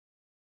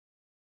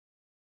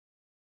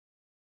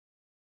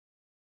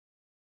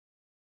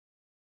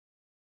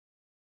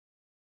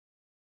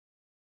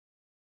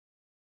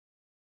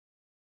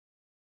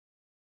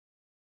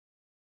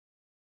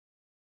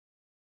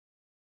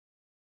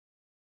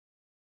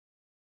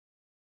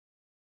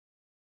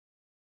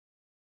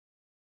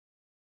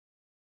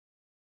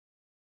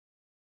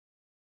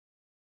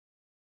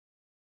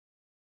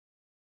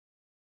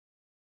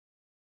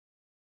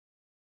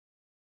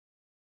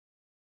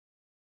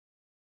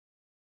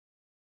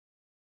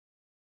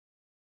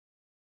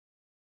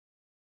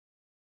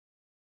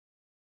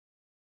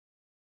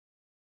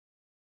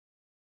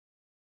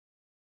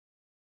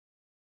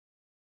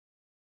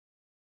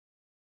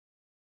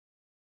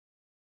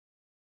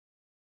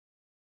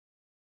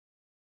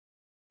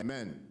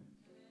Amen.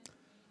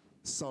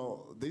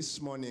 So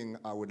this morning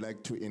I would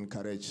like to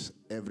encourage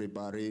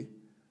everybody,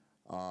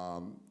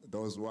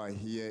 those who are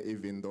here,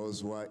 even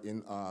those who are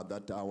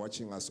that are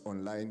watching us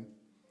online,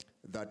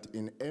 that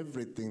in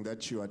everything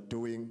that you are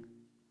doing,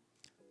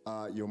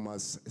 you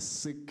must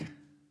seek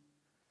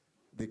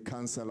the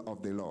counsel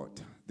of the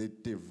Lord, the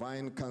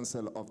divine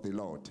counsel of the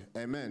Lord.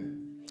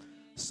 Amen.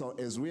 So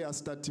as we are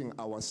starting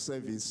our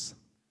service,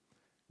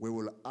 we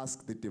will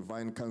ask the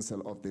divine counsel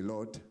of the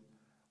Lord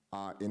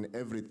in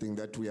everything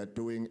that we are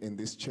doing in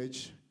this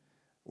church.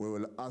 We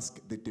will ask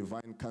the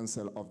divine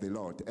counsel of the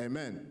Lord.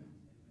 Amen.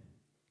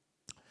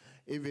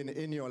 Even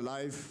in your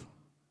life,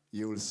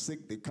 you will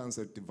seek the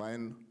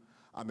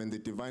the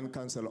divine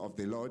counsel of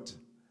the Lord,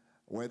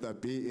 whether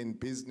it be in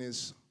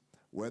business,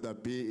 whether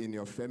it be in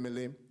your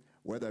family,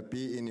 whether it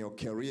be in your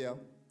career,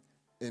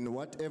 in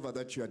whatever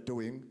that you are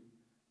doing,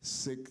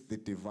 seek the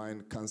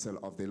divine counsel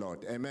of the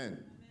Lord.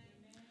 Amen.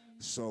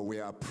 So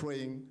we are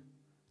praying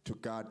to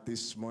God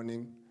this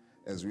morning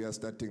as we are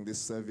starting this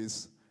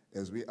service,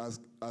 as we are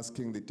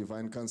asking the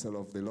divine counsel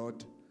of the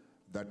Lord,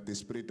 that the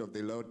Spirit of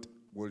the Lord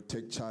will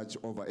take charge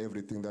over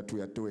everything that we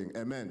are doing.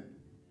 Amen.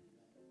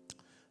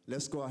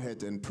 Let's go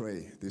ahead and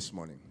pray this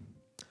morning.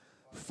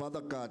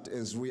 Father God,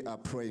 as we are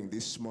praying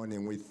this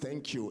morning, we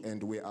thank you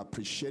and we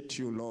appreciate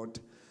you, Lord,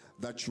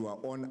 that you are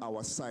on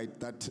our side,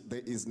 that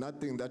there is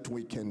nothing that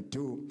we can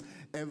do.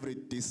 Every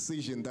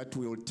decision that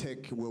we will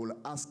take, we will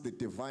ask the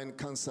divine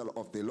counsel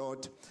of the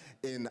Lord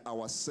in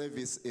our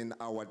service, in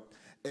our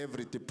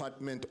every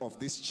department of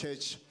this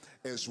church.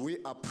 As we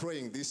are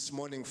praying this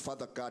morning,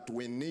 Father God,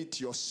 we need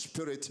your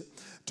Spirit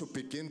to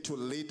begin to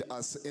lead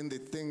us in the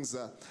things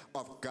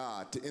of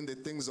God, in the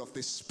things of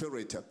the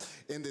Spirit,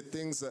 in the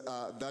things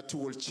that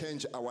will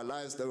change our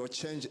lives, that will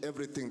change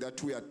everything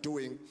that we are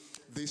doing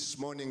this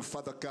morning.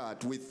 Father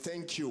God, we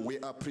thank you, we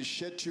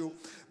appreciate you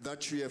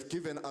that you have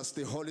given us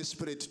the Holy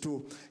Spirit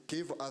to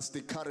give us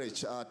the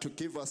courage, to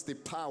give us the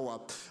power,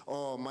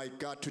 oh my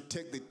God, to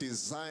take the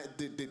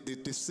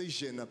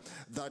decision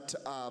that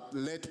are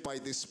led by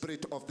the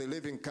Spirit of the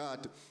living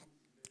God.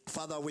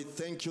 Father, we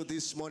thank you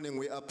this morning.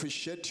 We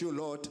appreciate you,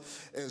 Lord,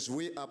 as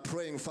we are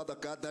praying, Father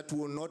God, that we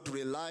will not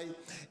rely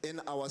in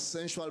our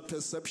sensual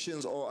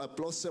perceptions or a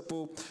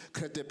plausible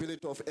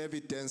credibility of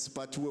evidence,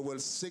 but we will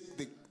seek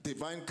the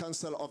divine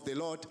counsel of the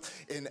Lord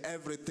in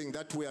everything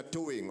that we are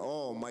doing.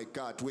 Oh my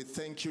God, we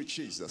thank you,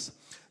 Jesus.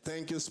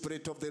 Thank you,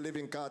 Spirit of the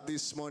living God,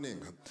 this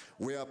morning.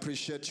 We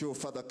appreciate you,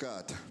 Father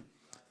God.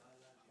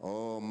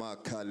 Oh,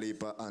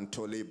 makaliba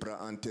antolibra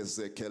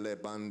antezekele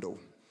bando.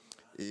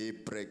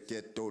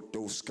 Ibregeto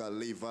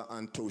doskaliva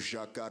anto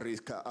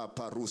jacarika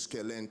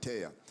aparuske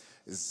lentea.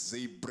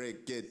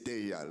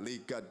 Zibregedeya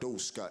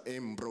ligadoska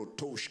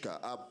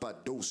embrotoska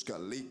apadoska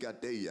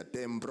ligadeya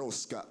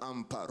dembroska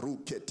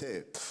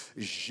amparukete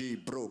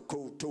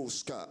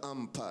jibrokotoska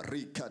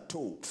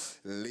amparikato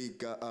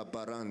liga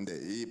abarande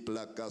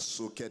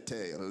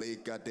iblakasukete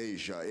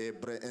ligadeja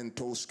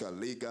ebreentoska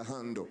liga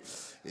hando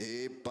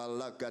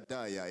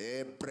epalagadaya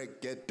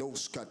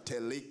ebregetoska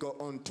teligo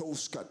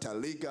ontoska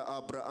taliga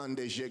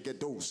abraande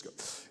jegedoska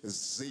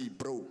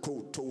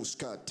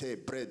zibrokotoska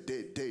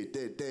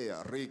tebrede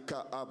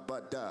rika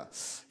abada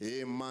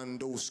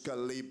emandoska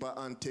liba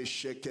ante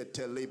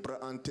shekete libra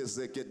ante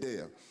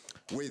zegedea.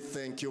 We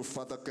thank you,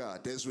 Father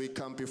God, as we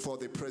come before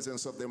the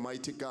presence of the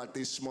mighty God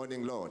this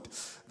morning, Lord,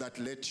 that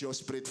let your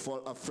Spirit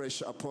fall afresh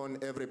upon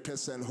every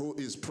person who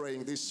is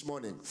praying this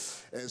morning,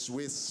 as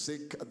we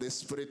seek the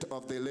Spirit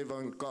of the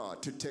living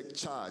God to take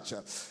charge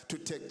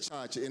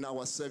in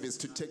our service,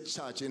 to take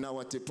charge in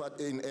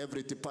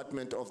every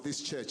department of this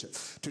church,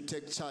 to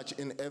take charge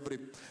in every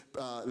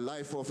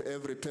life of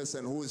every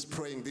person who is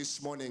praying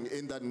this morning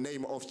in the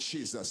name of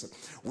Jesus.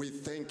 We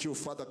thank you,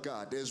 Father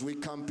God, as we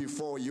come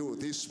before you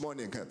this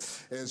morning,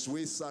 as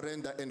we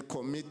surrender and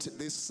commit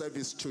this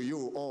service to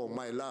you, oh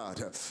my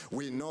Lord.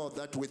 We know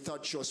that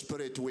without your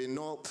Spirit, we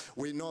know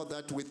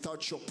that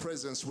without your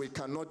presence, we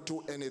cannot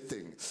do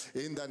anything.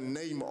 In the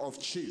name of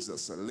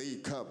Jesus.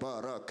 Lika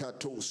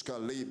barakatuska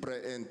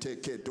libre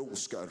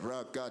entekeduska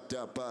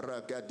ragata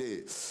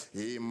baragade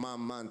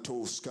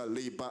imamantuska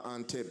liba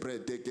ante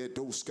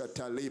bredegeduska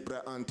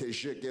talibra ante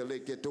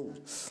jegelegedu.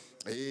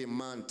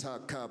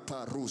 Mantaka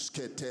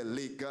paruskete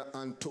liga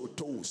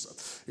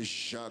antotos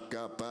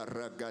jaga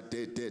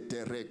baragade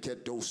de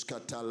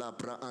rekedoska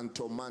talabra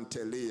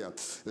antomantelia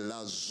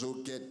la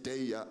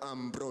zugedeya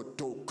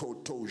ambroto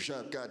koto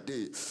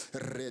jagade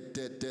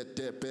redede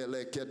de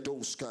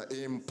belekedoska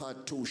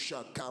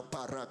impatusha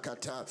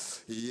kaparakata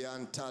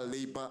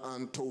yantaliba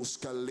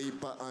antoska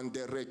liba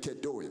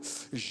anderekedoy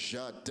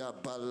jada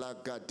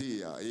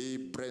balagadia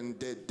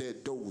ibrende de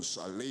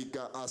dosa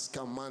liga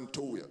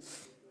askamantoya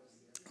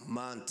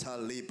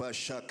Mantaliba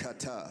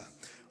shakata.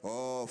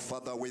 Oh,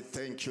 Father, we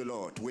thank you,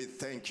 Lord. We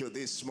thank you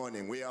this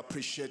morning. We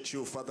appreciate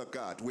you, Father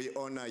God. We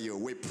honor you.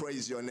 We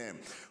praise your name.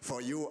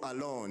 For you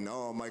alone,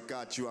 oh my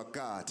God, you are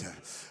God.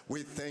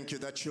 We thank you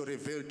that you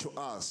reveal to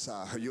us.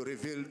 You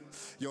reveal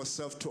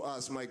yourself to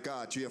us, my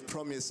God. You have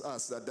promised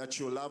us that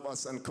you love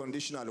us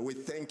unconditionally. We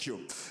thank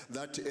you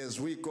that as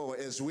we go,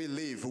 as we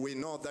live, we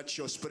know that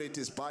your spirit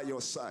is by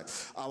your side,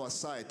 our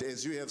side.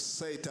 As you have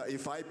said,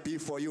 if I be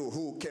for you,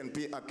 who can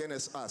be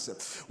against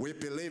us? We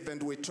believe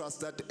and we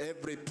trust that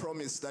every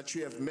promise that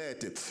you have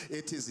made,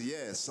 it is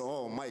yes.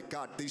 Oh my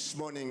God, this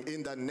morning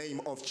in the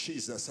name of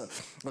Jesus,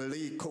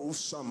 Liko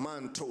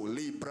Samanto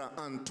Libra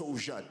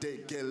Antoja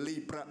de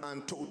Libra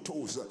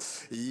Antotosa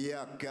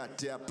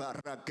Yagatia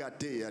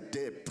Paragatea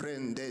de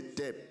Prende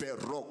de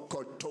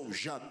Perocoto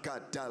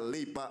Jacata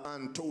Liba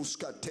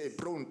Antoska te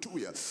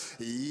Bruntuya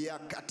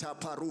Yakata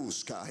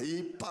Paruska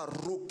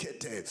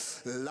Iparukete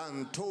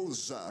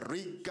Lantosa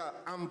Rika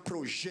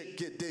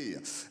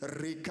Amprojegedea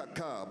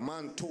Rikaka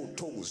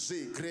Mantoto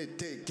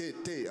Zigrete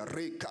Gete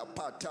Rika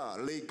Pata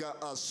Liga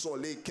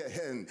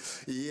Asolikehen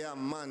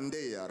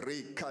Yamandea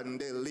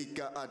Rikande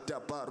Liga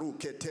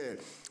Atabarukete.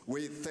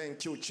 We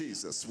thank you,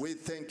 Jesus. We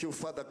thank you,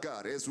 Father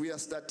God, as we are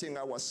starting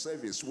our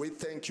service. We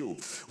thank you.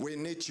 We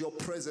need your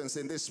presence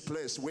in this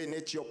place. We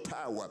need your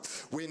power.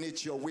 We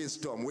need your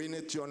wisdom. We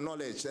need your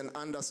knowledge and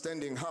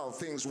understanding how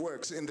things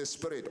works in the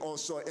spirit,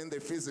 also in the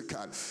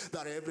physical.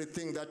 That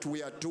everything that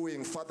we are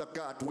doing, Father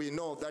God, we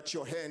know that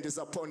your hand is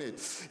upon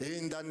it.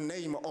 In the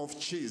name of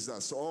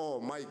Jesus. Oh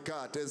my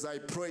God, as I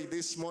pray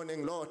this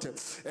morning, Lord,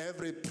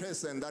 every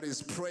person that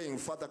is praying,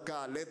 Father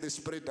God, let the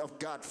Spirit of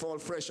God fall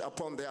fresh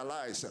upon their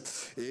lives.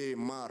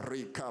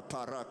 Marika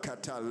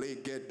parakata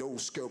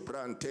legedoske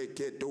brante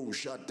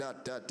kedosha da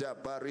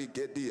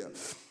barigedia.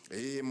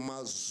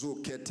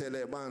 Mazuke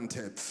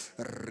telebante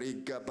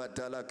riga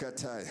badala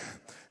kataya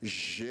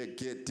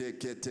jekete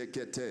kete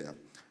kete.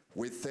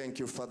 We thank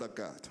you, Father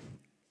God.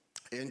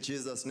 In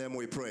Jesus' name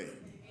we pray.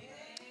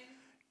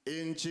 Amen.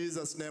 In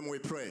Jesus' name we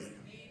pray. Amen.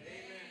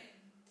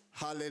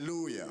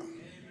 Hallelujah. Amen.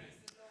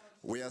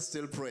 We are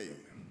still praying.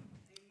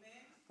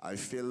 I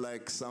feel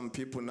like some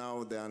people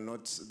now, they are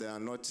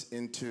not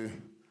into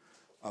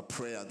a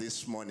prayer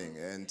this morning,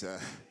 and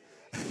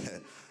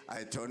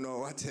I don't know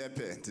what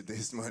happened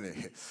this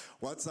morning.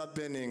 What's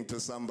happening to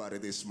somebody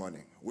this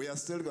morning? We are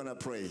still going to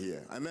pray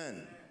here.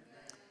 Amen.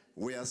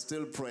 We are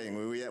still praying.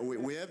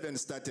 We haven't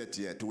started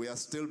yet. We are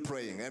still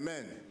praying.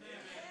 Amen.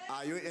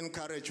 Are you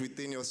encouraged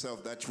within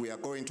yourself that we are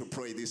going to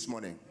pray this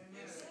morning?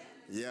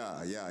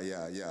 Yeah.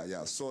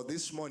 So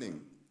this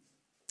morning,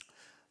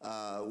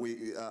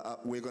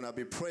 we're going to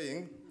be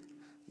praying.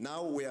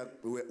 Now we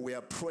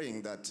are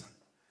praying that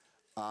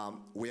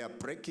we are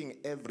breaking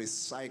every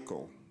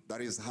cycle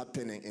that is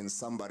happening in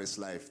somebody's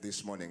life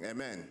this morning.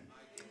 Amen.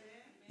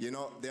 You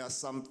know, there are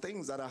some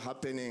things that are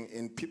happening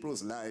in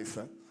people's life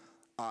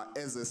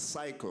as a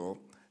cycle.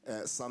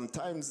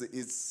 Sometimes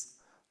it's,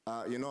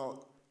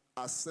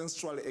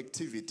 ancestral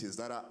activities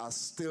that are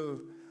still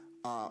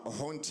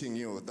haunting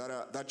you,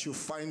 that you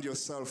find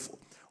yourself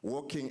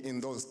walking in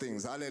those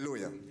things.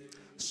 Hallelujah.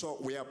 So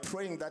we are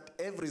praying that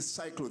every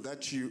cycle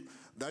that you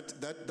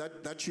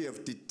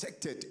have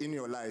detected in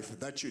your life,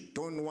 that you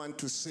don't want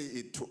to see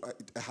it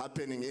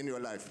happening in your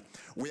life,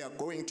 we are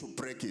going to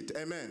break it.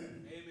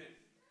 Amen. Amen.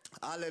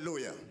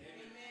 Hallelujah.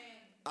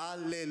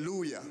 Amen.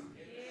 Hallelujah.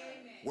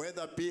 Amen.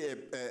 Whether it be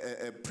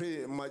a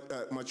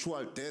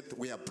premature death,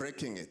 we are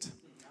breaking it.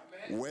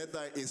 Amen.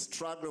 Whether it's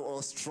struggle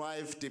or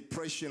strife,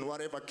 depression,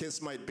 whatever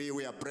case might be,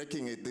 we are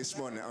breaking it this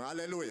morning.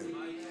 Hallelujah.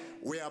 Amen.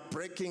 We are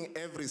breaking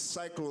every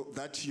cycle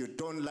that you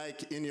don't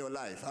like in your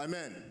life.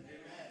 Amen. Amen.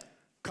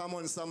 Come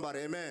on, somebody.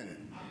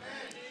 Amen. Amen.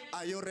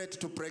 Are you ready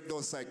to break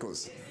those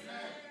cycles?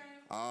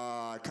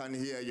 I can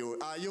hear you.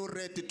 Are you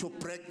ready to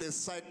break the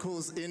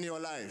cycles in your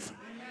life?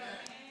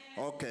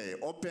 Amen. Okay,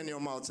 open your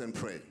mouths and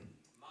pray.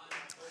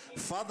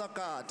 Father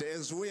God,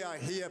 as we are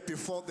here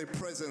before the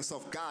presence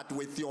of God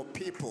with your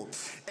people,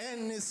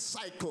 any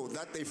cycle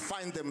that they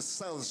find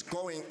themselves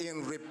going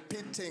in,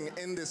 repeating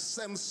in the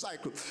same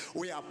cycle,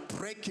 we are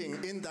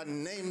breaking in the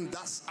name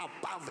that's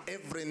above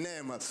every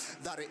name,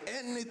 that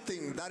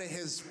anything that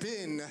has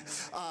been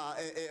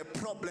a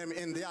problem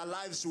in their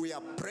lives, we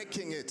are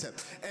breaking it.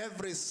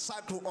 Every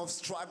cycle of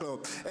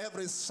struggle,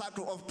 every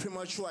cycle of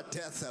premature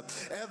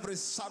death, every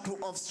cycle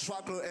of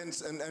struggle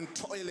and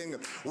toiling,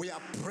 we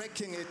are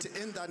breaking it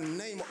in the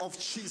name of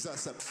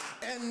Jesus.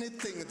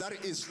 Anything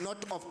that is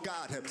not of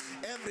God,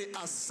 every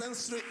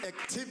sensory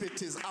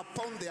activities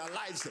upon their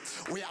lives,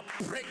 we are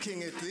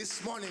breaking it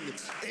this morning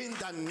in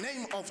the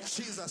name of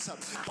Jesus,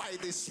 by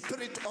the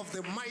Spirit of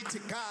the mighty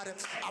God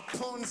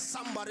upon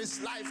somebody's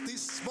life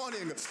this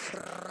morning.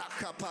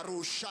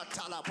 Rakaparusha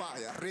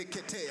talabaya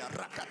reketea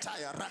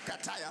rakataya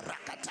rakataya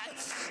rakataya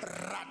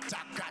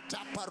ratakata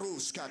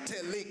paruska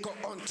teliko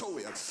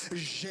ontoya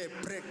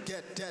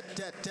jebrekete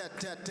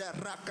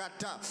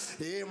rakata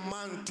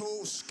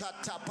Imantos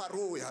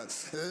kataparuya.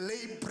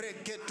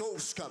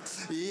 Libregetoska.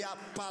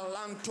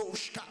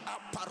 Yapalantoska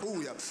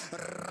aparuya.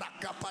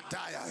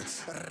 Rakapataya.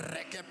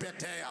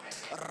 Rekepetea.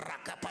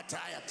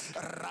 Rakapataya.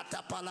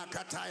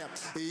 Ratapalakataya.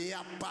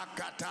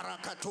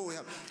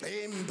 Yapakatarakatuya.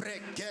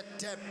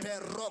 Imbrekete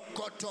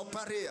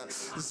perokotoparia.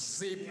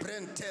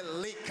 Zibrente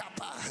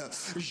likapa.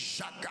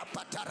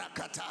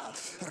 Jakapatarakata.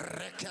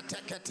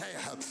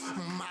 Reketeketea.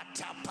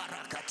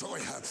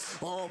 Mataparakatoya.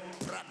 Oh,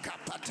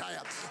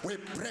 prakapataya. We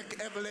break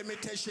every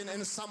limitation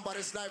in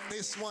somebody's life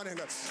this morning.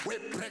 We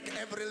break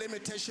every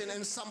limitation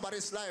in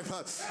somebody's life.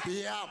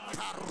 Ya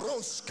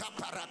paroska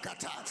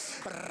parakata.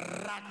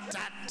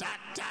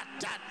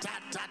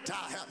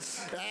 Ratatatatata.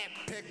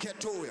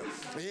 Epeketuya.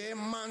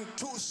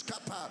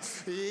 Emantuskapa.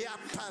 Ya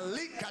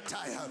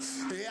palikataya.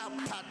 Ya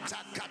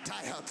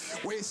patakataya.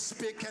 We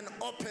speak an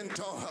open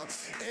door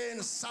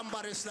in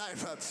somebody's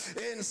life,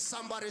 in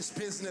somebody's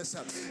business,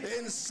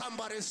 in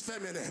somebody's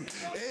family,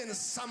 in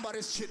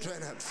somebody's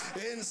children,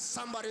 in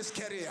somebody's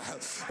career.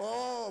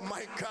 Oh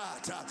my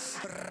God.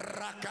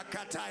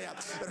 Rakakataya.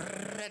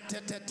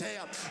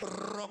 Retetetea.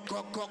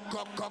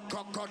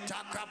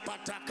 Rokokokokokokotaka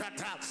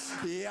patakata.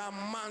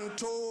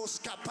 Yamantos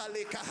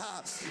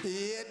kapalikaha.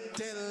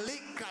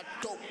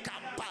 Yetelikato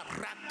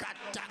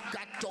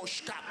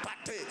kaparakatakatos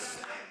kapate.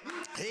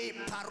 He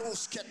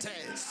paruskete.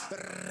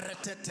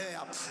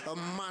 Retetea.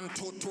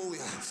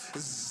 Mantutuya.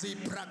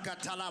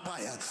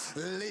 Zibrakatalabaya.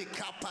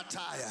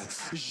 Likapataya.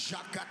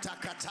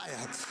 Jakatakataya.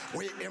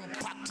 We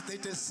impact the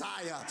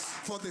desire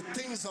for the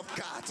things of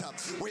God.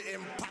 We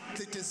impact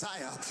the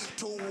desire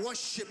to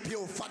worship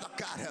you, Father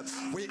God.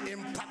 We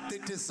impact the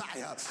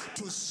desire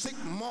to seek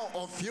more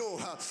of you.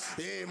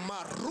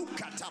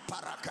 Marukata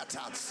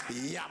parakata.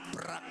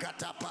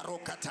 Yaprakata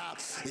parokata.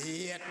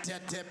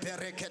 Yetete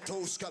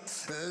pereketuska.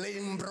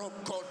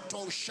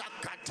 Limbrokoto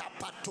shakata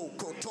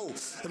patukoto.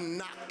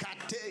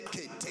 Nakate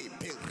kete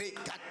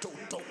perekato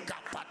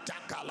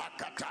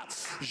kapatakalakata.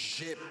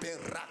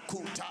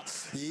 Jeperakuta.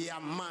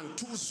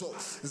 Yamantuso.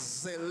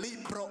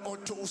 Zelibro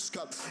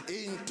otoska.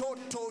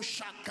 Intoto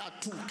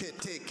shakatuke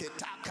teke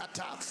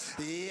takata.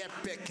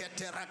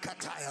 Yepekete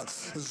rakataya.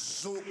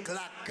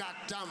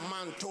 Zuklakata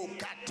manto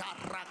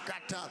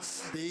katarakata.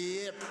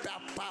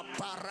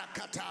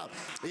 Yepapaparakata.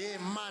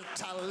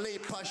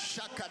 Imantalepa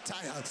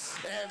shakataya.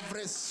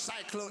 Every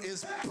cycle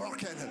is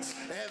broken.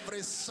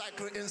 Every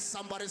cycle in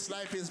somebody's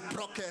life is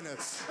broken.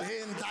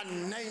 In the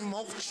name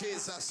of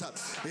Jesus.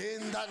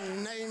 In the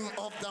name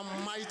of the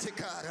mighty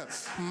God.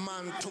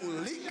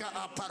 Mantulika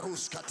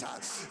aparuskata.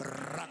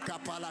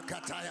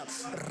 Rakapalakataya.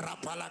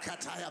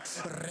 Rapalakataya.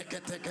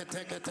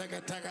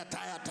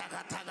 Reketeketeketeketaya.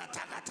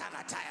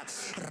 Takataya.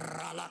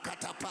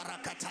 Ralakata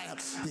parakataya.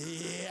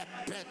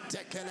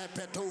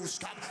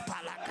 Yepetekelepetuska.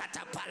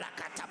 Palakata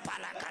parakata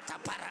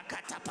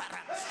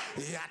para.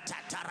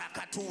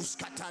 Yatatarakatus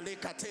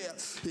katalekatea.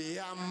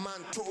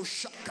 Yamanto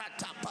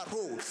shakata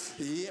paru.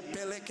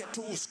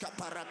 Yepeleketus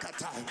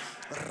kaparakata.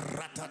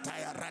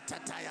 Ratataya.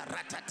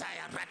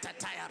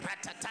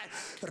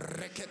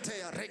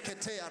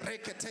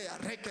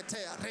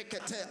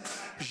 Reketea.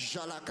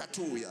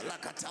 Jalakatuya.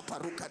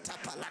 Lakataparukata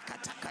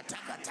palakatakata.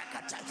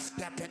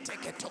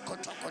 Yapeteke toko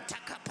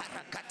taka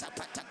parakata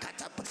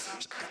patakata.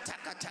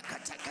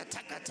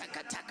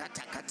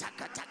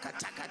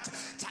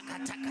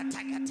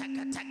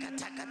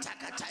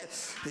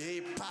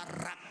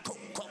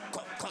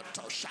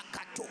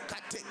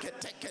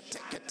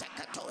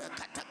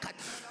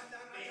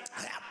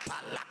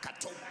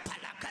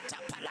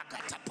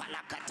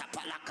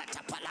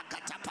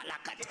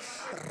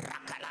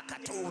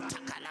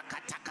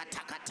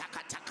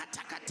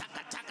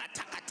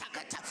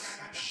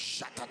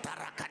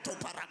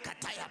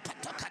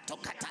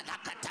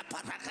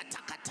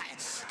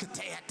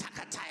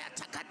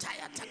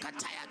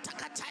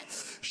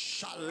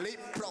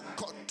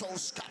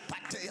 Shaliprokotos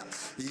kapatea.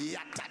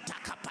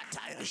 Yatataka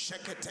pataya.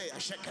 Shakatea.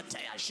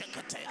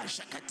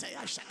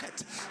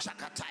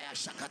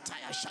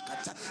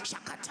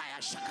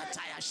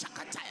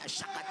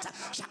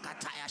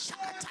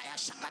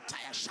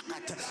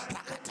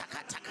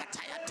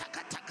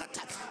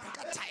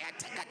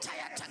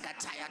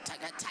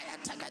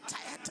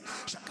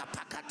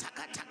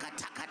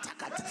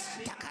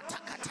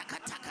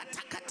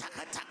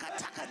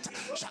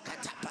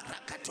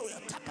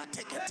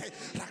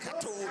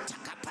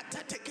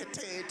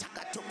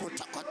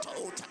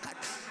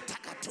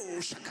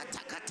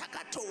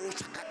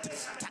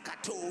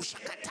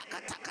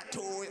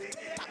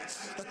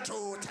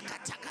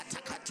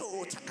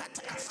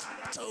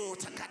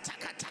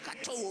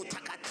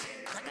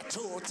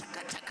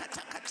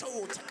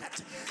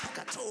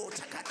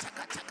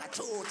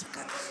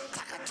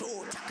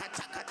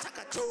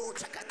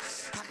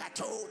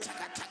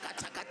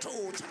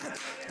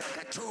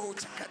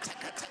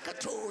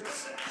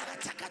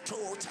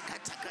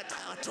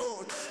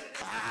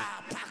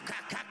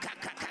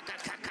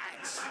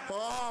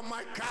 Oh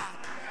my God.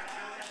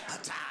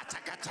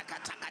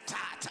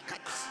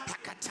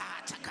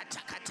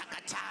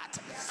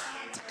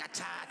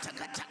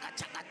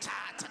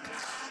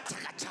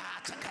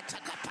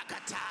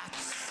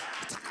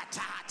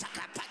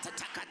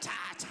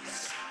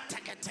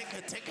 take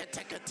it, take it,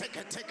 take it, take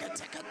it, take it,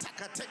 take it,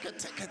 take it, take it,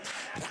 take it.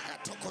 Raka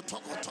toko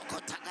toko toko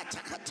taka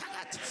taka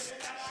taka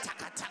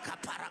taka taka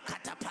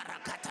parakata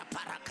parakata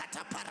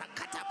parakata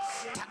parakata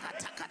taka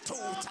taka tu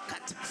taka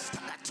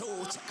taka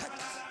tu taka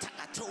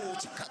taka tu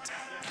taka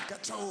taka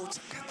tu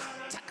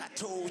taka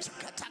tu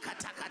taka taka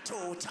taka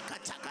tu taka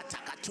taka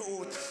taka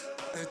tu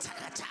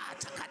taka taka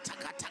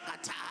taka taka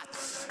taka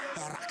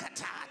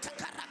rakata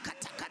taka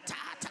rakata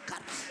taka taka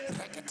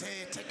rekete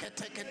take it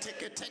take it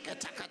take it take it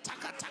taka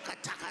taka taka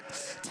taka taka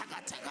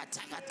taka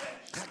taka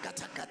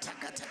taka taka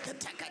taka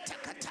taka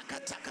taka taka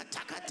taka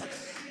taka.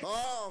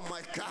 Oh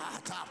my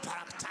God!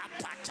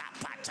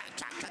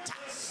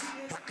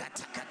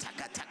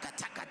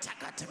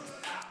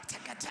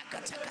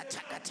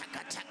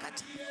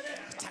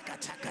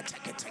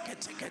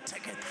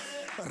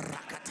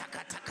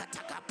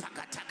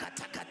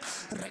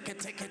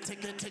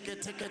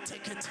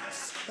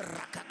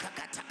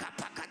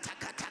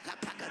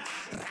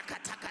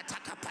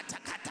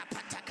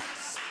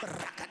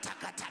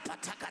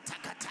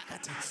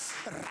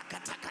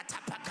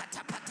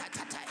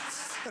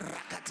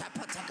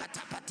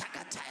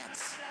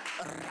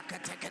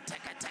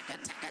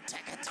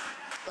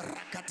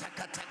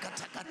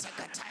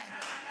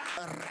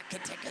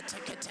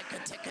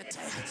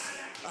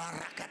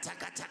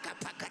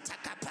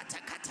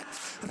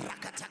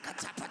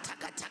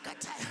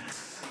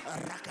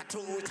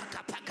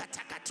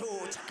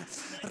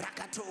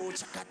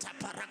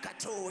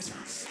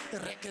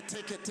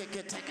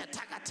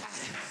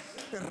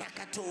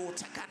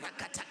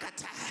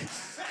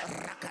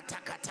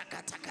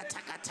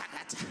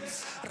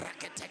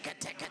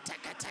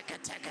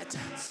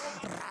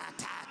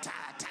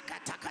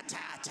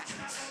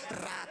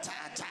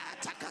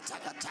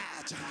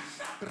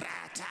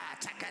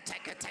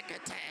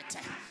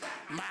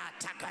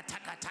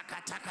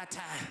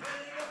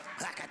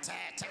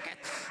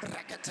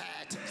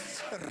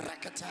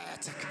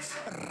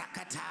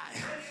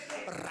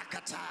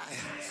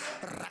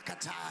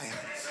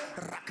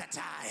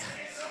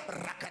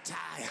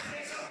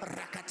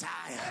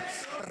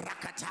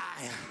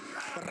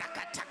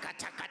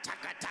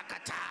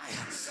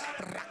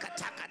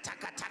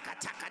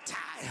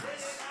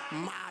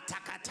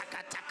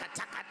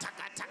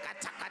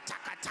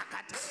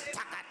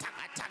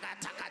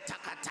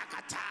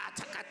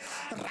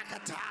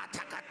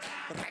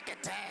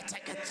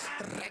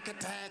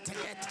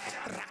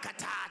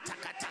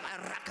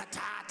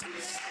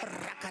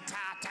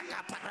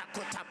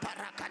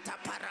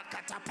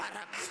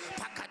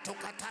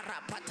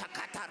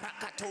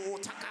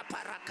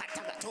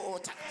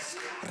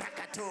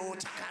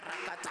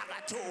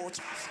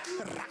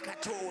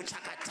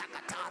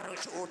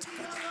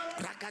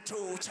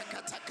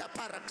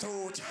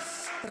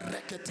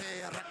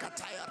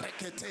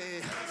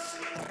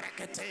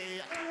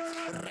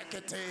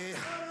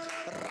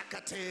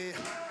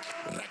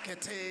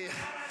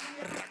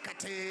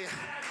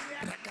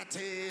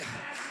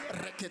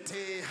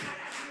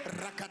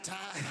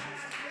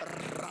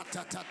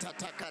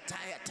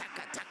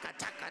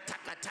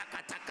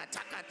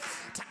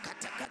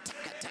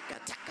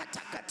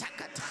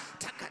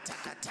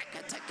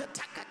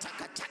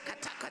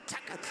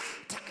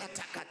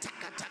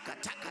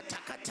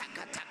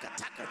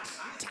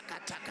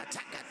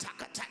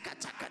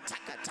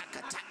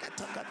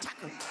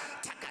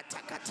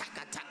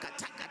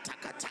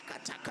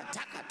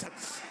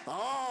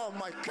 Oh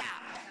my God.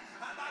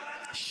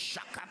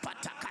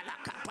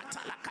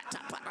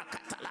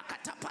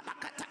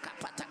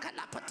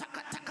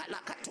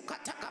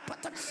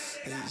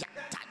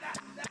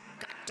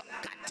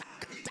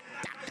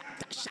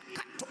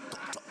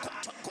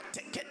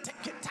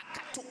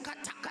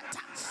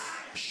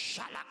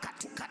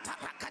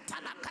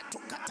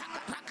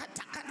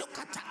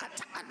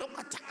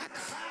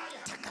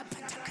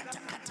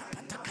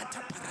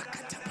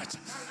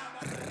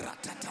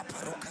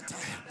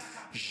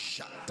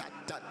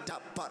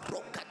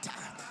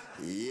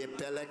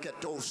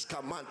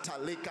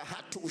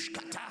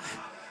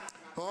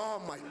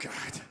 Oh my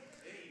God.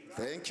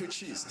 Thank you,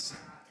 Jesus.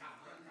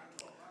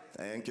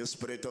 Thank you,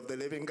 Spirit of the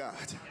living God.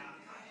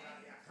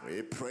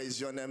 We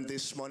praise your name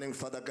this morning,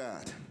 Father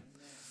God.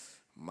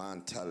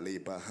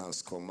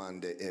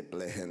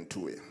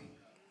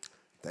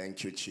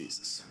 Thank you,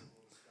 Jesus.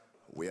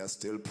 We are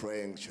still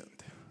praying,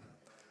 Saint.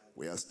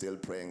 We are still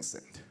praying,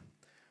 Saint.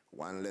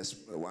 One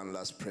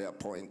last prayer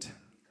point.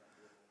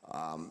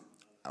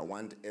 I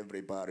want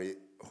everybody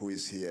who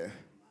is here,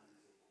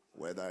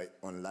 whether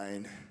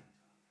online,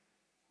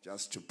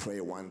 just to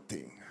pray one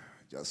thing.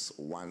 Just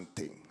one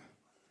thing.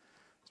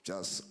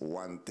 Just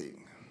one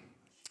thing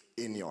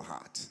in your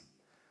heart.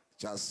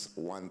 Just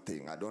one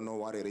thing. I don't know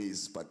what it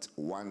is, but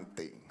one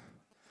thing.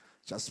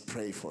 Just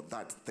pray for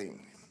that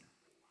thing.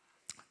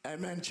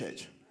 Amen,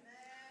 church. Amen.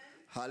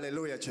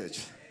 Hallelujah, church.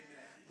 Amen.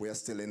 We are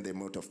still in the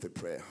mood of the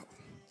prayer.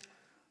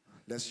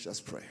 Let's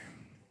just pray.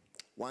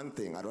 One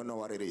thing, I don't know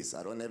what it is.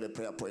 I don't have a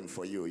prayer point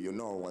for you. You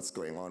know what's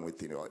going on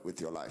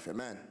with your life.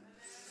 Amen.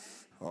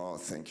 Oh,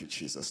 thank you,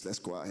 Jesus. Let's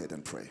go ahead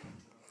and pray.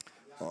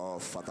 Oh,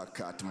 Father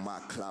God,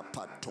 makla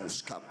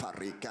patoska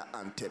parika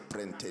ante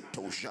prente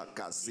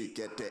tojaka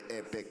zikete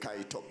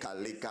epekaito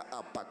kalika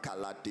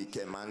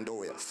apakalatike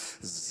mandoya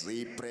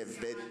zipre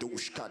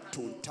vedushka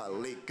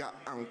tutalika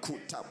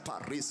ankuta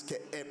pariske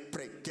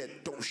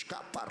epreketoshka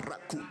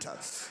parakuta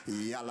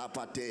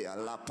yalapatea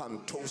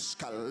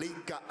lapantoska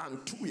lika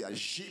antuya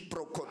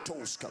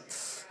jibrokotoska.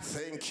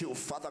 Thank you,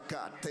 Father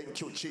God.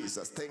 Thank you,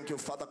 Jesus. Thank you,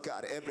 Father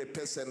God. Every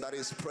person that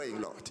is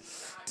praying, Lord,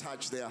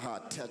 touch their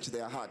heart, touch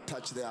their heart,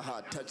 touch their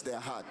heart, touch their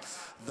heart.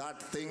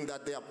 That thing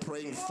that they are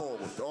praying for,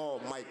 oh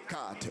my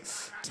God,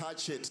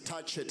 touch it,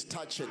 touch it,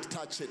 touch it,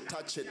 touch it,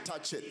 touch it,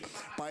 touch it,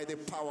 by the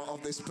power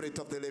of the Spirit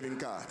of the living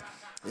God.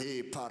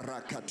 E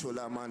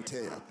parakatula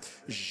mantea,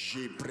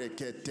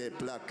 jibrekete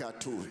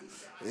plakatu,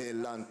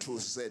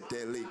 elantuze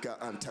delika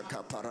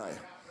antakaparaya.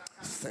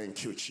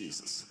 Thank you,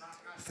 Jesus.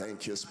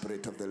 Thank you,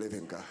 Spirit of the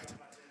living God.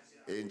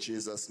 In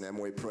Jesus' name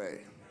we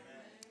pray.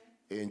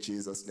 In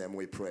Jesus' name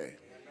we pray.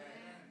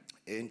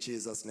 In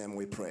Jesus' name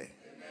we pray.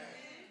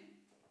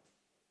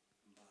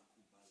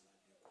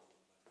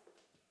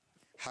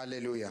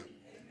 Hallelujah. Amen.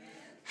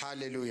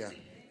 Hallelujah. Amen.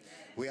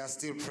 We are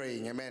still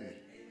praying. Amen. Amen.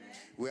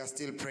 We are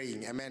still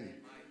praying. Amen.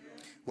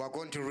 We are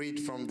going to read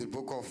from the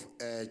book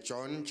of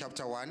John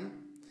chapter 1,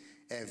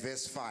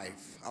 verse 5.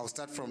 I'll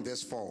start from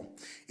verse 4.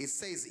 It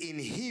says, in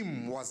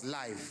him was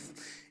life,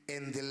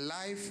 and the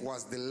life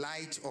was the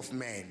light of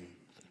men.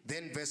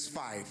 Then verse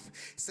 5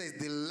 says,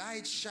 the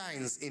light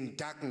shines in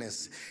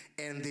darkness,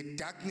 and the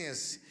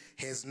darkness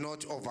has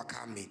not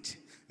overcome it.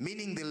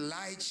 Meaning the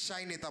light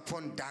shineth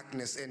upon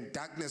darkness, and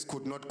darkness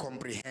could not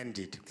comprehend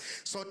it.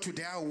 So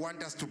today I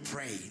want us to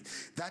pray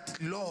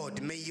that,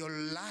 Lord, may your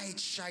light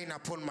shine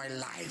upon my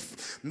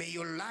life. May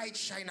your light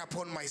shine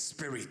upon my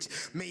spirit.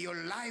 May your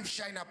light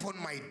shine upon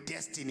my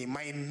destiny,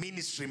 my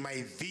ministry,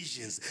 my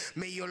visions.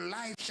 May your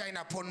light shine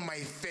upon my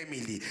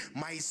family,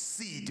 my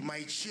seed,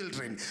 my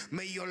children.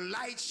 May your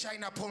light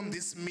shine upon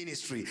this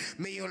ministry.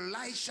 May your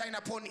light shine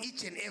upon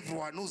each and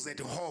everyone who's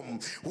at home,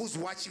 who's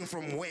watching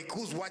from work,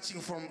 who's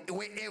watching from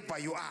wherever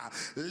you are.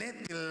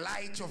 Let the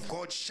light of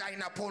God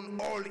shine upon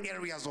all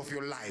areas of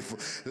your life.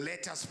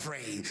 Let us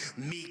pray.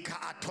 Mika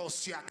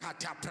atosia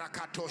kata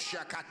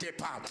prakatosia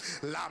katepa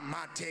la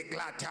mate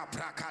glata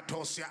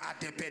prakatosia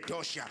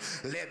atepedosha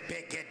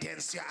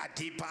lebegedensia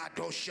adipa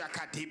adosha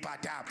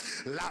katipata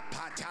la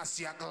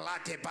patasia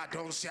glate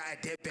badonsia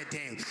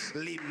atepede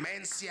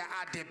limensia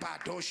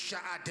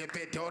adebadosha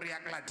adepedoria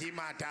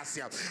gladima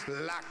dasia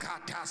la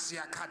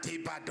katasia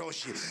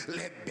katibadoshi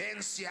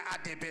lebensia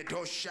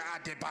adebedosha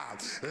adeba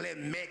le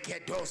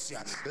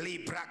mekedosia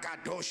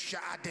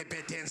librakadosha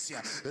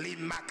adebedensia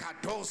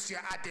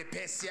limakadosia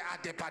adepesia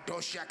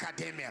adebadosha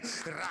academia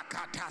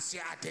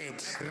rakatasia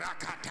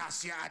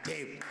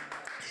ade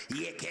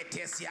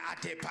yeketesia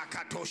ade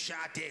pakatosha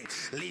ade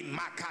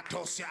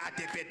limakatosia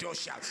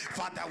adebedosha.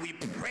 Father, we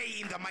pray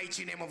in the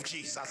mighty name of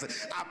Jesus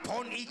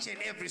upon each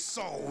and every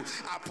soul,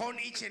 upon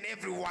each and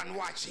every one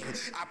watching,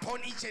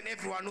 upon each and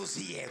everyone who's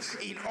here,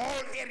 in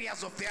all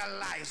areas of their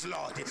lives,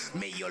 Lord.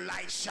 May your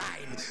light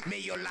shine. May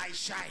your light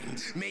shine.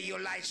 May your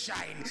light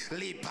shine.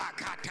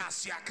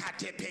 Lipakatasia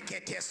kate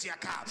peketesia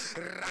ka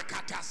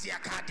rakatasia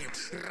kade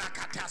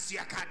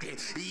rakatasia kade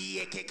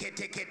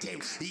yekeketekete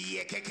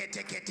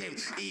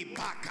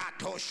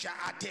ipakatosha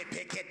ate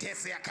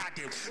peketesia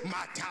kade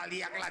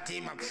matalia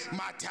gladima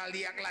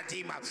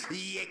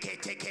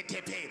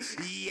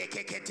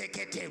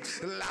yeketekete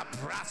la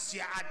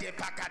brasia ade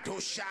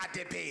pakatosha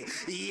ade pe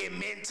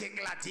yemente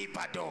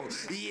gladibado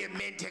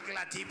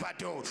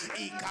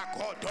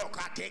ikakodo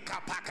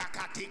kateka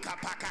pakakatika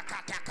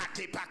pakakata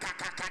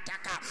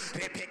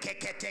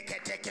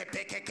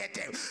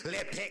repekekete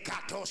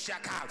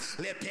lepekatoshaka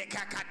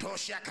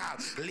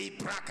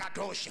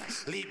librakatosha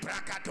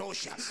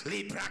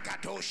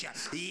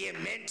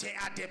yemente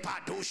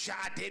adebadosha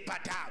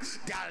adebada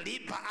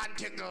daliba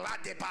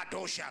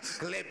antegladebadosha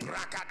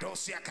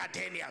lebrakatosha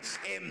kadenia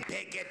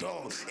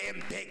embegedo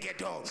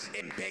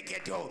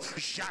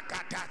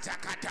shakata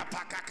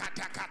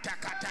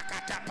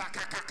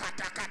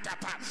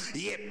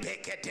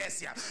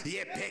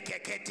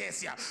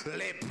yepeketesia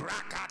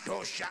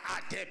lebrakatosha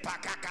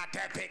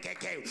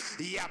adepakakatepekeke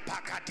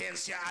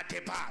yapakatensia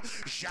adeba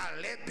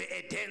jalebe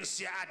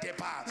edensia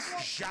adeba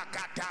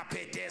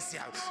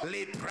jakatapetesia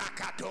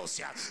librakatosia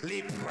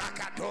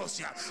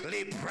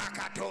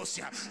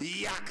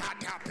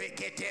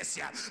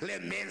yakatapeketesia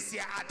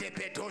lemensia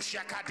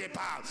adepedosha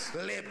kadeba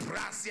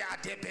lebrasia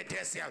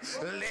adepetesia.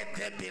 Let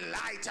there be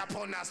light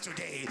upon us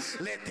today.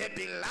 Let there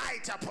be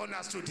light upon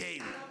us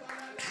today.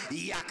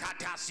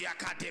 Yakatasia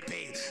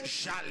katepe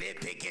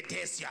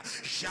jalepeketesia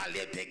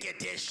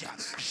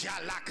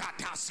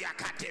jalakatasia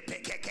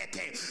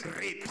katepekekete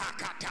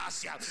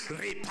ripakatasia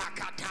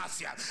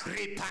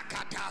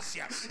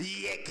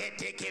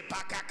yeketeke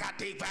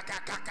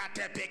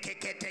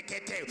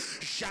bakakatepekekete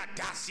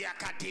jatasia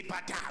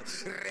katipata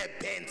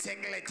rebense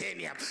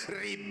gletenia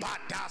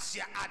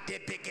ribatasia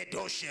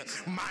adepekedoshe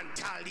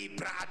mantali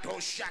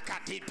bradosha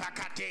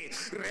katipakate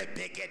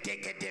rebekete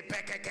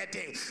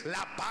bekekete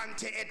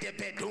labante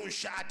edebe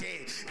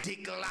Rebedunshade,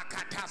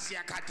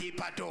 Diglakatasia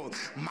Katipato,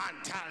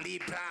 Manta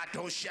Libra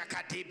Dosha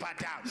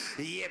Katipata,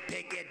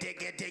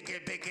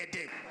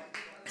 Yepegedegedegedegede.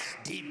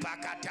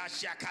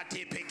 Dibakatasha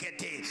kate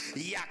pekete,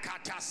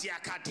 yakatasia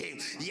kate,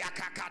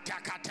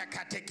 yakakata kata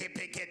kate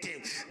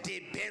pekete,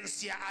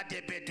 debensia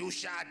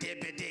adebedusha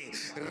adebede,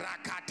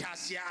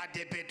 rakatasia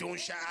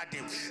adebedusha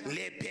adem,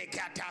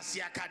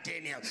 lepekatasia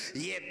katenia,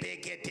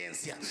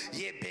 yebegedensia,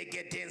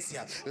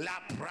 la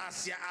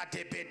prasia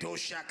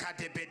adebedosha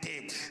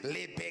kadebede,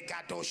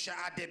 lebegadosha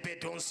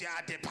adebedonsia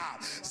adepa,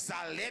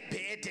 salepe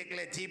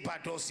etegletipa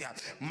dosia,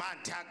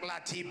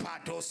 mantaglatipa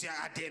dosia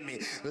ademe,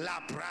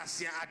 la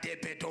prasia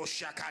adebedosha.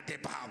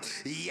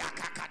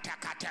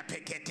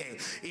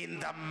 In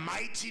the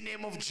mighty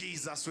name of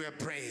Jesus we have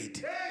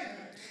prayed.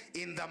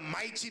 In the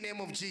mighty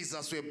name of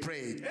Jesus we have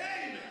prayed.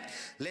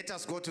 Let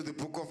us go to the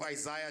book of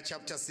Isaiah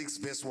chapter 6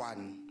 verse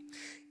 1.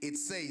 It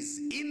says,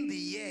 in the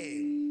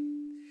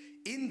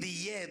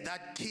year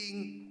that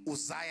King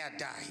Uzziah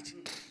died,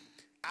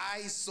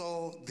 I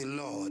saw the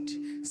Lord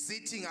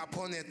sitting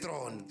upon a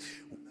throne,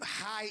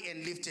 high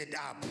and lifted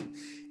up,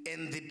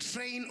 and the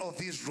train of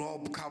his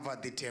robe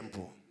covered the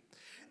temple.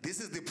 This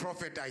is the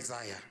prophet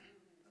Isaiah.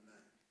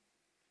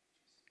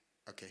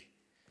 Okay.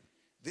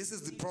 This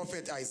is the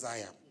prophet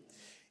Isaiah.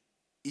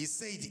 He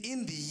said,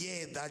 in the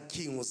year that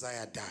King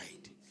Uzziah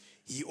died,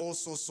 he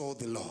also saw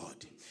the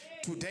Lord.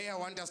 Today I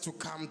want us to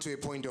come to a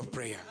point of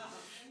prayer.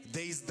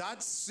 There is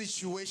that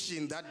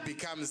situation that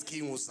becomes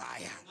King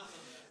Uzziah.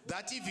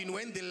 That even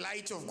when the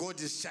light of God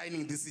is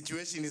shining, the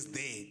situation is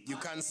there. You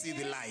can't see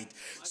the light.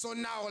 So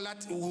now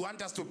we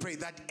want us to pray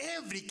that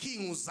every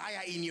King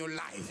Uzziah in your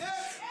life,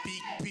 be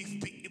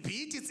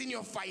it it's in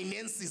your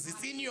finances,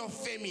 it's in your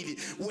family,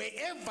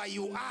 wherever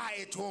you are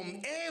at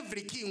home,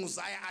 every King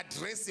Uzziah,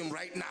 address him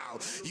right now.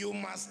 You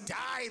must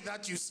die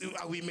that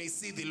we may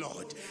see the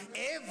Lord.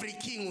 Every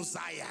King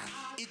Uzziah,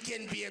 it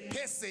can be a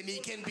person,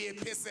 it can be a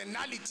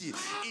personality,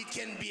 it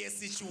can be a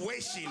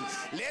situation.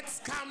 Let's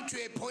come to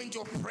a point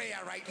of prayer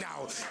right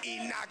now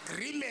in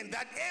agreement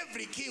that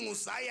every King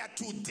Uzziah,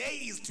 today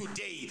is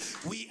today.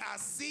 We are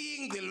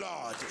seeing the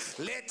Lord.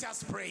 Let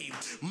us pray.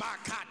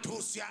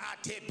 Makatosia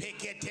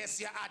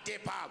atepeketesia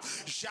atepa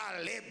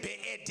jalebe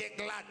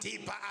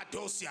eteglatipa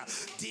adosia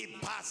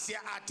dipasia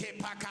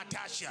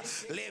atepakatasha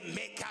le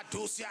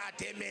mekatosia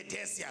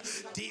atemedesia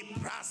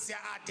diprasia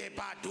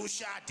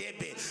atebadusha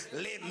atebe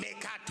le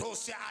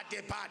mekatosia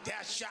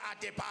atebadasha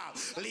atepa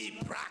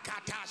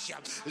librakatasha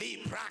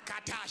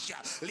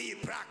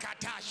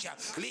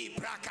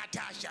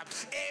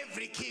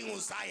every King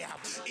Uzziah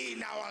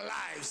in our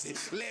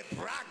lives, le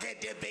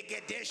bragede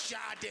begedesha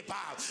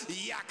deba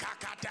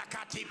yakakata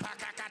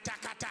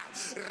katipakatakata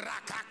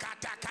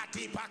rakakata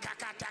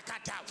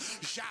katipakatakata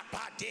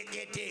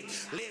japadegede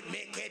le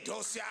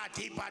mekedosia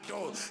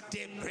dibado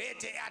de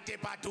brete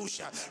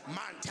adebadusha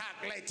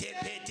mantagle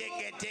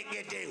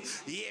tepedegede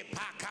ye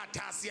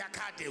pakatasia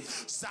kade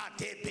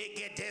sate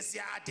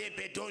begedesia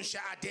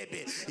adebedonsha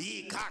adebe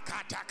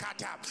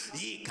yikakatakata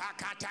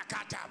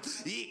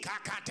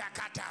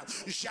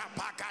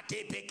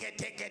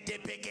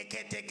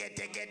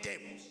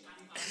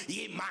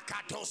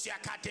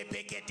japakate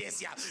pekete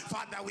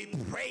Father, we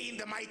pray in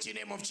the mighty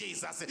name of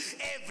Jesus.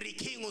 Every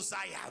King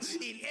Uzziah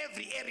in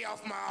every area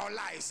of our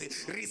lives,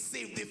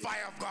 receive the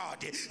fire of God.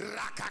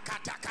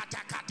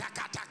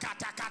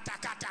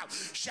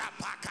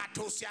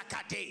 Shapakatosia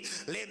kate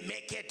le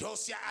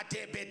meketosia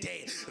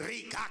adebede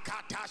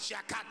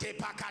rikakatasha kate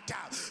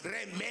pakata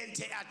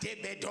remente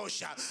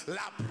adebedosha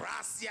la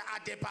prasia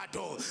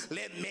adebado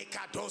le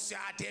mekadosia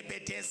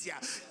adebedesia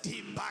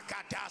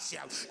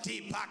tipakatasia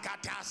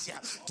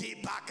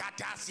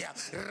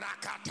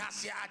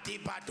rakatasia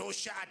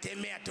adibadosha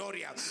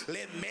ademeatoria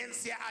le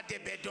mensia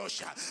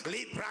adebedosha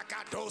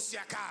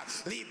librakatosia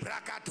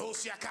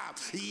ka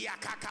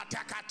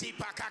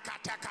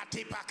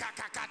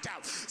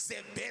yakakatakatipakakata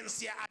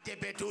sebensia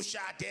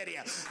adebedosha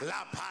aderia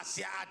la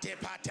pasia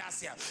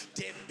adepatasia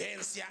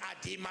debensia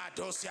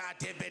adimadosia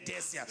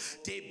adebedesia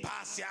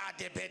debasia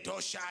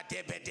adebedosha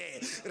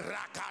adebede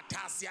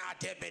rakatasia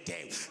adebede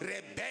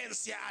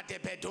rebensia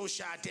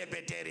adebedosha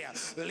adebederia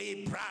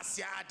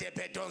librasia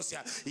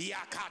adebedonsia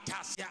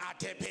yakatasia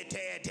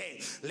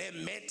adebede le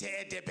mete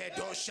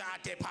adebedosha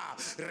adepa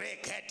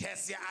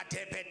reketesia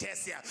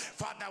adebedesia.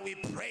 Father, we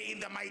pray in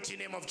the mighty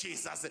name of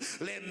Jesus.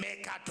 Le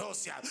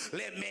mekadosia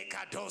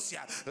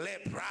le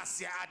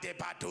prasia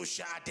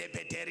adebadosha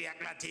adebederia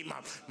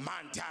glatima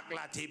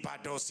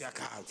mantaglatibadosia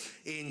ka.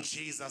 In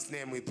Jesus'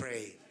 name we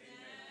pray.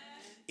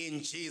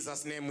 In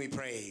Jesus' name we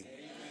pray.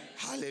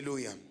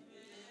 Hallelujah.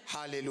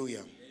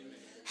 Hallelujah.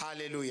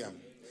 Hallelujah.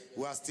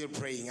 We are still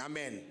praying.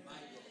 Amen.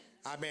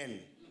 Amen.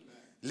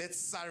 Let's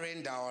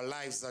surrender our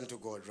lives unto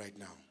God right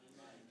now.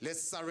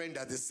 Let's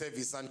surrender the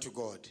service unto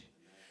God.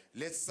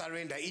 Let's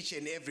surrender each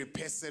and every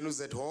person who's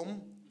at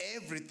home,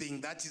 everything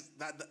that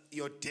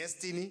your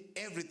destiny,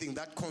 everything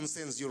that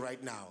concerns you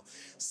right now.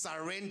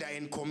 Surrender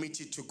and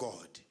commit it to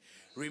God.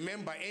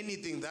 Remember,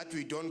 anything that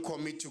we don't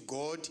commit to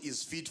God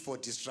is fit for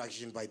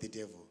destruction by the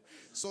devil.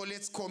 So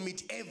let's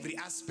commit every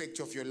aspect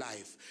of your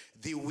life,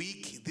 the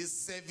week, this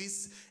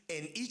service,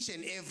 and each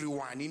and every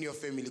one in your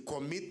family.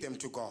 Commit them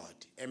to God.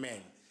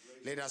 Amen.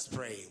 Let us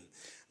pray.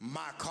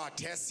 Father,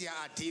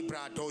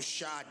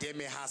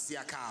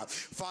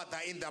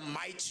 in the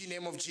mighty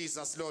name of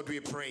Jesus, Lord, we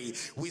pray.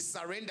 We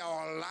surrender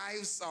our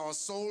lives, our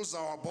souls,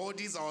 our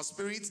bodies, our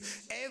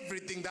spirits,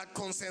 everything that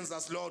concerns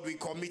us, Lord, we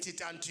commit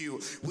it unto you.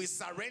 We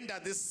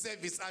surrender this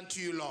service unto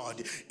you,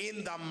 Lord,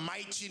 in the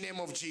mighty name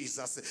of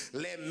Jesus.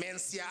 La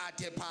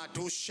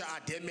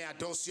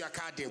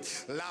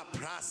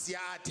prasia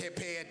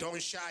atepe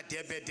donsha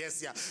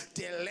debedesia.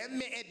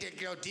 Teleme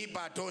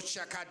edeglodiba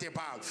dosha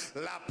kadeba.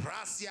 La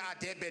prasia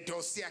adebe.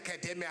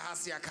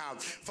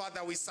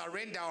 Father, we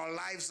surrender our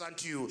lives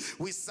unto you.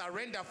 We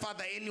surrender,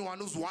 Father, anyone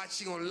who's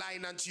watching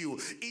online unto you.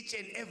 Each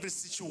and every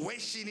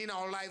situation in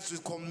our lives, we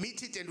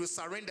commit it and we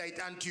surrender it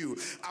unto you.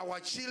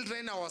 Our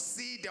children, our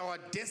seed, our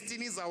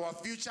destinies, our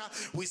future,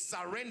 we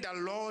surrender,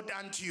 Lord,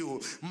 unto you.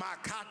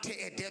 Makate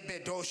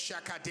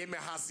edebedosha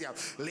kademehasia.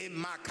 Le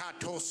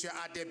makatosia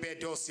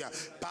adebedosia.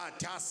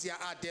 Patasia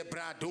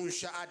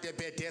adebradusha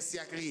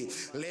adebedesia kli.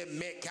 Le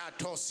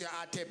mekatosia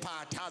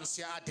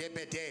adepatansia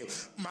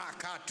adebede.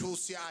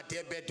 Makatusia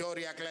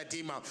debedoria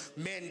gladima,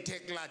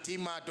 mente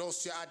gladima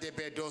dosia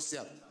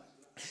debedosia.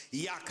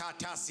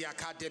 Yakatasia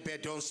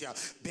kadebedosia,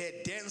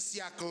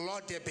 bedensia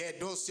glode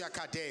bedosia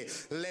kade,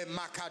 le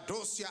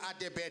makadosia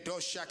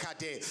adebedosia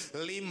kade,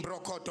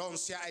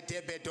 limbrokodonsia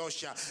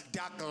adebedosia,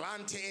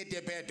 daglante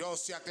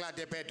adebedosia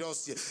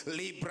gladebedosia,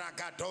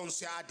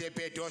 libragadonsia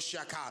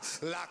adebedosia ka,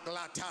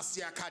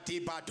 laglatasia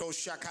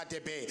kadibadosia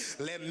kadebe,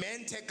 le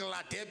mente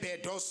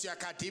gladebedosia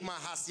kadima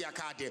hasia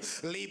kade,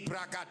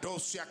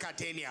 libragadosia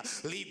kadenia,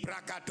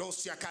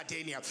 libragadosia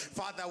kadenia.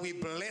 Father, we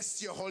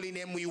bless your holy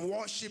name. We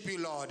worship you,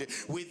 Lord.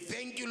 We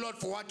thank you, Lord,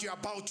 for what you're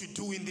about to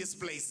do in this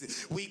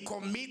place. We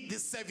commit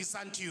this service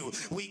unto you.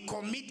 We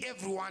commit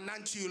everyone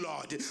unto you,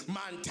 Lord.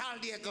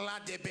 Mantalia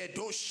glade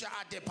bedosha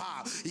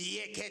adepa.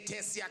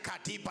 Yeketesia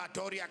katiba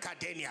doria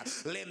kadenia.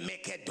 Le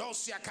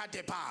mekedosia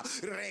kadepa.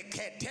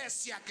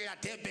 Reketesia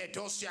glade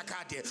bedosia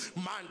kade.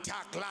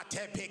 Manta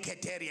glate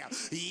peketeria.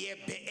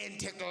 Yebe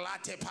ente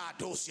glate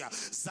padosia.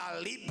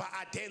 Saliba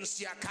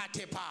adensia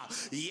katepa.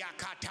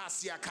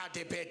 Yakatasia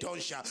kade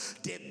bedonsha.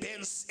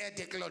 Debens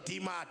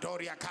edeklodima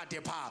doria kade.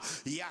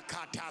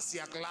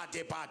 Yakatasia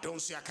gladeba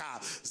donsiaka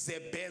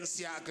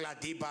zebensia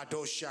gladiba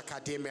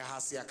doshaka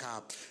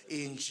demehasiaka.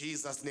 In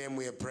Jesus' name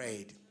we have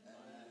prayed.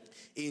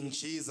 In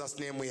Jesus'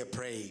 name we have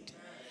prayed.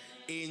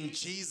 In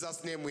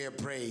Jesus' name we have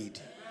prayed.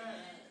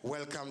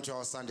 Welcome to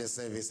our Sunday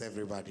service,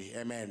 everybody.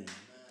 Amen.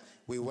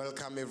 We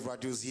welcome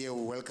everybody who's here.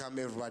 We welcome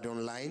everybody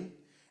online.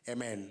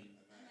 Amen.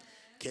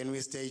 Can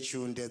we stay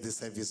tuned as the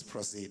service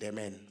proceeds?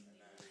 Amen.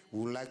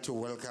 We would like to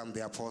welcome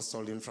the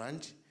apostle in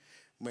front.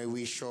 May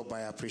we show by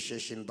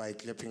appreciation by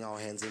clapping our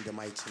hands in the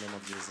mighty name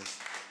of Jesus.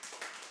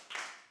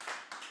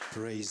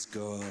 Praise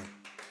God.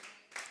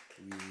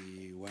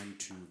 We want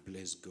to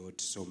bless God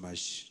so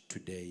much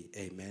today.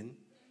 Amen.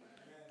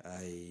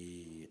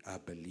 I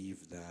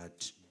believe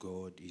that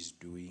God is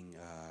doing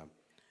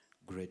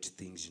great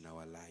things in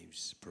our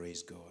lives.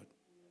 Praise God.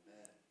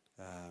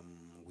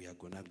 We are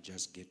going to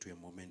just get to a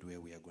moment where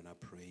we are going to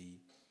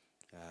pray.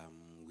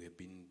 We have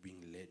been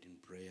being led in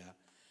prayer.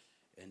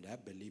 And I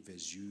believe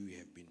as you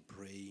have been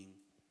praying,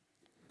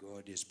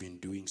 God has been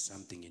doing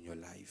something in your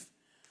life.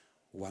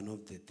 One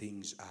of the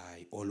things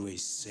I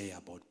always say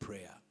about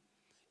prayer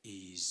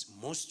is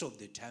most of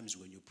the times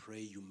when you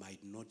pray, you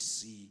might not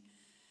see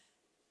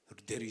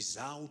the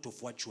result of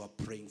what you are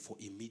praying for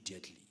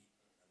immediately,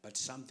 but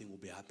something will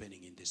be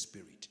happening in the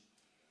spirit.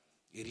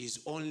 It is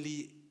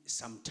only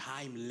some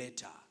time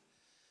later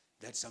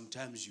that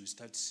sometimes you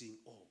start seeing,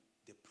 oh,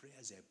 the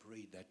prayers I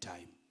prayed that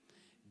time,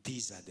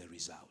 these are the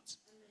results.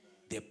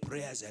 The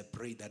prayers I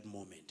prayed that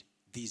moment,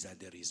 these are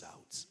the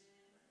results.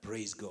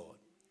 Praise God.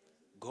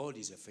 God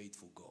is a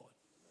faithful God.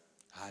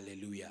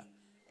 Hallelujah.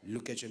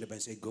 Look at your neighbor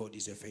and say, God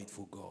is a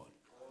faithful God.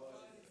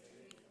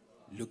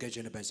 Look at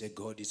your neighbor and say,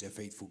 God is a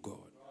faithful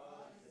God.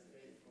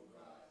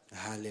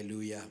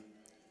 Hallelujah.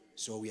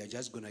 So we are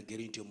just going to get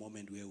into a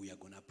moment where we are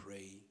going to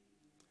pray.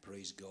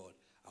 Praise God.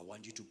 I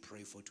want you to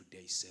pray for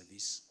today's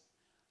service.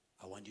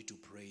 I want you to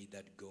pray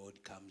that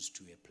God comes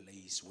to a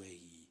place where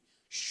he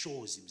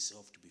shows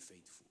himself to be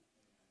faithful.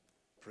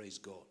 Praise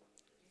God.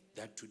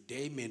 That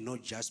today may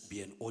not just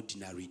be an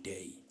ordinary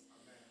day,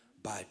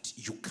 but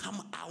you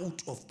come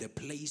out of the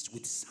place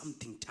with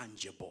something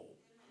tangible.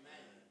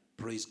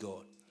 Praise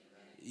God.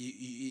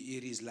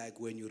 It is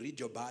like when you read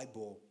your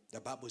Bible, the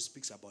Bible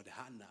speaks about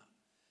Hannah.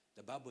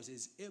 The Bible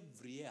says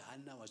every year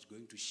Hannah was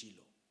going to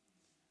Shiloh.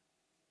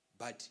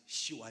 But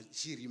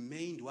she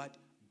remained what?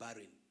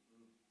 Barren.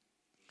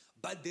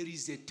 But there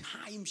is a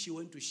time she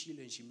went to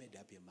Shiloh and she made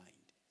up her mind.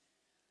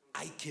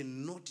 I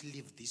cannot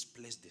leave this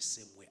place the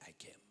same way I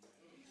came.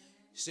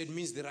 So it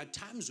means there are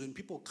times when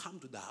people come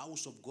to the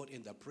house of God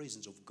in the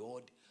presence of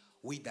God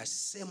with the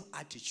same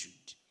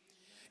attitude.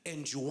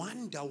 And you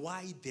wonder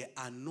why there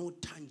are no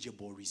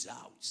tangible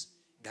results.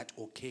 that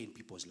occur in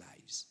people's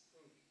lives.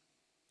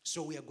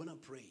 So we are going to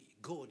pray.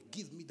 God,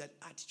 give me that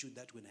attitude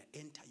that when I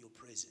enter your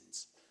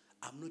presence,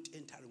 I'm not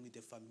entering with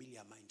a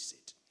familiar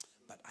mindset,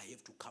 but I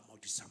have to come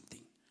out with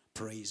something.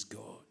 Praise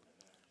God.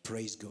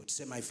 Praise God.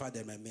 Say, my Father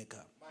and my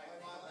Maker,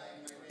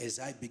 as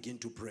I begin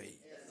to pray,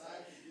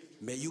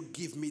 may you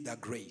give me the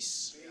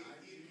grace.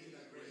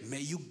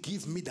 May you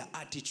give me the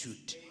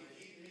attitude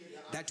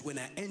that when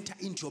I enter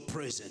into your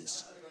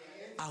presence,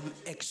 I'm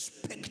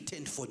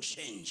expectant for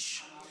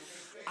change.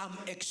 I'm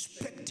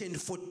expectant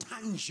for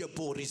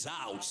tangible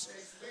results.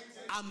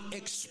 I'm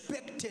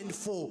expectant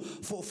for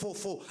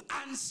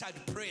answered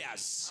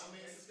prayers.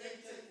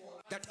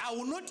 That I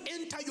will not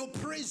enter your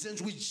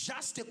presence with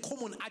just a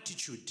common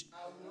attitude,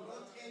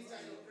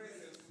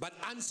 but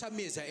answer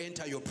me as I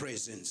enter your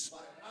presence.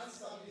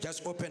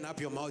 Just open up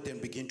your mouth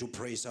and begin to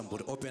pray.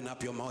 Somebody open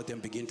up your mouth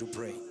and begin to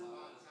pray.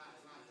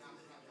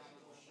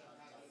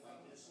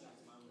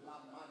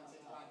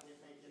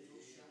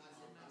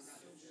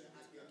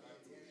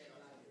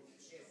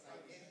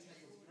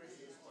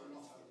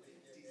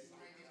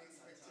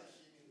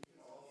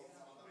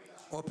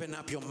 Open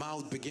up your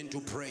mouth, begin to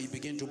pray,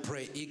 begin to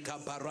pray.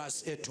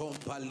 Ikabaras etom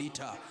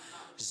palita,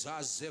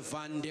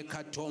 zazevande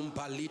katom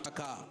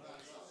palita.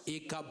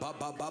 Ika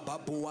baba baba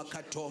bua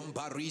katom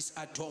baris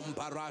atom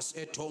baras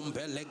etom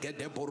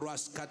belegede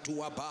boras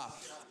katuaba.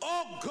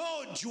 Oh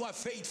God, you are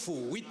faithful.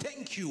 We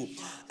thank you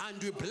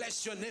and we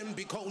bless your name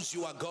because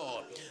you are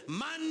God.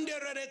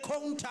 Mandere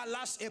konta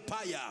las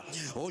epaya.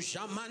 O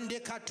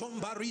jamande katom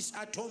baris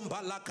atom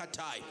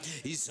balakatai.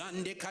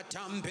 Izande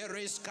katam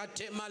beres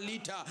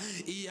katemalita.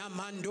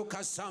 Iamando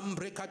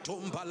kasambre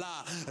katom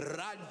bala.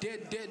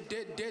 Rade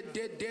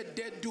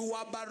de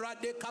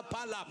duabarade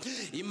kapala.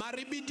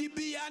 Imaribidi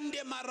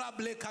biande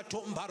marable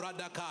katom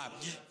baradaka.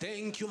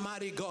 Thank you,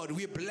 mighty God.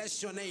 We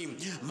bless your name.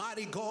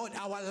 Mighty God,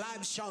 our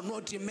lives shall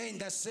not remain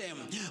the same.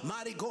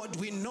 Mighty God,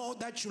 we know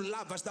that you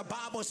love us. The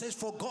Bible says,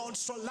 for God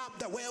so loved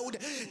the world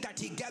that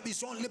he gave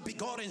his only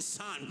begotten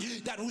Son,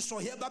 that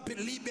whosoever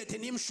believeth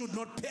in him should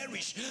not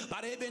perish,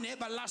 but have an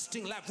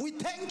everlasting life. We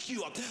thank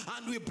you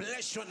and we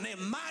bless your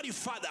name. Mighty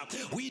Father,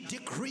 we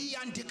decree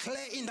and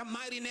declare in the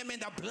mighty name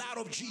and the blood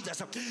of Jesus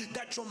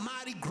that your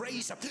mighty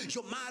grace,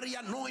 your mighty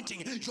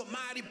anointing, your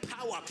mighty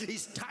power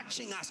is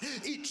touching us.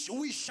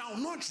 We shall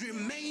not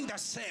remain the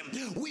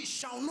same. We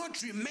shall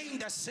not remain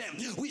the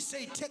same. We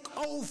say, take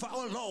over,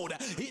 oh Lord,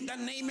 in the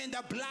name and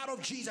the blood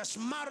of Jesus.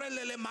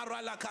 Marelele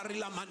marala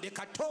karila mande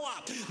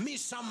katoa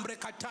misambre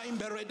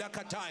kataimbe reda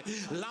katai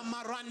la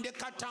marande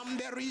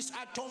katamberis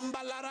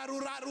atomba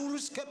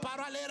lararurarus ke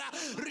paralera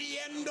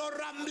riendo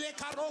ramble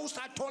karos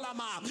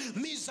atolama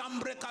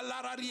misambre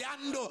kalara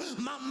riando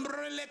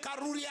mambrele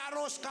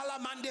karuriaros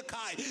kalamande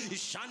kai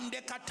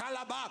shande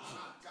katalaba.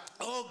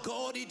 Oh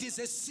God, it is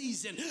a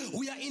season.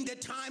 We are in the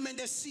time and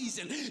the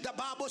season. The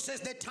Bible says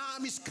the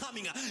time is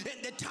coming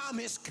and the time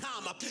has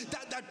come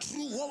that the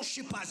true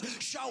worshippers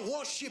shall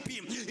worship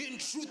him in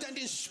truth and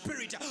in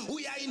spirit.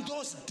 We are in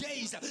those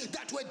days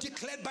that were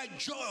declared by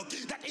Joel,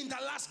 that in the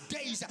last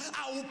days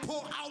I will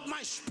pour out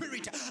my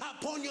spirit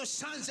upon your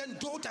sons and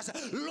daughters.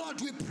 Lord,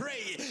 we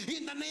pray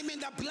in the name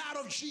and the blood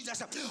of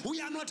Jesus.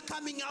 We are not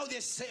coming out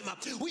the same.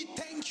 We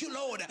thank you,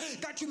 Lord,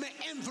 that you may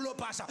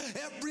envelope us.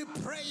 Every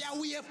prayer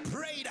we have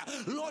prayed,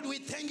 Lord, we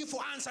thank you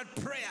for answered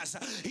prayers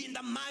in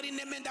the mighty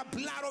name and the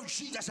blood of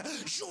Jesus.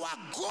 You are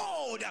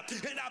God,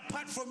 and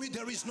apart from you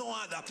there is no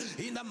other.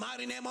 In the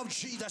mighty name of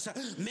Jesus.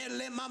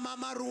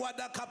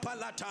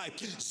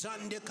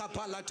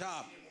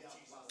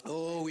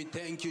 Oh, we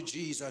thank you,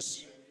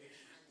 Jesus.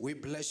 We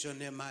bless your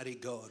name, mighty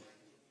God.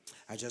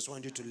 I just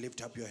want you to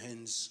lift up your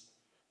hands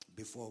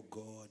before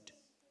God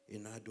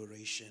in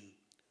adoration.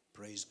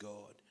 Praise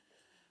God.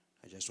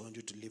 I just want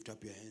you to lift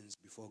up your hands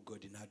before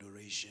God in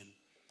adoration.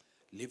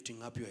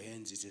 Lifting up your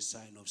hands is a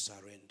sign of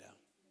surrender.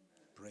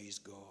 Praise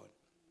God.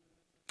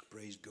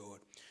 Praise God.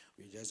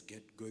 We're just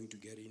going to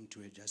get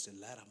into it, just a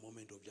latter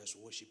moment of just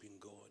worshiping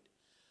God.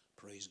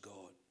 Praise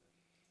God.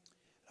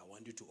 I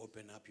want you to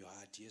open up your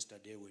heart.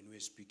 Yesterday when we were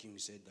speaking, we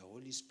said the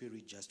Holy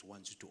Spirit just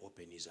wants you to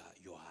open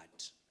your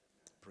heart.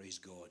 Praise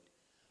God.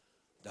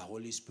 The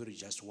Holy Spirit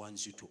just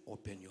wants you to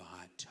open your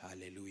heart.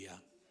 Hallelujah.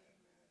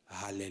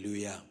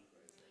 Hallelujah.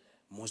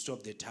 Most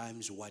of the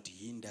times what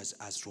hinders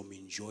us from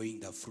enjoying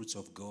the fruits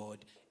of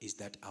God is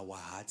that our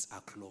hearts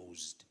are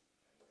closed.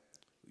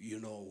 You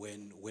know,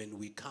 when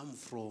we come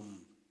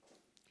from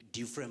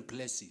different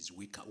places,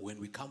 when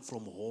we come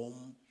from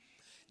home,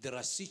 there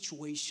are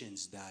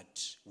situations that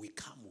we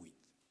come with.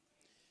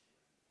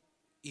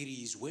 It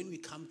is when we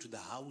come to the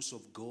house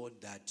of God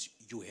that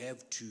you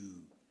have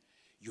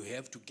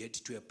to get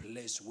to a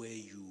place where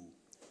you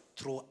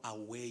throw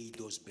away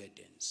those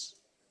burdens.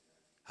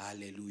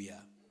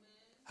 Hallelujah.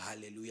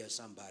 Hallelujah,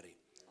 somebody.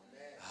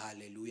 Amen.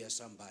 Hallelujah,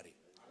 somebody.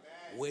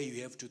 Amen. Where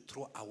you have to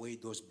throw away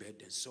those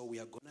burdens. So we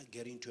are going to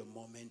get into a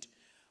moment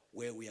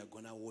where we are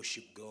going to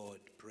worship God.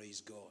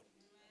 Praise God.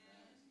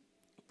 Amen.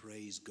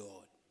 Praise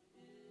God.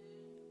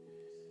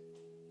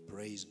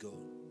 Praise God.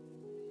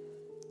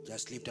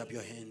 Just lift up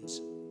your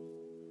hands.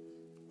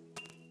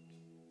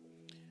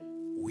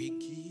 We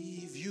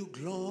give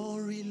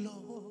glory,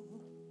 Lord,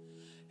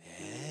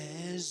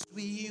 as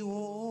we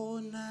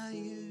honor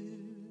you.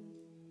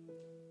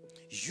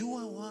 You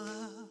are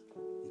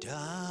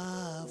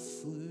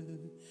wonderful.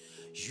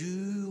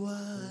 You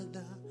are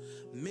the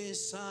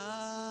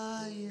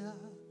Messiah.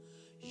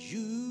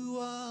 You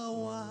are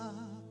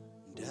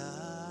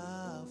wonderful.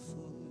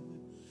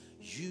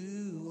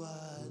 You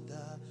are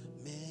the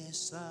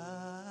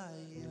Messiah.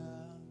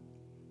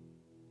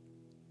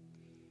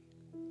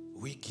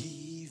 We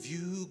give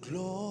you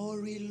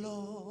glory,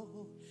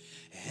 Lord,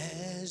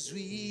 as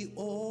we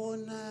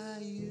honor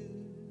you.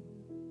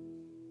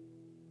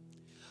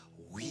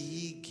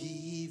 We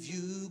give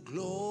you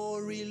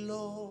glory,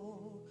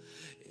 Lord,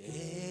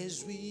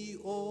 as we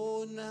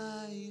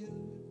honor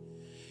you.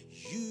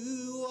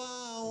 You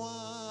are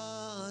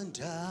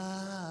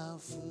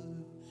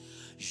wonderful.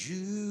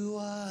 You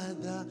are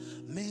the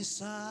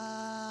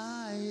Messiah.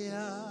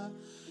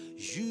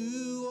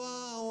 You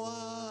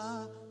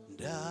are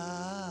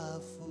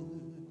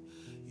wonderful.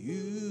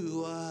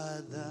 You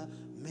are the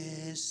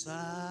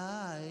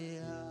Messiah.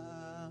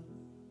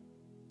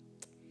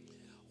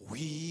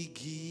 We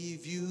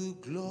give you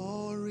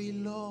glory,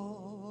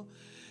 Lord,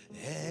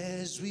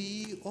 as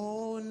we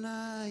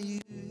honor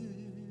you.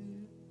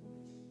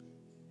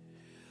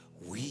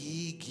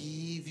 We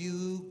give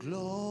you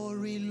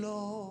glory,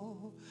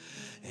 Lord,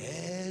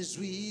 as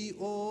we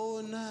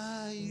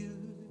honor you.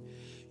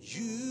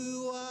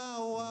 You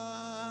are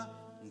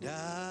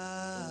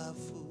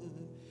wonderful.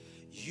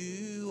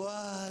 You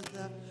are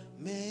the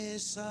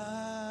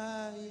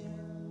Messiah.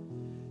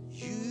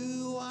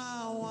 You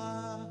are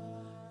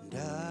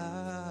wonderful.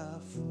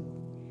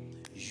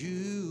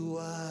 You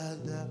are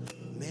the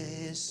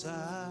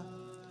Messiah.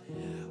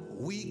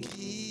 We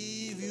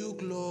give you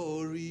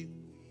glory.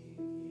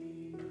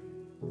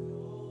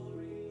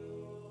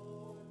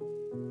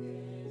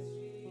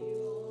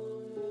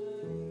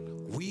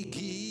 We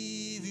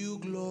give you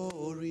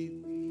glory.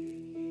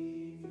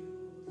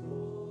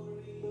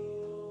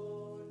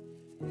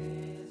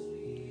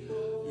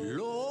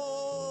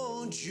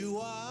 Lord, you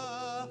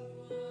are.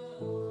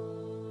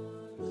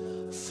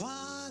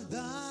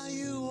 Father,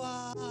 you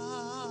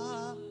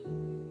are.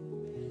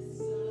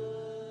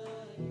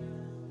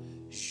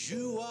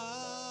 You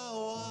are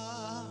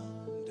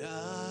wonderful.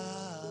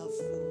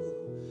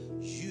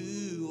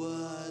 You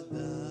are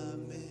the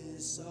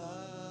Messiah.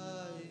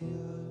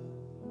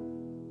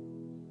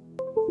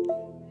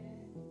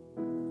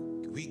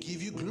 We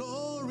give you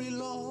glory,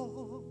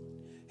 Lord,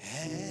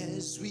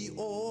 as we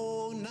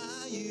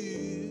honor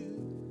you.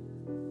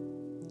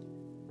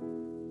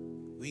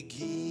 We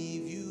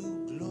give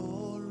you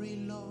glory,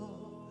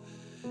 Lord,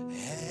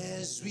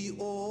 as we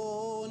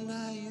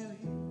honor you.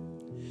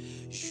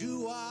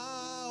 You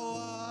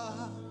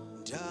are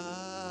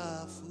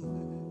wonderful.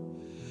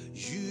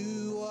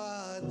 You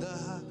are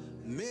the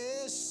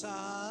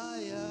Messiah.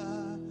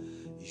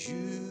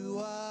 You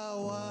are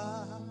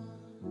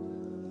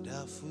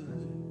wonderful.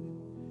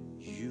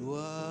 You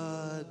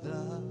are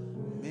the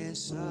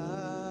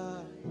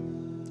Messiah.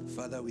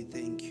 Father, we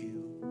thank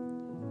you.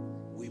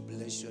 We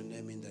bless your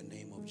name in the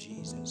name of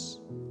Jesus.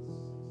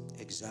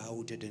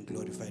 Exalted and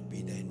glorified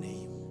be thy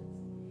name.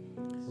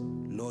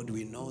 Lord,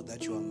 we know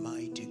that you are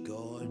mighty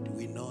God.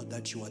 We know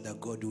that you are the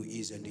God who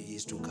is and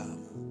is to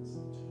come.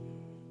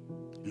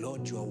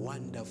 Lord, you are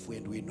wonderful,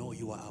 and we know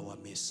you are our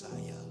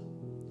Messiah.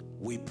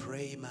 We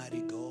pray,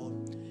 mighty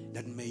God,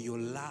 that may your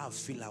love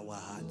fill our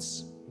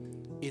hearts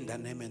in the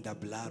name and the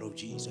blood of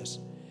Jesus.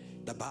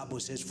 The Bible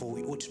says, for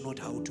we ought not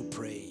how to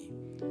pray,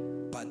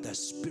 but the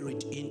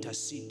Spirit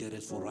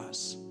interceded for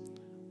us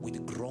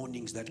with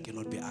groanings that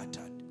cannot be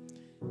uttered.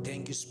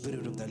 Thank you,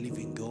 Spirit of the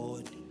living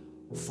God,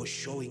 for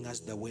showing us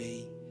the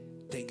way.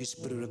 Thank you,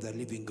 Spirit of the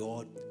living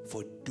God,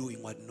 for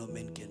doing what no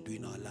man can do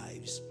in our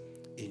lives.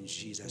 In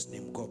Jesus'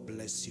 name, God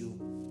bless you.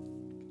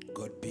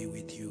 God be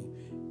with you.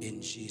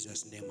 In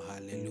Jesus' name,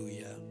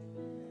 hallelujah.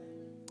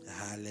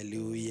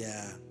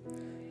 Hallelujah.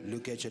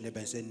 Look at your neighbor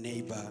and say,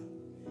 neighbor,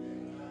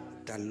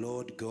 the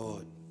Lord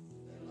God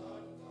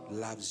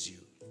loves you.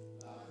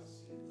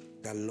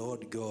 The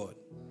Lord God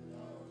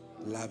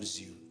loves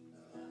you.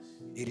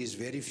 It is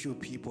very few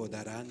people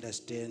that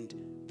understand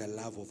the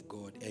love of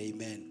God.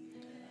 Amen.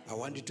 I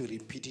want you to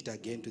repeat it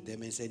again to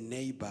them and say,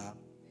 neighbor,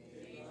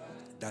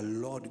 the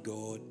Lord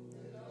God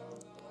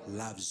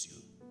loves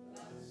you.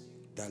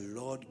 The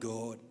Lord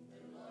God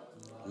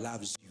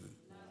loves you.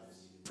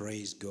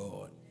 Praise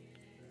God.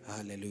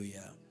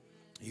 Hallelujah.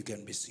 You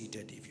can be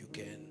seated if you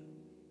can.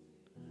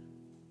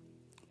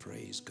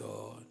 Praise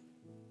God.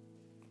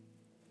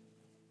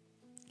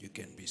 You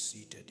can be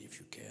seated if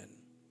you can.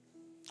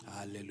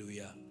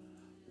 Hallelujah.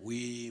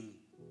 We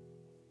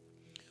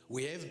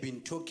have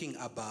been talking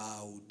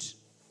about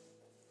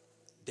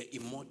the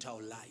immortal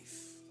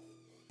life.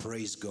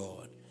 Praise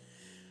God.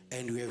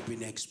 And we have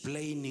been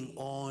explaining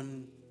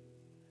on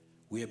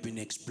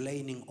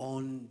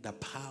the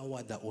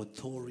power, the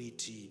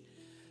authority,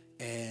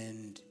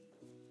 and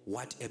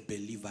what a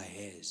believer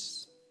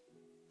has.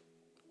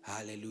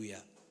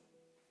 Hallelujah.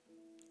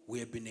 We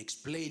have been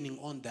explaining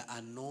on the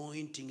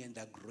anointing and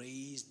the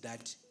grace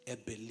that a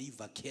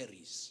believer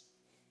carries.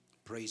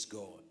 Praise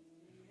God.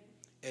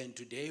 And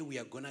today we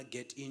are going to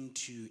get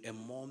into a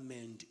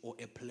moment or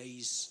a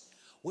place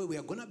where we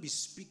are going to be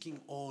speaking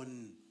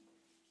on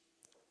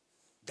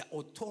the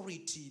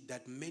authority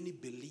that many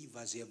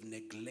believers have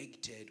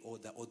neglected, or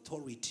the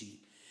authority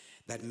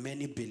that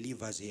many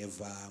believers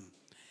have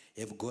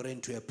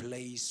gotten to a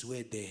place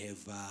where they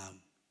have...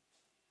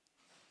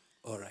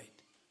 all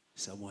right,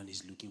 someone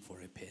is looking for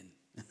a pen.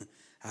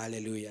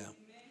 Hallelujah. Amen.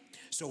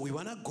 So we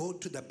want to go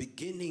to the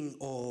beginning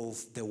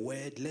of the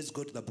word. Let's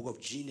go to the book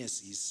of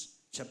Genesis,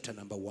 chapter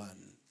number 1.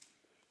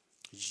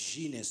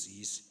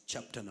 Genesis,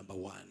 chapter number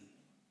 1.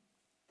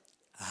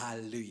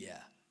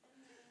 Hallelujah.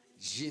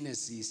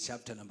 Genesis,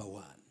 chapter number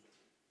 1.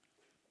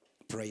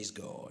 Praise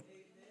God.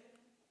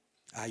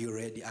 Are you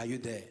ready? Are you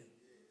there?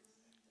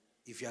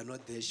 If you are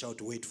not there,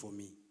 shout, wait for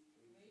me.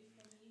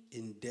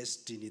 In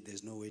destiny,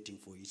 there's no waiting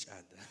for each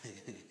other.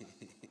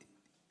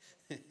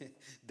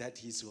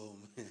 That is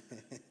home.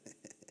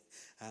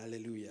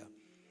 Hallelujah.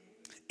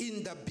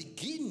 In the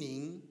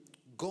beginning,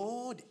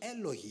 God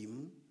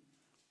Elohim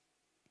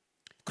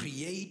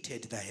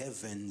created the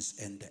heavens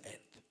and the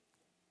earth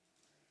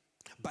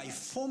by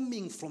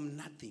forming from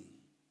nothing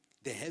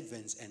the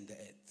heavens and the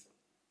earth.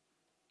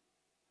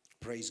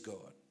 Praise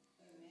God.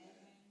 Amen.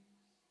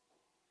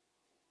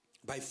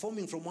 By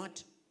forming from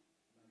what?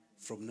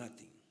 From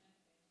nothing.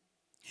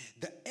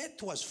 The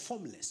earth was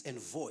formless and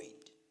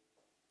void,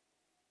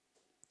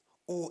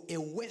 or a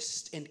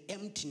waste and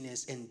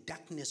emptiness and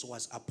darkness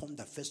was upon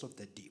the face of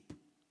the deep.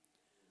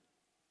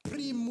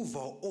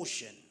 Primeval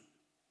ocean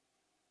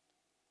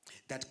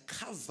that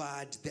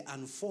covered the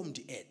unformed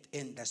earth,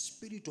 and the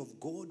Spirit of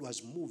God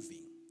was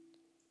moving.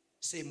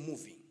 Say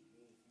moving.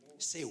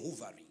 Say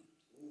hovering.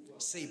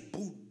 Say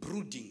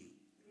brooding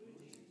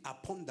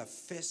upon the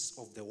face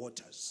of the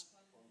waters.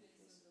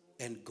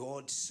 And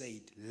God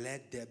said,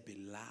 let there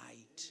be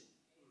light,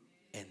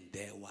 and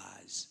there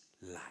was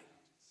light.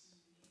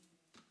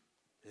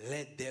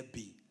 Let there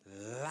be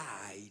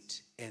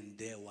light, and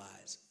there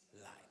was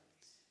light.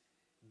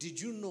 Did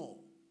you know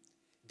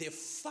the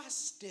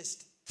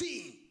fastest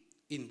thing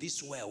in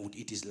this world,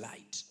 it is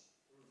light?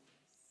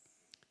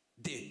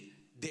 The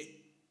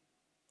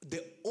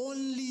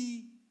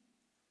only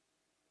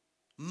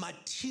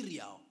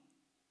material,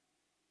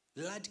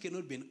 light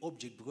cannot be an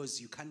object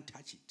because you can't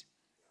touch it.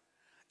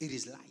 It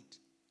is light.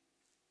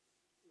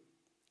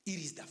 It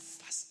is the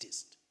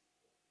fastest.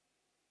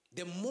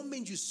 The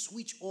moment you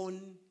switch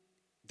on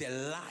the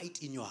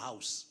light in your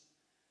house,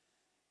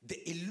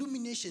 the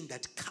illumination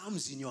that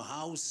comes in your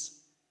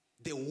house,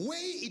 the way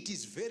it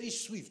is very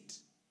swift,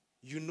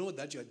 you know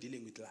that you are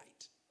dealing with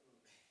light.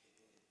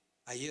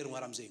 Are you hearing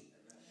what I'm saying?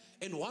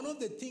 And one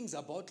of the things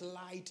about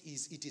light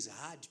is it is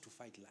hard to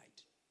fight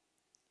light.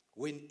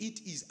 When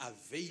it is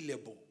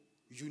available,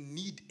 you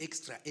need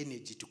extra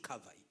energy to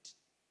cover it.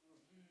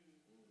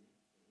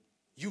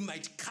 You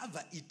might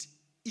cover it.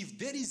 If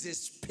there is a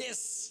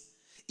space,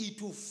 it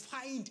will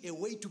find a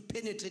way to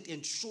penetrate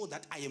and show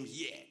that I am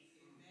here.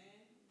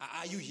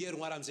 Amen. Are you hearing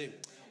what I'm saying?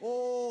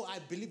 Oh, I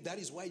believe that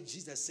is why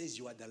Jesus says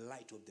you are the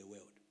light of the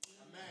world.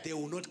 Amen. They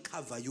will not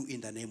cover you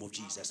in the name of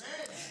Jesus.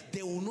 Amen.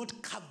 They will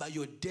not cover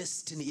your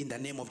destiny in the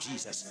name of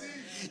Jesus.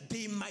 Amen.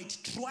 They might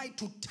try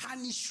to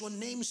tarnish your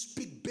name,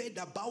 speak bad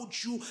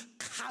about you,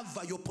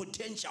 cover your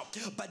potential,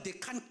 but they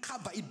can't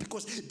cover it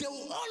because there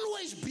will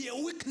always be a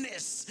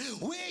weakness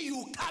where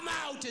you come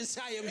out and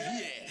say, I am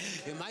here.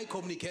 Am I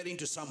communicating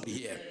to somebody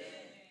here?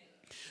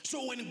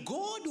 So when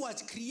God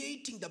was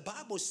creating, the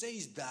Bible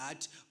says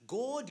that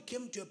God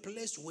came to a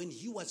place when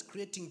he was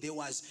creating,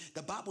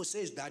 the Bible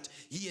says that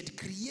he had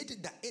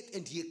created the earth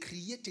and he had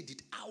created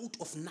it out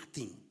of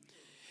nothing.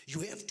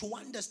 You have to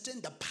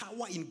understand the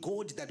power in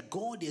God, that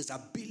God has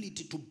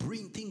ability to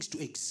bring things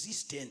to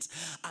existence,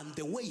 and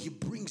the way he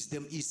brings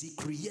them is he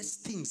creates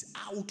things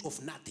out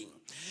of nothing.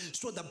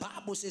 So the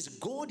Bible says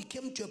God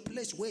came to a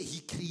place where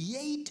he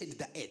created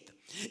the earth,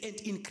 and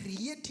in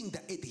creating the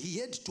earth he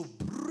had to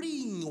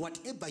bring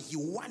whatever he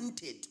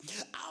wanted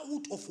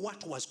out of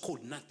what was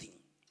called nothing.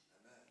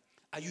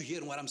 Are you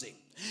hearing what I'm saying?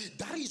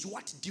 That is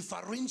what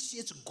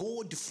differentiates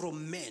God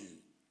from men.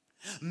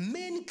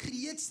 Man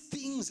creates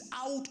things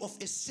out of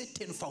a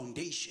certain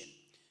foundation.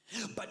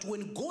 But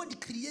when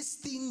God creates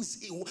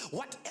things,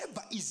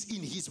 whatever is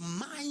in his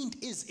mind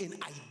is an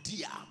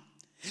idea.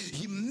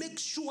 He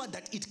makes sure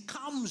that it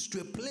comes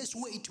to a place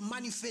where it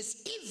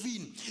manifests,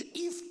 even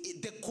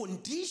if the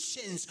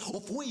conditions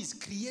of where he's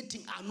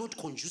creating are not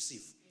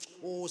conducive.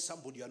 Oh,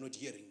 somebody, you are not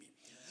hearing me.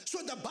 So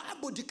the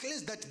Bible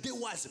declares that there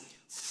was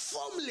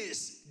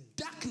formless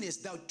darkness.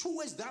 The two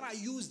words that are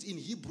used in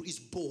Hebrew is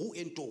bohu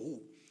and tohu,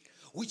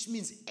 which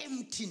means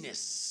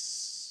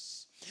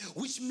emptiness,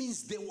 which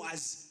means there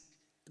was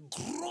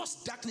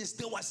gross darkness.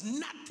 There was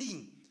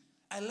nothing.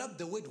 I love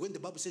the word when the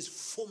Bible says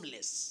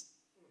formless.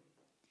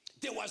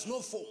 There was no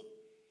form.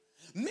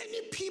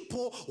 Many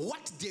people,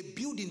 what they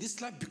build in this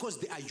life, because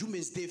they are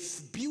humans, they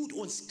build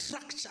on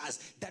structures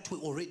that were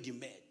already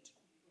made.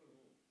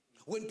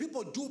 When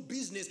people do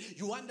business,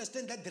 you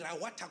understand that there are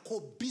what are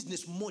called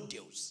business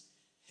models.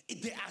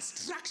 There are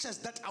structures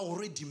that are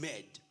already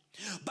made.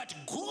 But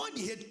God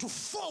had to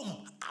form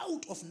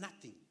out of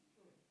nothing.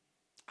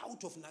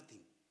 Out of nothing.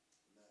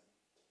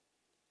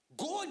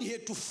 God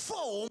had to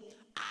form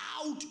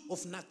out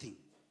of nothing.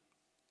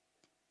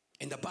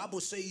 And the Bible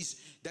says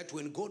that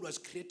when God was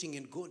creating,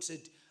 and God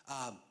said,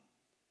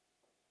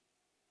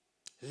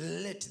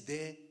 let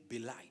there be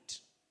light.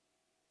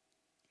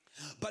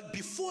 But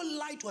before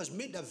light was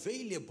made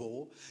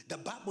available, the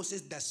Bible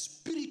says the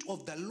Spirit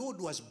of the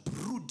Lord was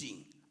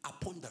brooding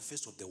upon the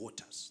face of the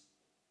waters.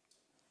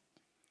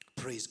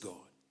 Praise God.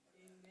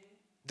 Amen.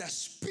 The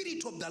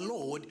Spirit of the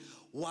Lord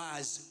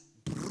was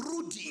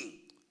brooding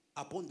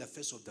upon the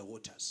face of the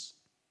waters.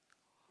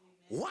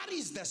 Amen. What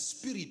is the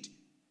Spirit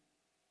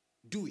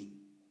doing?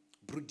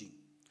 Brooding.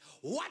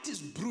 What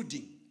is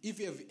brooding? If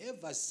you have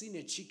ever seen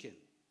a chicken,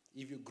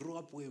 if you grew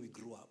up where we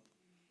grew up,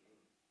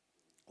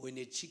 when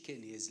a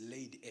chicken has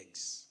laid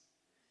eggs,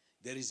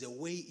 there is a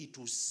way it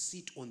will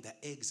sit on the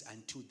eggs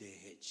until they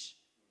hatch.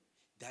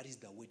 That is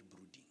the word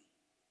brooding.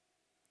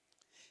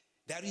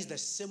 That is the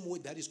same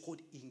word that is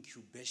called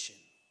incubation.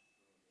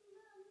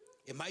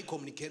 Am I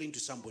communicating to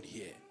somebody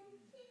here?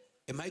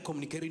 Am I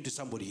communicating to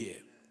somebody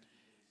here?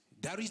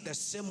 That is the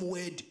same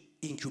word,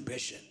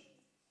 incubation.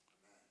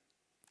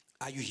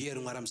 Are you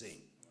hearing what I'm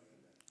saying?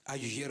 Are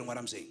you hearing what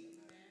I'm saying?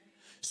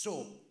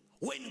 So,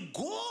 when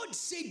God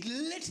said,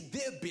 let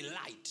there be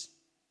light,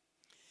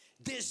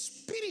 the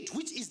Spirit,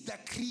 which is the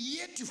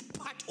creative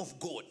part of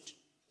God,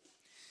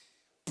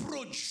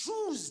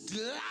 produced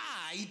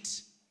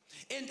light.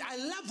 And I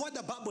love what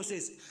the Bible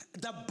says.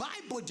 The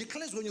Bible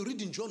declares, when you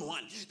read in John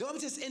 1, the Bible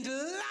says, and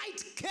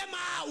light came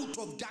out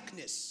of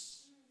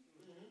darkness.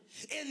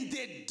 And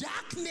the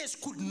darkness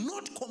could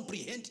not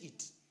comprehend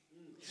it.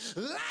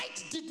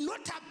 Light did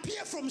not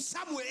appear from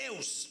somewhere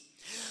else.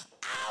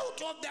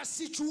 Out of the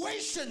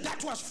situation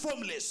that was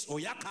formless,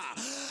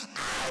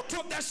 out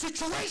of the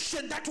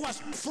situation that was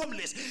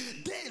formless,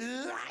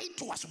 the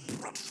light was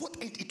brought forth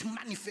and it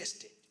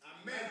manifested.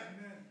 Amen.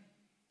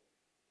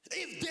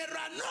 If there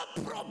are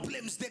no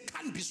problems, there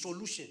can't be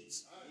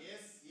solutions.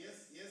 Yes.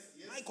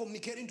 Am I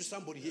communicating to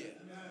somebody here?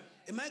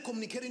 Am I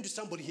communicating to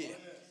somebody here?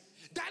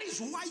 That is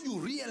why you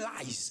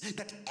realize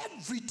that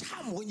every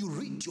time when you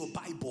read your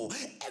Bible,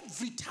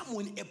 every time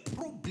when a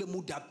problem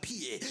would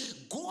appear,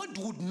 God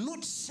would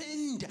not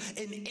send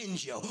an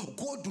angel.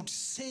 God would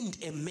send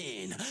a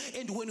man.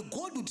 And when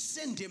God would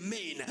send a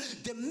man,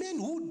 the man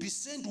who would be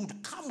sent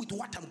would come with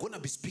what I'm going to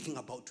be speaking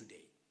about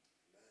today.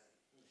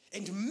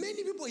 And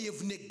many people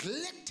have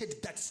neglected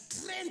that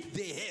strength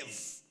they have.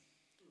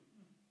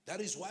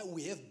 That is why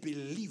we have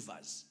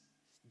believers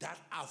that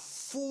are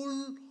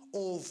full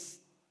of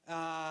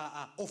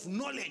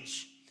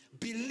knowledge.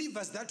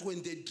 Believers that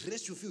when they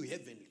dress you feel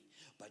heavenly.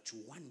 But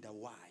you wonder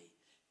why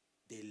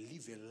they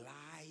live a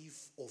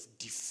life of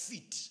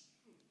defeat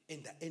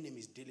and the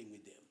enemy is dealing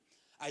with them.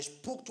 I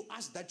spoke to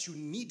us that you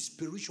need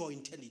spiritual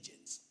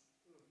intelligence.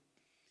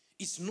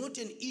 It's not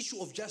an issue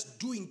of just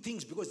doing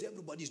things because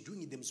everybody is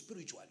doing them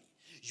spiritually.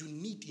 You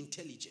need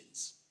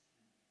intelligence.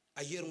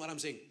 Are you hearing what I'm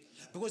saying?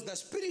 Because the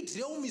spirit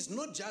realm is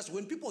not just,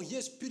 when people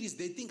hear spirits,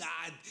 they think,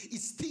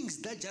 it's things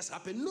that just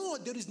happen. No,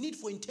 there is need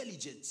for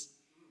intelligence.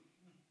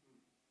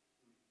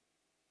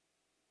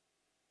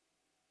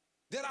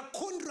 There are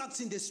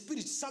contracts in the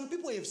spirit. Some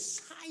people have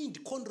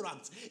signed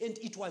contracts and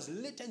it was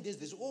later in this,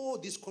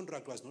 this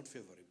contract was not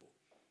favorable.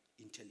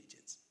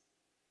 Intelligence.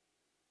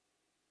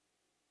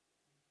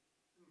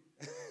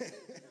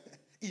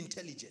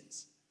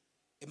 Intelligence.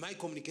 Am I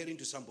communicating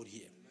to somebody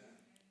here?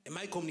 Am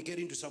I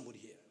communicating to somebody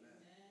here?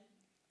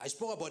 I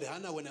spoke about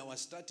Hannah when I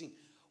was starting.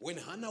 When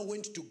Hannah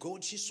went to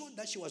God, she saw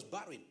that she was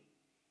barren.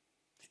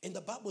 And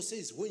the Bible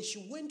says, when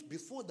she went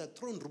before the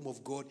throne room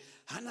of God,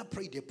 Hannah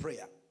prayed a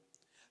prayer.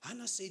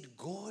 Hannah said,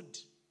 God,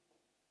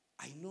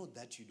 I know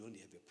that you don't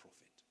have a prophet.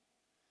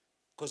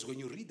 Because when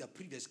you read the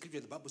previous scripture,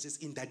 the Bible says,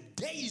 in the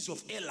days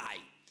of Eli,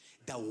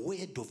 the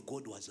word of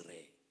God was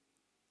rare.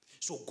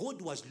 So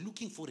God was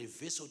looking for a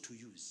vessel to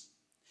use.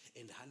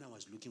 And Hannah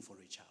was looking for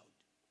a child.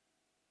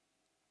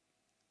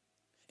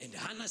 And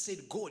Hannah said,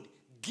 God,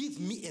 give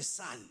me a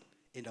son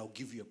and I'll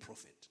give you a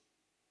prophet.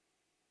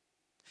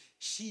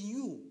 She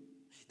knew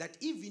that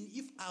even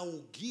if I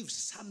will give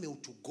Samuel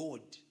to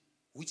God,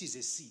 which is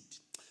a seed,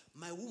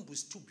 my womb will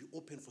still be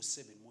open for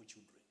 7 more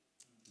children.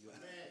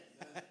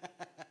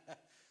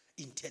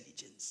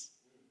 Intelligence.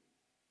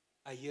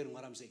 Are you hearing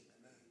what I'm saying?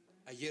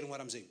 Are you hearing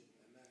what I'm saying?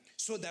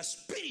 So the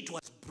Spirit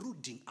was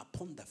brooding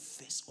upon the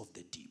face of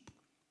the deep.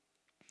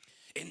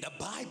 And the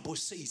Bible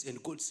says,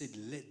 and God said,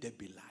 let there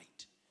be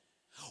light.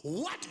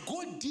 What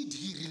God did,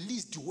 he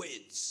released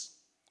words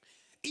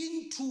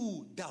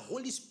into the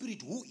Holy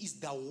Spirit, who is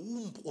the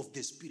womb of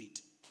the Spirit.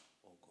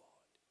 Oh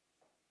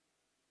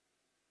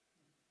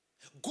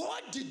God.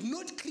 God did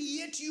not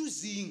create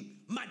using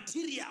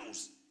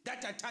materials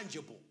that are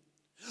tangible.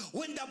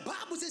 When the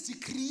Bible says he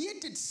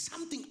created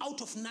something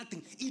out of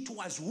nothing, it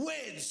was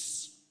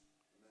words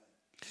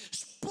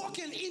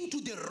spoken into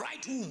the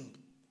right womb.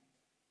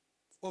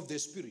 of the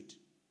Spirit.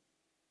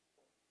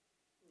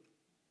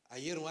 Are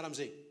you hearing what I'm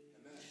saying?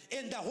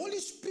 Amen. And the Holy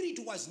Spirit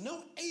was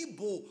now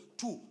able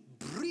to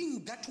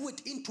bring that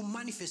word into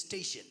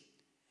manifestation.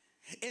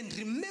 And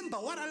remember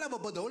what I love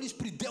about the Holy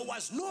Spirit, there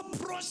was no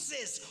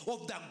process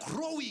of the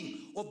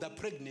growing of the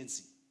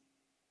pregnancy.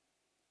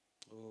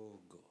 Oh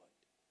God.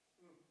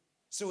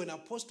 So when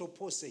Apostle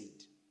Paul said,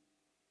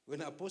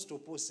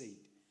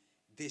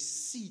 the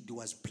seed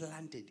was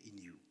planted in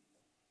you.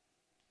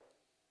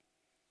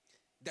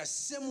 The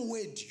same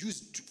word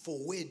used for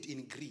word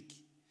in Greek,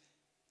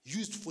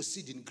 used for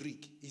seed in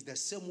Greek, is the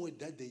same word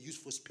that they use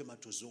for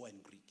spermatozoa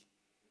in Greek.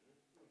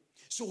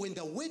 So when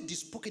the word is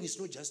spoken, it's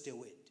not just a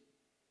word.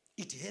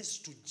 It has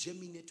to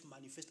germinate,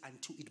 manifest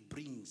until it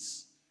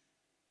brings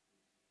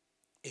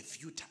a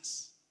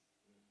fetus.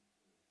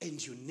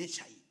 And you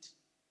nurture it.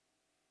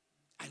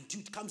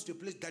 Until it comes to a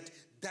place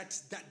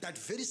that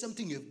very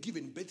something you have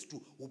given birth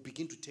to will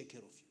begin to take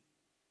care of you.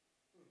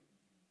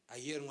 Are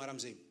you hearing what I'm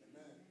saying?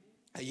 Amen.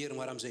 Are you hearing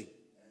what I'm saying?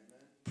 Amen.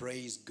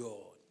 Praise God.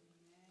 Amen.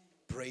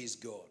 Praise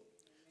God.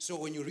 So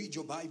when you read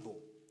your Bible,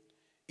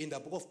 in the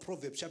book of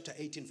Proverbs chapter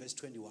 18 verse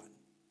 21,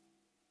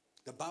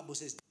 the Bible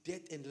says,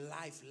 death and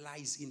life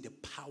lies in the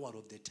power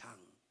of the tongue,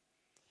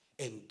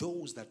 and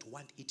those that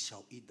want it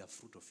shall eat the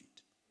fruit of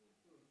it.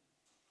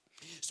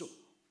 So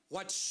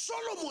what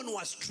Solomon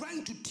was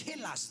trying to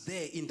tell us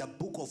there in the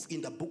book of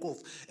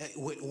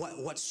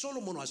what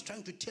Solomon was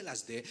trying to tell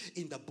us there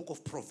in the book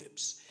of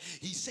Proverbs,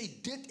 he said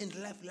death and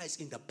life lies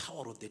in the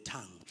power of the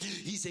tongue.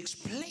 He's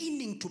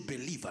explaining to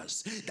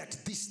believers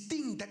that this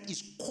thing that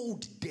is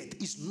called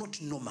death is not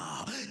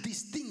normal.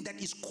 This thing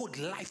that is called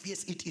life,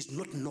 yes, it is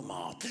not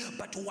normal.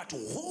 But what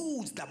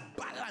holds the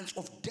balance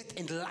of death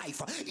and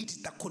life, it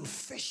is the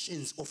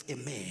confessions of a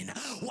man.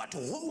 What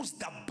holds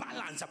the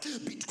balance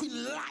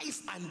between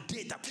life and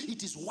death,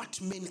 it is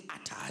what man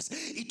utters.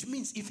 It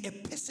means if a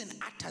person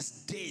utters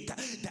death,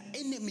 the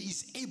enemy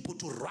is able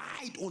to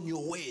ride on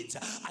your words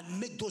and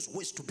make those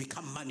words to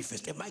become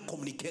manifest. Am I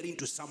communicating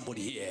to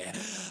somebody here?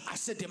 I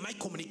said, am I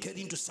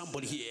communicating to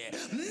somebody here?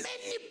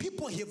 Many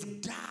people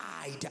have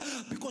died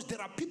because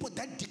there are people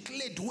that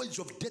declared words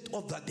of death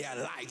over their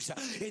lives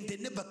and they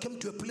never came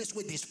to a place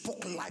where they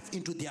spoke life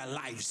into their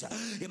lives.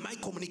 Am I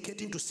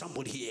communicating to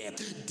somebody here?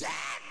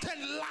 Death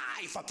and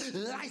life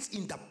lies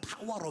in the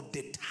power of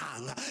the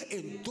tongue,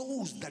 and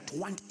those that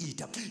want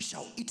it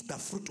shall eat the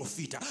fruit of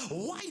it.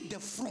 Why the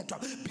fruit?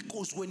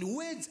 Because when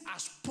words are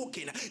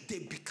spoken, they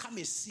become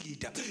a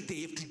seed.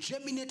 They have to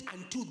germinate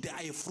until they are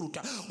a fruit.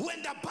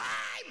 When the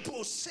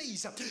Bible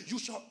says you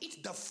shall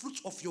eat the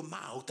fruits of your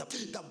mouth,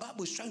 the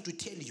Bible is trying to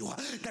tell you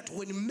that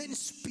when men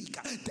speak,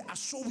 they are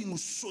sowing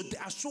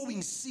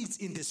seeds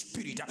in the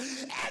spirit.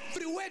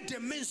 Every word the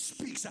man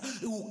speaks,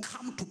 it will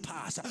come to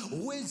pass.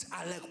 Words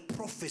are like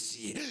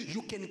prophecy.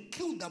 You can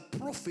kill the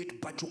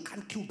prophet, but you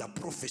can't kill the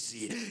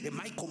prophecy.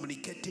 Am I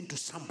communicating to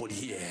somebody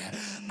here?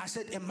 I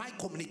said, am I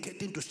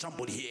communicating to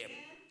somebody here?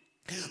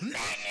 Many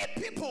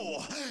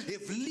people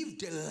have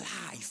lived a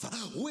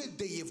life where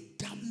they have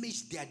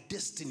damaged their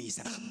destinies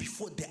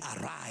before they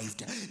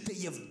arrived.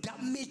 They have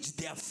damaged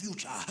their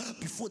future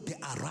before they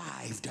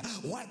arrived.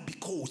 Why?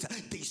 Because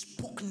they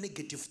spoke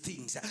negative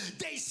things.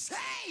 They said,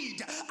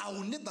 I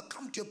will never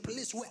come to a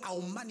place where I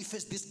will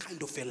manifest this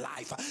kind of a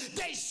life.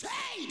 They said,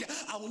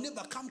 I will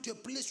never come to a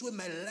place where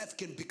my life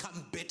can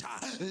become better.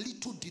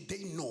 Little did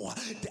they know,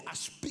 they are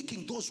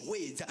speaking those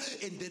words,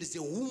 and there is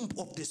a womb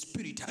of the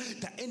spirit.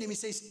 The enemy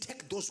says, take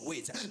those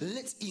words,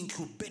 let's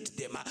incubate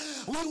them.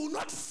 We will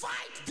not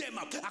fight them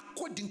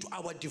according to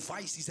our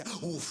devices.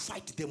 We will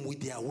fight them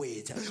with their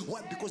words.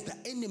 Why? Because the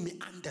enemy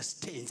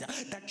understands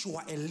that you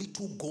are a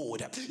little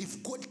God.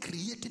 If God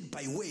created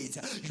by words,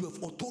 you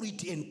have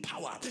authority and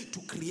power to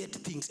create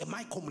things. Am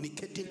I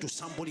communicating to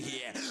somebody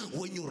here?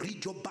 When you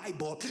read your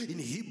Bible in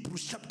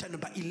Hebrews chapter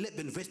number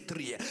 11 verse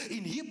 3,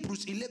 in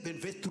Hebrews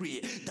 11 verse 3,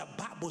 the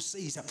Bible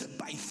says,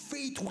 by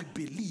faith we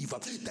believe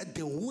that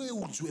the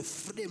worlds were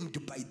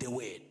framed by the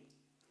word.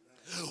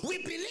 We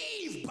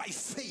believe by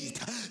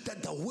faith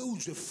that the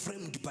worlds were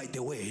framed by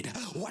the word.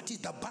 What is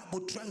the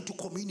Bible trying to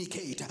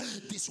communicate?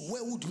 This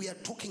world we are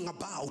talking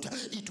about,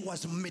 it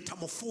was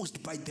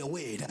metamorphosed by the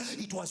word.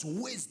 It was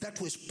words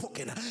that were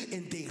spoken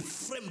and they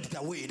framed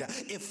the word.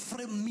 A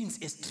frame means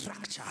a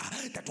structure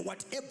that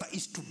whatever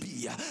is to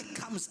be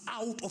comes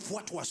out of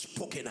what was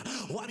spoken.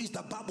 What is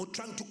the Bible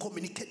trying to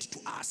communicate to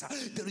us?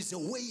 There is a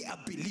way, a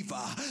believer,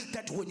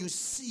 that when you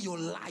see your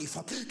life,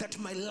 that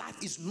my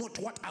life is not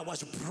what I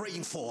was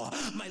praying for.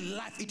 My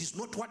life, it is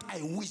not what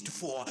I wished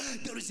for.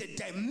 There is a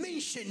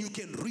dimension you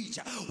can reach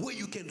where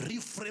you can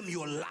reframe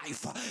your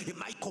life.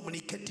 Am I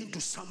communicating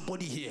to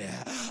somebody here?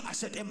 I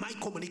said, am I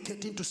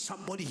communicating to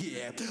somebody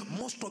here?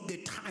 Most of the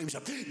times,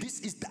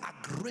 this is the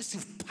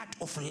aggressive part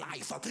of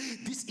life.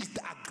 This is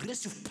the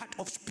aggressive part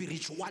of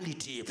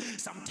spirituality.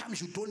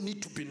 Sometimes you don't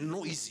need to be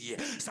noisy.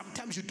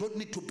 Sometimes you don't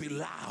need to be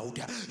loud.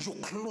 You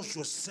close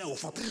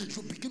yourself.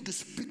 You begin to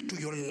speak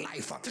to your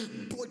life.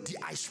 Body,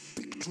 I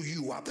speak to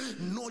you,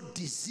 no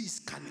disease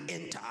can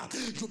enter.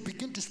 You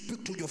begin to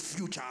speak to your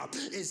future.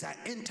 As I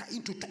enter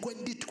into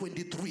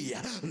 2023,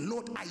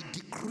 Lord, I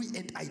decree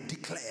and I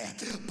declare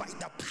by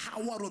the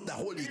power of the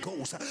Holy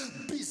Ghost,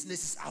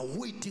 businesses are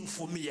waiting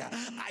for me.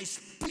 I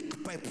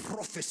speak by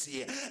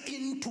prophecy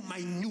into my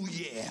new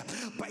year.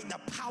 By the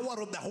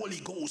power of the Holy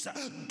Ghost,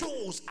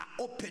 doors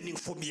are opening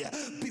for me.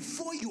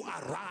 Before you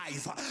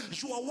arrive,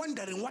 you are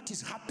wondering what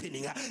is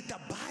happening. The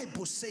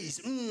Bible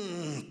says,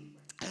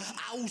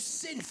 I will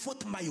send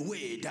forth my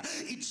word.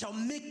 It shall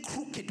make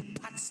crooked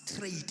paths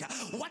straight.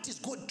 What is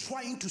God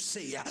trying to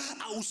say?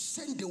 I will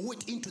send the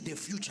word into the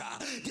future.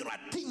 There are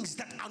things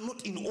that are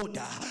not in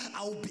order.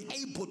 I will be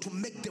able to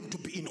make them to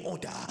be in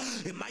order.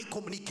 Am I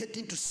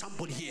communicating to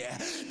somebody here?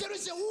 There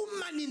is a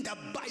woman in the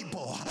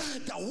Bible,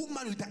 the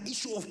woman with the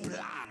issue of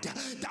blood.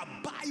 The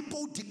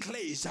Bible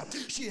declares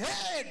she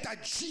heard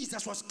that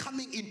Jesus was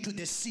coming into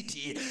the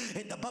city.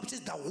 And the Bible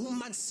says the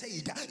woman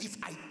said, if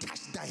I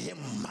touch the hem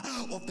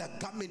of the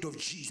garment of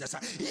Jesus,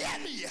 hear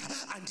me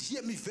and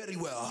hear me very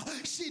well.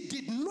 She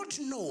did not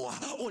know,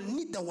 or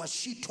neither was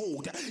she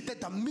told,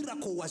 that the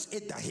miracle was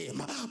at the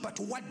hem. But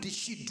what did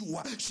she do?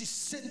 She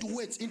sent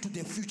words into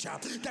the future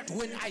that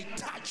when I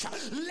touch,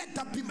 let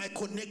that be my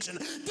connection.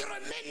 There are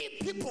many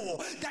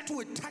people that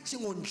were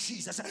touching on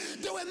Jesus.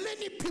 There were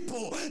many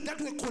people that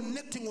were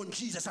connecting on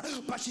Jesus.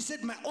 But she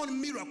said, my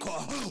own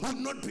miracle will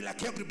not be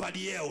like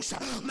everybody else.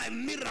 My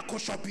miracle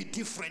shall be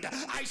different.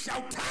 I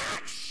shall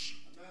touch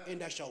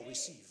and I shall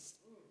receive.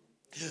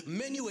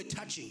 Many were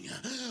touching,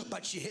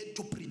 but she had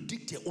to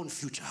predict her own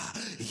future.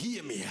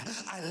 Hear me.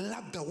 I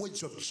love the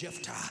words of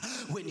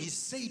Jephthah when he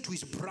said to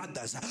his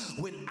brothers,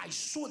 when I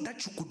saw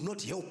that you could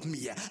not help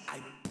me, I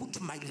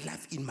put my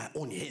life in my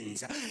own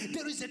hands.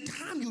 There is a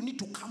time you need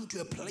to come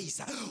to a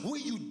place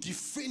where you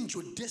defend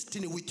your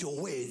destiny with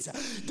your words.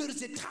 There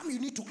is a time you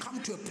need to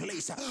come to a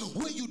place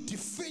where you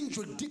defend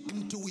your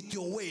dignity with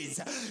your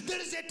words.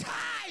 There is a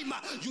time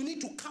you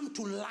need to come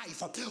to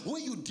life where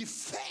you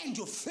defend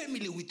your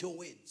family with your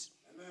words.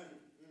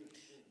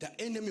 The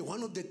enemy,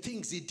 one of the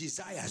things he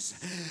desires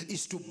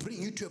is to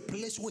bring you to a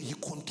place where he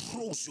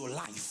controls your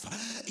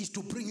life, is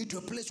to bring you to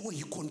a place where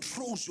he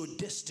controls your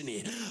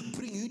destiny,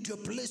 bring you to a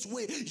place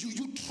where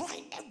you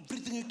try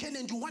everything you can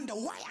and you wonder,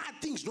 why are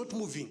things not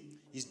moving?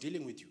 He's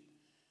dealing with you.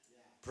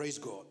 Praise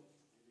God.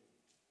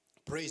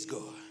 Praise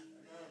God.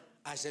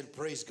 I said,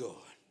 praise God.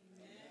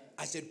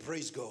 I said,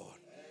 praise God.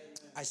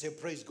 I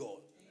said, praise God.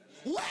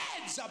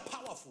 Words are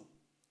powerful.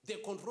 They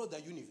control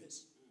the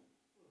universe.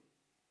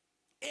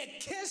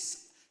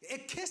 A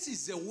curse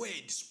is a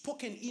word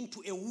spoken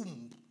into a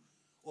womb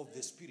of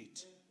the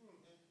spirit.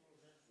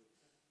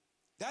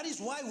 That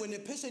is why when a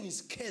person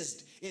is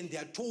cursed and they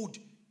are told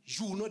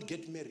you will not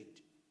get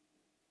married,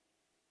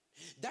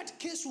 that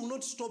curse will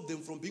not stop them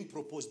from being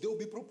proposed. They will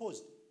be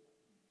proposed.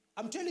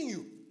 I'm telling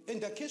you,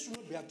 and the curse will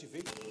not be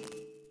activated.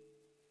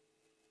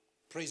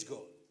 Praise God.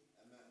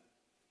 Amen.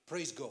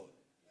 Praise God.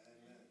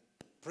 Amen.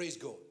 Praise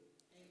God.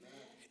 Amen.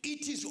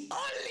 It is only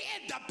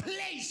at the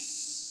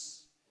place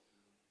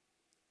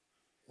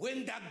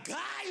when the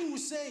guy will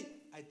say,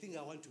 I think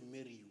I want to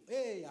marry you.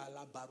 Hey,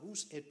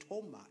 alabarus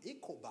etoma,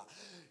 ikoba.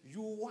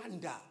 You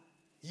wonder.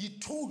 He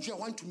told you I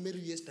want to marry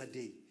you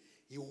yesterday.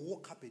 He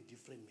woke up a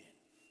different man.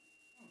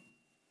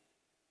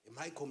 Am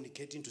I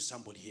communicating to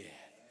somebody here?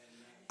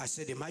 Amen. I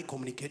said, am I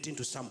communicating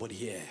to somebody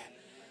here? Amen.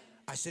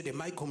 I said,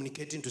 am I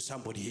communicating to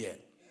somebody here? Amen.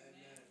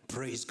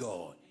 Praise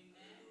God.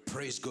 Amen.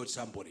 Praise God,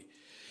 somebody.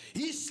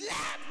 He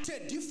slept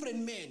a different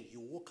man. He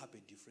woke up a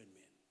different man.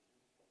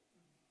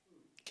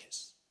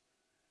 Kiss.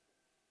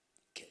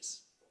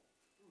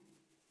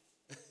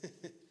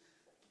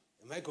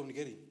 Am I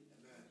communicating?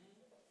 Amen.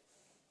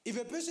 If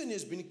a person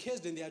has been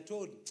cursed and they are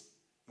told,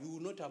 you will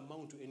not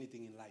amount to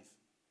anything in life.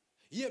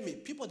 Hear me,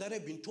 people that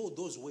have been told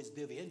those words,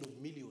 they've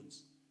handled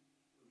millions.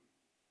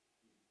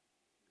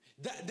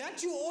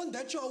 That you own,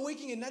 that you are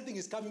working and nothing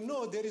is coming.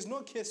 No, there is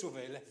no curse over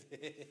your life.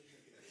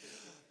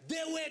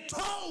 They were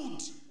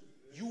told,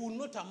 you will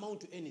not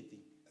amount to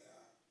anything.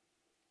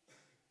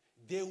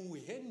 They will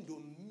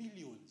handle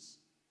millions.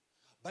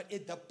 But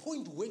at the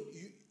point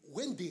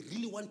when they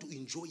really want to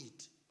enjoy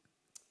it,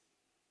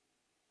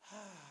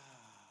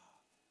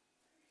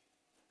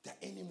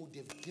 the enemy would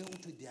have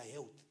dealt with their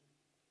health.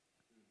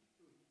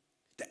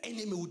 The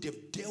enemy would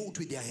have dealt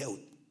with their health.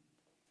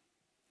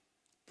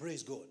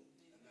 Praise God. Amen.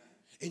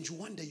 And you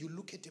wonder, you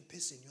look at a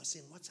person, you're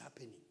saying, what's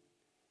happening?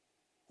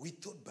 We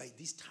thought by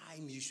this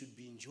time you should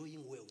be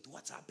enjoying wealth.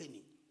 What's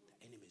happening?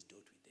 The enemy has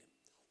dealt with them.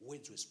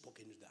 Words were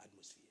spoken into the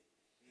atmosphere.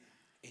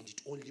 And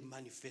it only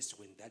manifests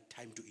when that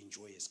time to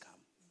enjoy has come.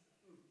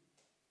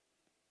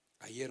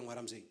 Are you hearing what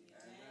I'm saying?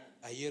 Amen.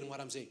 Are you hearing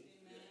what I'm saying?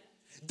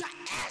 Amen. The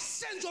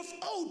essence of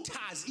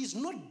altars is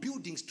not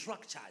building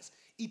structures.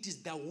 It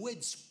is the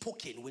word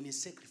spoken when a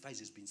sacrifice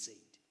has been said.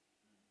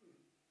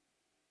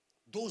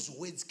 Those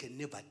words can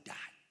never die.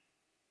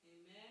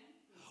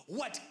 Amen.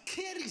 What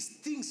carries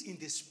things in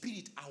the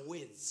spirit are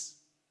words.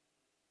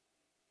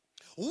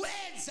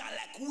 Words are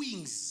like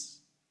wings.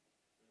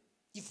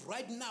 If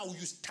right now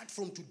you start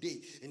from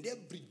today and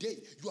every day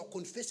you are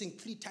confessing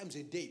 3 times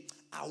a day,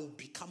 I will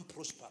become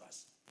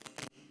prosperous.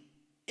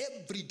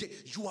 Every day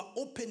you are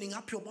opening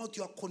up your mouth,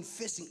 you are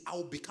confessing, I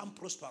will become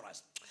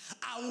prosperous.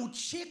 I will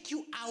check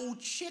you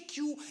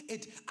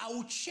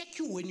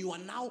when you are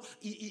now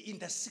in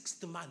the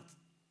 6th month.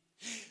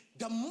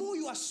 The more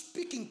you are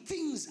speaking,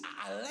 things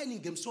are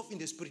aligning themselves in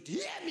the spirit.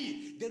 Hear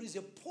me. There is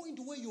a point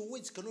where your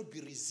words cannot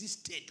be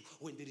resisted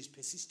when there is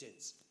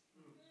persistence.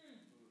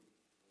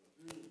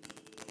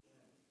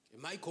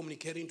 Am I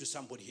communicating to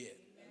somebody here?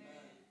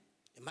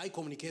 Am I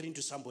communicating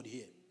to somebody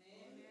here?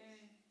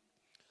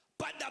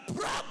 But the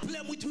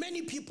problem with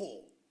many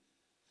people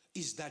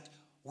is that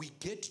we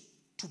get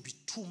to be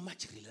too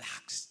much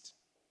relaxed.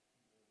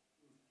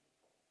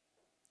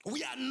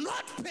 We are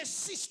not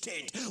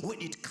persistent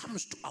when it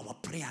comes to our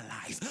prayer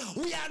life.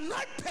 We are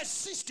not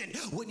persistent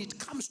when it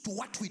comes to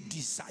what we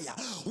desire.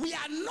 We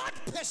are not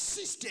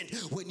persistent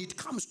when it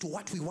comes to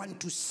what we want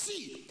to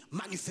see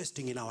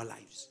manifesting in our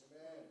lives.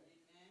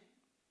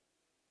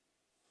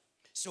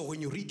 So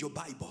when you read your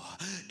Bible,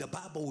 the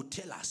Bible will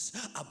tell us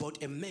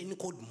about a man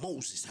called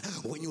Moses.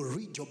 When you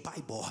read your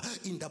Bible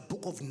in the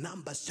book of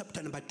Numbers,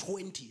 chapter number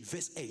 20,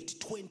 verse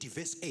 8,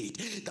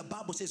 the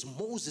Bible says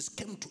Moses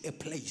came to a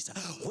place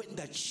when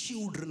the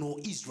children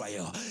of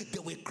Israel, they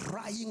were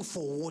crying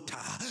for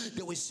water.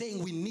 They were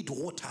saying, we need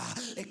water,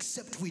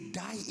 except we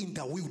die in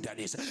the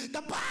wilderness.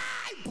 The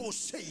Bible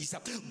says,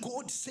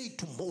 God said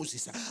to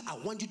Moses, I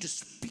want you to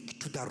speak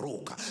to the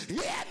rock.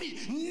 Hear me,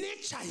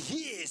 nature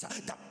hears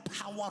the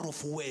power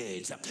of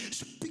words.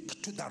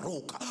 Speak to the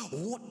rock,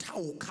 water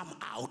will come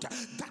out.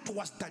 That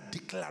was the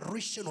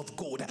declaration of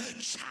God.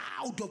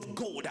 Child of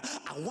God,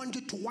 I want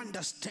you to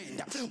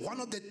understand,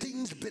 one of the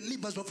things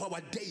believers of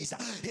our days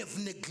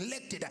have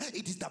neglected,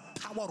 it is the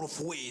power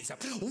of words.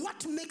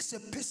 What makes a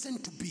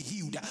person to be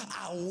healed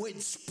are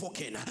words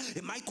spoken.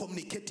 Am I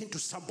communicating to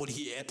somebody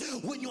here?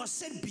 When you are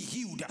said be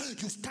healed,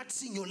 you start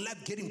seeing your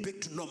life getting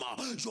back to normal,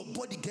 your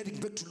body getting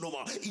back to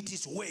normal. It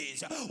is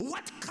words.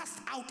 What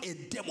casts out a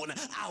demon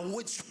are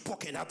words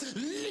spoken.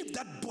 Leave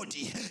that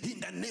body in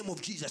the name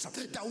of Jesus.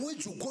 The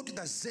words will go to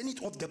the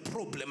zenith of the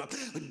problem.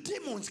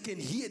 Demons can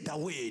hear the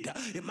word.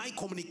 Am I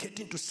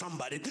communicating to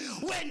somebody?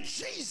 When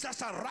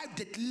Jesus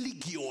arrived at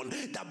Legion,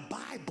 the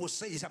Bible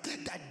says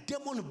that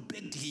demon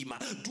begged him,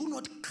 do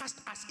not cast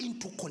us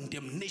into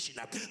condemnation,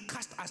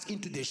 cast us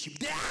into the ship.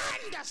 They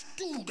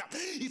understood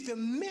if a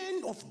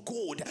man of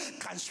God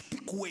can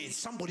speak words,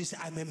 somebody say,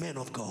 I'm a man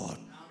of God.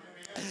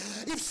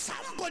 If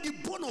somebody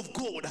born of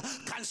God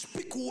can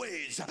speak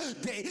words,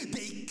 they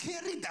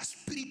carry the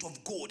Spirit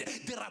of God.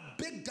 They are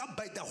backed up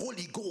by the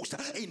Holy Ghost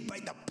and by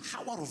the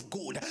power of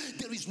God.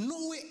 There is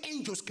no way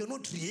angels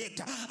cannot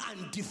react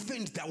and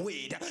defend the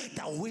word.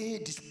 The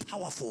word is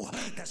powerful.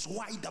 That's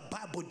why the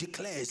Bible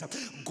declares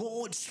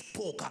God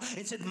spoke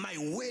and said, my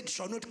word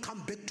shall not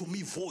come back to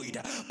me void,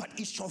 but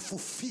it shall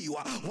fulfill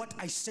what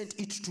I sent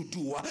it to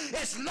do.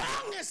 As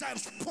long as I've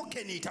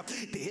spoken it,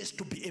 there has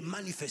to be a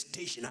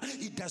manifestation.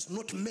 It does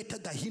not matter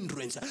the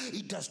hindrance.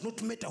 It does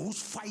not matter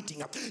who's fighting.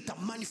 The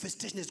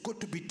manifestation has got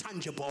to be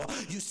tangible.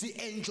 You see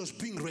angels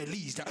being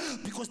released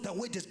because the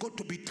word has got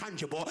to be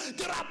tangible.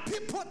 There are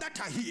people that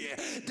are here.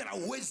 There are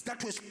words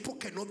that were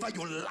spoken over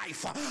your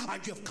life,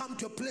 and you have come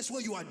to a place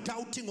where you are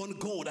doubting on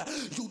God.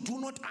 You do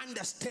not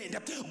understand.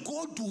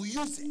 God will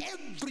use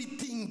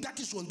everything that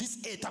is on this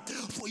earth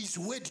for his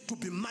word to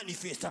be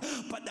manifest.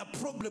 But the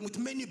problem with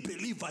many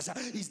believers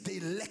is they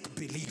lack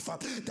belief.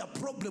 The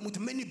problem with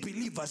many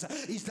believers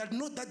is that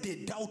not that they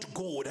doubt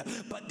God,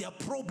 but their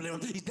problem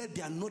is that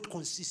they are not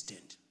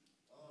consistent.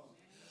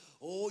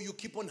 Oh, you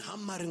keep on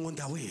hammering on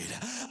the word.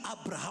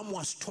 Abraham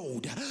was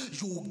told,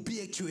 you will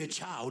bear to a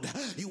child.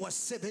 He was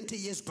 70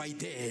 years by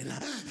then.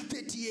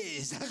 30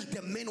 years,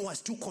 the man was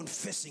still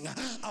confessing,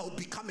 I will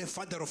become a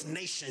father of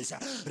nations.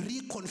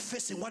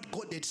 Reconfessing what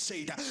God had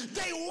said.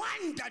 They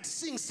wondered,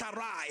 seeing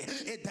Sarai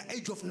at the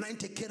age of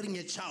 90 carrying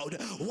a child.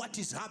 What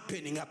is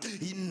happening?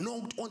 He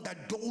knocked on the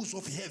doors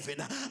of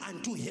heaven,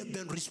 and to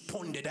heaven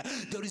responded.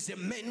 There is a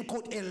man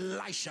called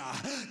Elisha.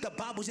 The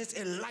Bible says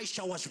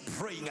Elisha was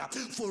praying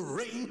for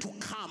rain to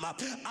come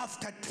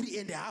after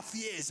 3.5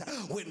 years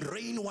when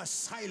rain was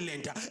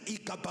silent.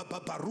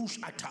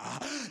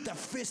 The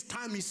first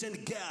time he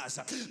sent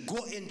Gehazi,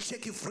 go and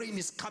check if rain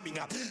is coming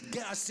up.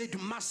 Gehazi said,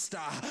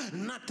 Master,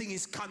 nothing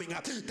is coming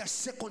up. The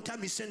second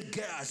time he sent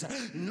Gehazi,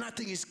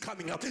 nothing is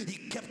coming up. He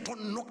kept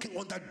on knocking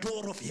on the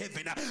door of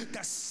heaven.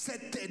 The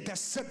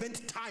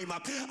seventh time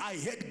I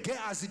heard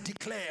Gehazi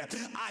declare,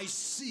 I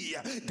see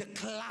the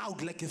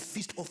cloud like a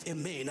fist of a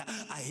man.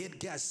 I heard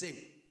Gehazi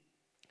saying,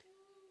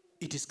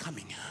 it is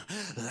coming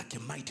like a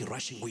mighty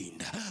rushing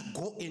wind.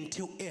 Go and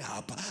tell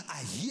Ahab,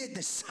 I hear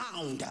the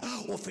sound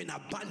of an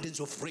abundance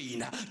of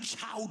rain.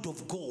 Child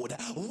of God,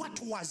 what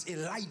was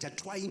Elijah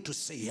trying to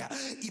say?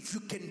 If you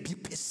can be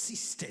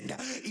persistent,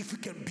 if you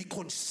can be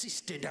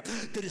consistent,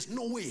 there is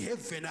no way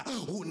heaven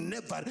will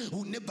never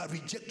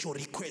reject your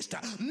request.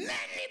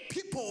 Many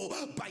people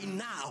by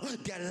now,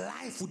 their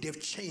life would have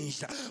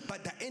changed,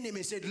 but the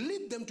enemy said,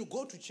 leave them to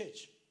go to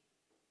church.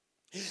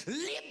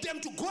 Leave them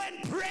to go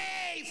and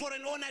pray for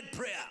an honored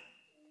prayer.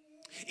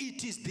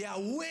 It is their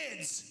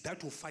words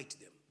that will fight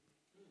them.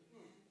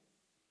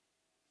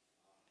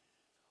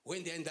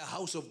 When they're in the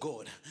house of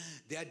God,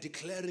 they are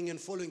declaring and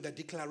following the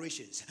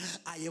declarations.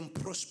 I am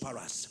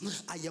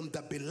prosperous. I am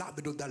the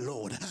beloved of the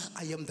Lord.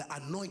 I am the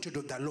anointed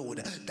of the Lord.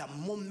 The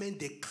moment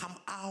they come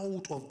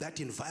out of that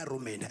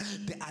environment,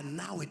 they are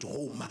now at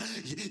home.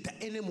 The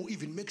enemy will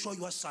even make sure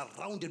you are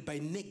surrounded by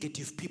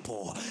negative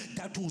people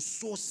that will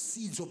sow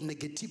seeds of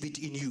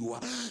negativity in you.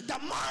 The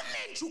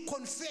moment you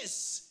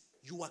confess,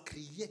 you are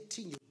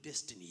creating your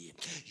destiny.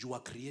 You are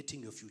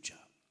creating your future.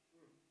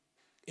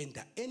 And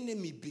the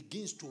enemy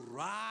begins to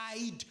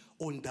ride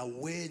on the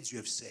words you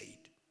have said.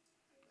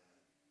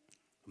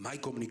 Am I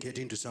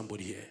communicating to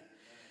somebody here?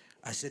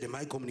 I said, am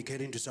I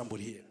communicating to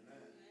somebody here?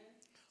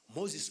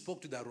 Moses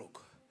spoke to the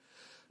rock.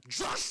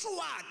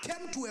 Joshua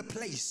came to a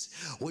place,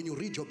 when you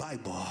read your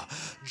Bible,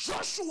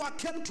 Joshua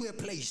came to a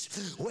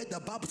place where the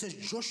Bible says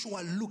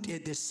Joshua looked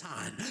at the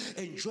sun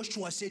and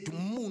Joshua said,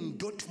 moon,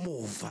 don't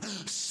move,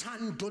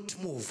 sun,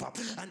 don't move.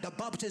 And the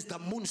Bible says the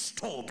moon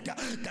stopped,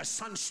 the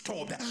sun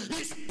stopped.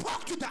 He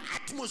spoke to the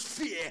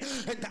atmosphere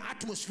and the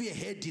atmosphere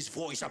heard his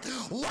voice.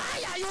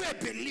 Why are you a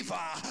believer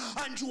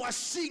and you are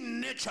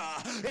seeing nature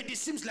and it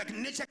seems like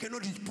nature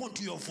cannot respond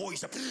to your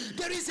voice?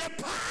 There is a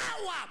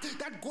power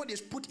that God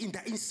has put in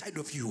the inside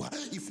of you.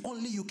 If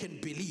only you can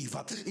believe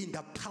in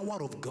the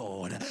power of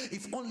God.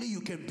 If only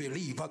you can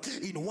believe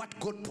in what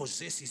God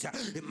possesses.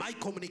 Am I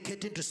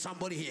communicating to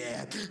somebody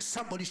here?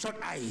 Somebody shout,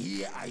 I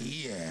hear, I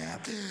hear.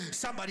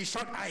 Somebody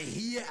shout, I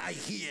hear, I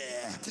hear.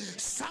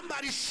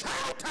 Somebody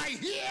shout, I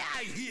hear,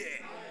 I hear.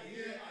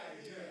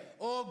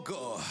 Oh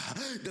God,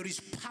 there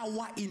is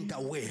power in the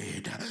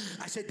word.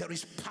 I said there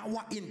is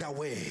power in the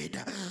word.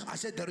 I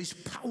said there is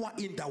power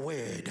in the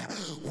word.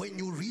 When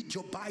you read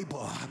your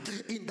Bible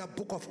in the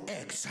book of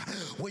Acts,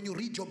 when you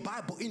read your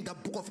Bible in the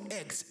book of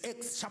Acts,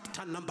 Acts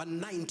chapter number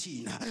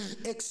 19,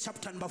 Acts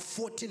chapter number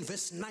 14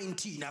 verse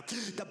 19,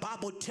 the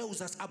Bible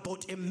tells us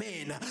about a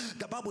man.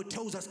 The Bible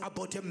tells us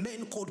about a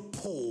man called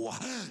Paul.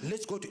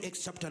 Let's go to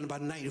Acts chapter number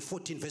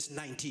 14 verse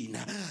 19.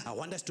 I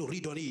want us to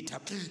read on it.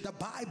 The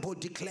Bible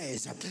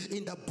declares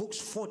in the books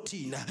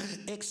 14,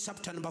 Acts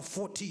chapter number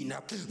 14,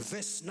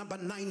 verse number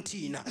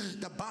 19,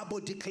 the Bible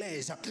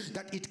declares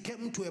that it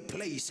came to a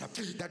place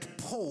that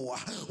Paul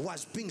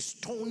was being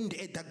stoned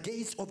at the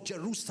gates of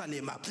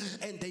Jerusalem,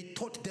 and they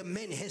thought the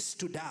man has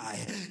to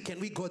die.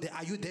 Can we go there?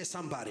 Are you there,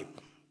 somebody?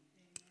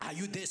 Are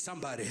you there,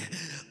 somebody?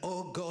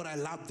 Oh God, I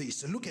love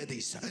this. Look at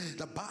this.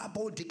 The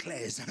Bible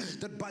declares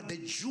that but the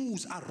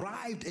Jews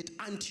arrived at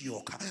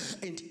Antioch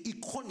and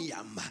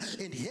Iconium,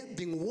 and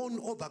having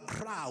won over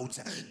crowds,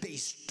 they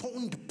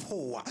stoned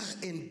Paul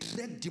and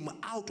dragged him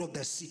out of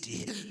the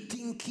city,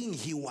 thinking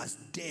he was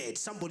dead.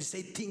 Somebody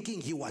say,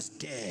 thinking he was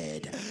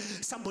dead.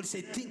 Somebody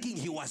say, thinking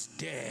he was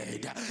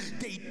dead.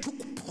 They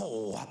took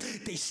Paul,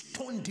 they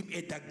stoned him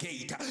at the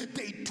gate.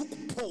 They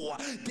took Paul,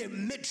 they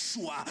made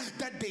sure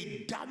that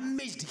they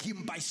damaged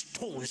him by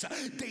stones.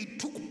 They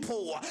took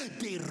Paul,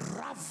 they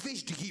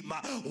ravished him,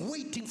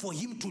 waiting for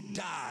him to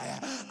die.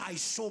 I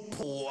saw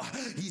Paul.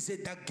 He's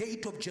at the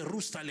gate of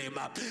Jerusalem.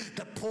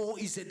 The Paul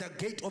is at the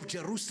gate of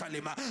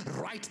Jerusalem.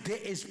 Right there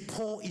as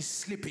Paul is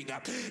sleeping.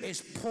 As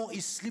Paul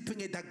is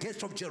sleeping at the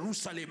gates of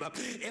Jerusalem,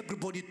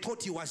 everybody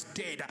thought he was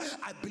dead.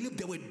 I believe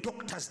there were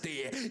doctors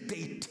there.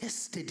 They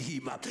tested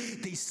him.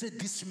 They said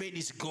this man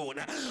is gone.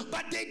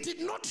 But they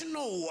did not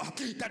know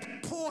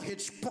that Paul had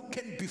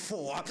spoken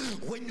before.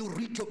 When you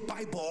read your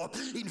Bible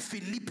in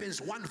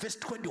Philippians 1 verse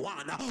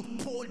 21,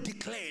 Paul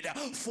declared,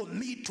 for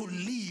me to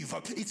live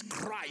is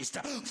Christ,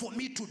 for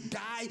me to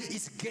die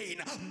is gain,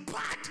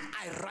 but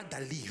I rather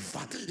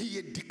live. He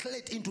had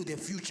declared into the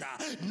future,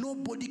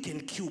 nobody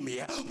can kill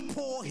me.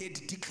 Paul had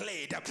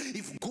declared,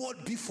 if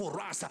God be for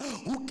us,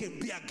 who can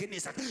be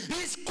against us?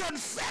 His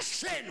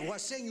confession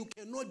was saying you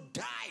cannot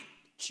die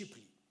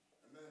cheaply.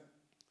 Amen.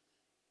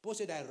 Paul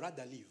said, I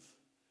rather live.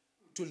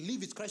 To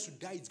live is Christ, to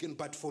die is gain,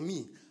 but for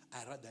me,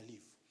 I rather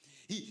live.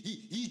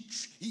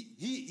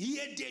 He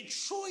had a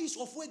choice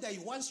of whether he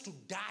wants to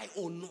die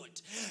or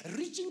not.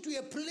 Reaching to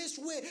a place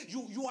where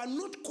you are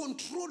not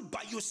controlled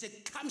by your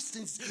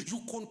circumstances,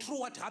 you control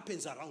what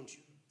happens around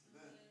you.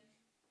 Amen.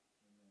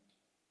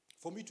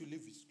 For me to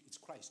live, it's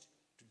Christ.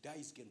 To die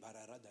is gain, but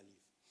I rather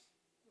live.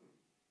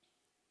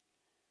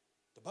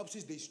 The Bible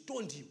says they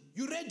stoned him.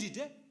 You read it,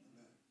 eh? Amen.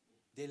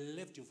 They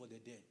left him for the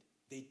dead.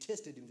 They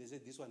tested him. They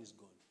said, this one is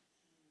gone.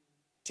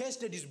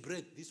 Tested his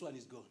breath. This one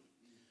is gone.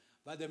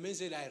 But the man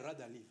said, I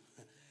rather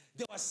live.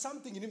 There was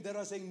something in him that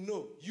was saying,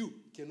 no, you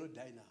cannot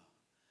die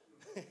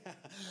now.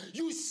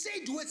 You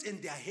said words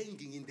and they are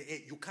hanging in the air.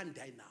 You can't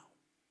die now.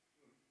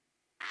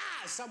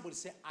 Somebody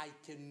say, I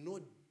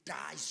cannot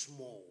die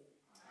small.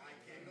 I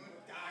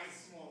cannot die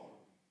small.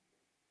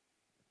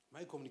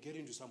 Am I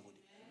communicating to somebody?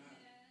 Amen.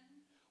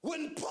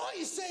 When Paul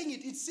is saying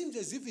it, it seems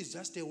as if it's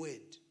just a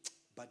word.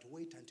 But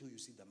wait until you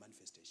see the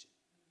manifestation.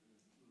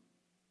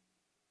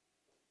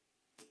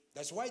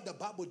 That's why the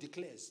Bible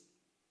declares.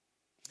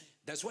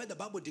 That's why the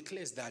Bible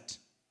declares that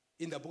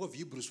in the book of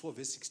Hebrews 4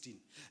 verse 16.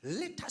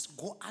 Let us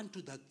go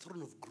unto the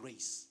throne of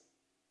grace,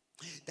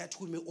 that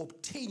we may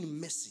obtain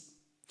mercy,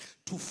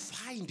 to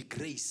find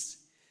grace,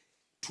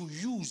 to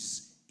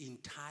use in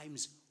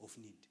times of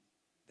need.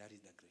 That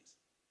is the grace.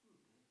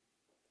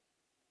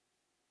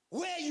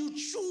 Where you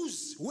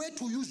choose where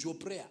to use your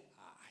prayer.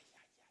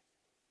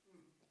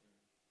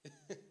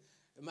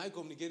 Am I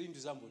communicating to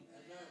somebody?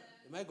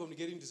 Am I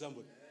communicating to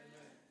somebody?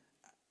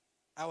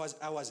 I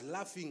was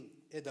laughing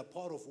at the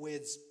power of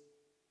words.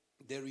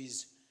 There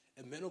is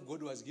a man of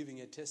God who was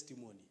giving a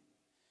testimony.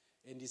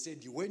 And he said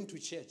he went to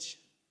church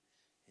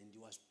and he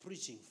was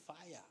preaching.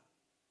 Fire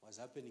was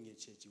happening at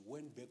church. He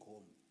went back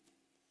home.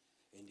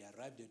 And he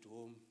arrived at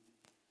home.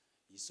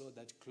 He saw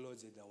that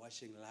clothes at the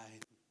washing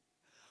line.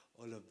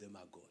 All of them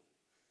are gone.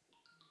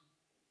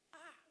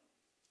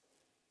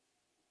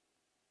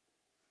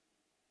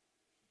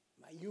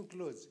 My new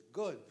clothes,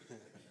 gone.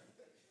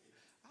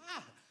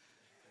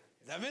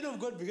 The man of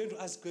God began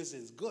to ask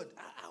questions. God,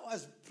 I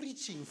was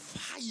preaching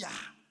fire.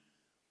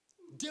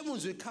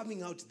 Demons were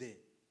coming out there.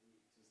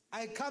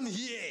 I come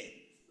here.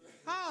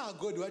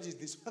 God, what is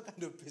this? What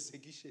kind of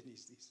persecution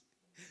is this?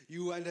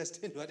 You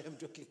understand what I'm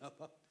talking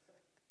about?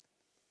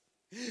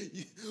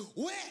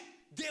 Where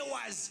there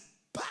was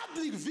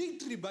public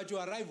victory, but you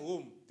arrive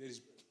home, there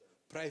is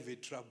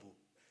private trouble.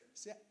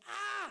 Say,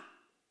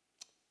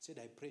 said,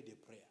 I prayed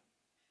a prayer.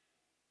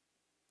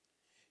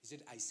 He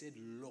said, I said,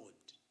 Lord,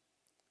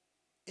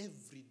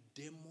 every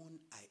demon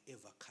I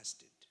ever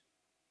casted,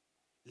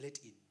 let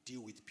it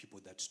deal with people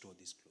that store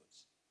these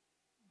clothes.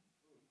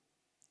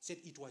 He said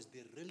it was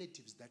the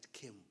relatives that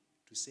came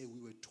to say,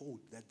 we were told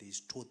that they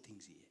store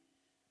things here.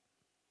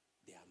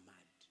 They are mad.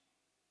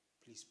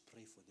 Please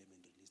pray for them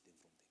and release them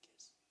from the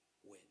curse.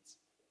 Words.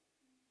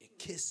 A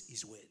curse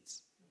is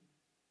words.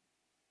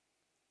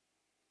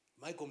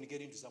 Am I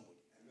communicating to somebody?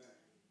 Amen.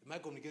 Am I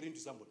communicating to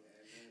somebody?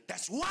 Amen.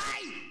 That's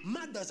why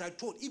mothers are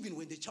taught, even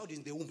when the child is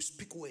in the womb,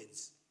 speak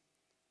words.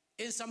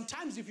 And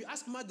sometimes if you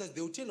ask mothers,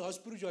 they will tell you how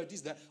spiritual it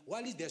is that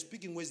while they're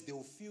speaking words, they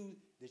will feel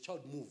the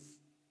child move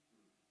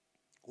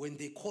when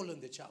they call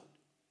on the child.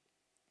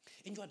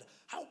 And you wonder,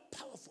 how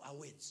powerful are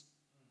words?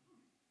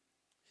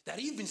 That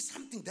even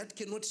something that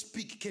cannot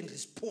speak can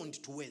respond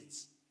to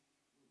words.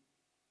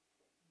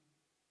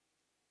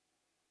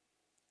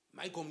 Am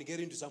I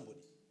communicating to somebody?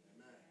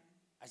 Amen.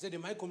 I said,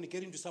 am I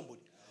communicating to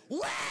somebody?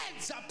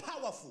 Words are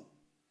powerful.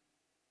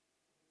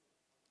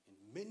 And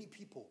many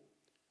people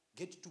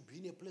get to be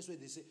in a place where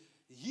they say,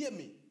 hear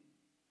me.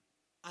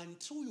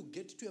 Until you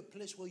get to a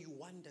place where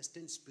you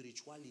understand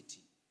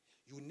spirituality,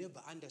 you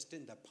never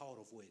understand the power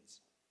of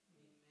words.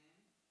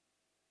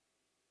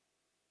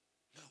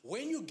 Amen.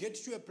 When you get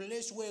to a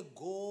place where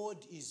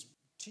God is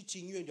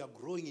teaching you and you are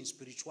growing in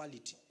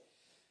spirituality,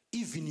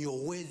 even your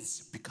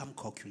words become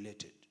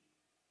calculated.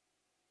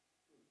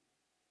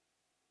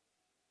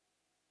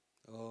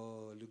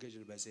 Oh, look at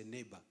your neighbor. Say,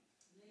 neighbor.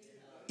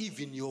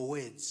 Even your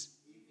words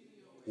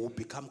will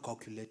become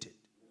calculated.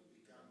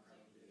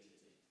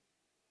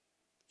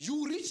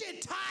 You reach a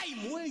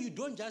time where you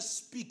don't just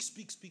speak.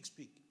 Calculate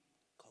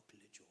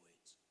your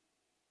words.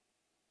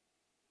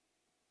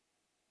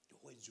 Your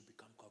words will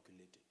become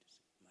calculated.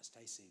 Must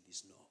I say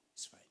this? No,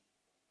 it's fine.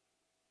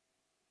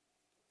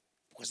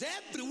 Because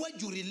every word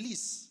you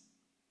release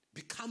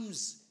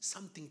becomes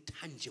something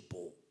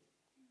tangible.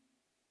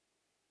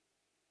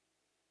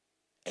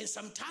 And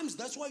sometimes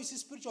that's why you see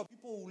spiritual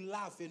people who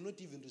laugh and not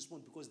even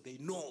respond because they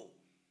know.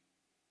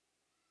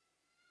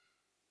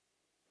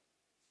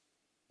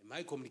 Am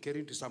I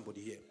communicating to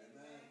somebody here?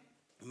 Amen.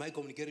 Am I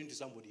communicating to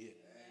somebody here?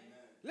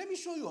 Amen. Let me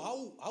show you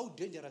how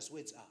dangerous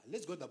words are.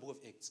 Let's go to the book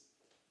of Acts.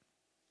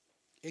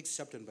 Acts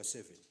chapter number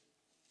 7.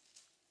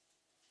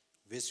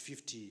 Verse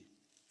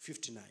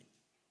 59.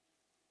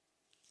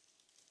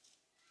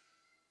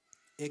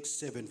 Acts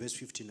 7 verse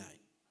 59.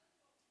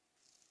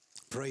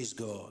 Praise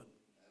God.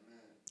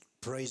 Amen.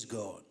 Praise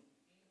God.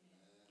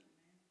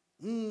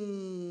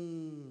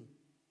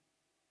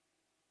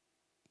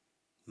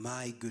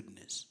 My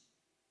goodness.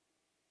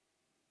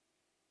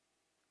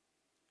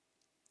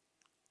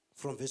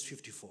 From verse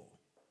 54.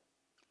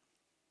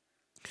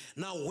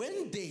 Now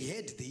when they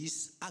heard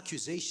these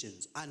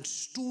accusations and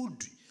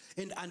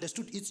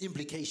understood its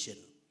implication,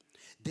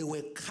 they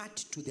were cut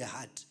to the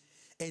heart,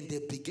 and they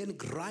began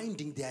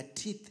grinding their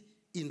teeth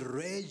in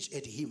rage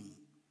at him.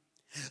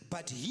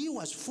 But he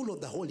was full of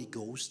the Holy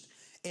Ghost,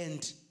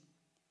 and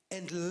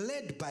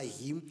led by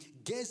him,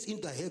 gazed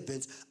into the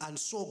heavens and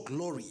saw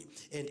glory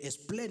and a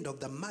splendor of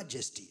the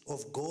majesty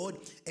of God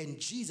and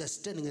Jesus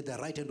standing at the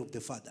right hand of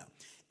the Father.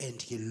 And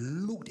he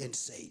looked and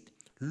said,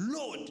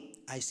 Lord,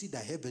 I see the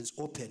heavens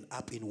open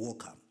up in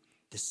welcome,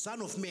 the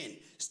Son of Man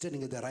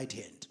standing at the right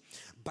hand.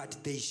 But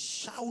they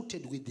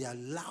shouted with their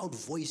loud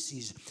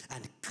voices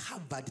and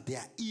covered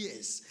their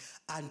ears,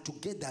 and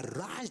together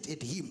rushed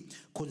at him,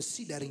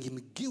 considering him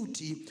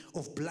guilty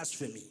of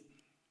blasphemy.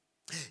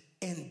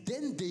 And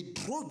then they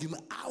drove him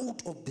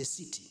out of the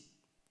city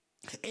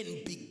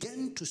and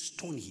began to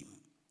stone him.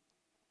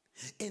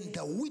 And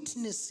the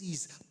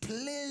witnesses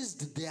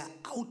placed their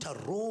outer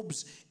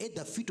robes at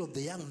the feet of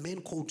the young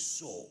man called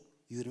Saul.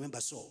 You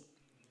remember Saul?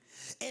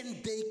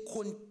 And they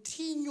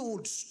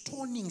continued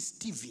stoning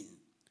Stephen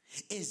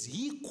as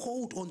he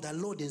called on the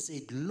Lord and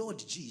said,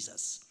 Lord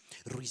Jesus,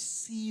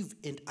 receive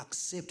and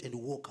accept and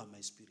welcome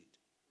my spirit.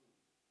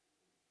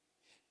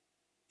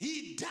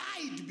 He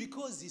died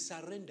because he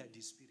surrendered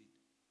his spirit.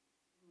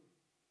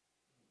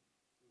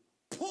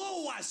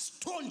 Paul was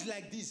stoned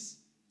like this.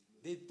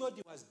 They thought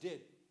he was dead.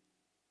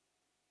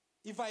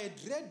 If I had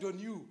read on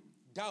you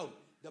down,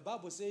 the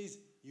Bible says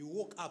he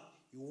woke up,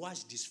 he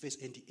washed his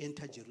face, and he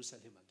entered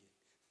Jerusalem again.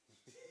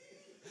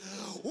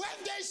 When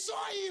they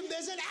saw him,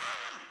 they said,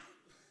 ah!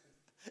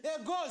 There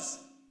goes.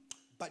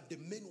 But the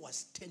man was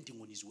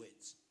standing on his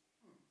words.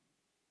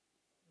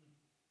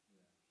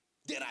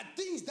 There are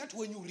things that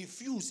when you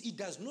refuse, it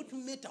does not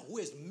matter who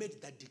has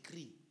made that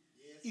decree.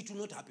 Yes. It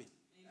will not happen.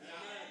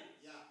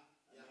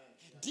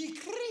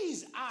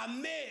 Decrees are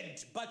made,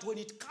 but when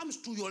it comes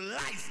to your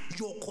life,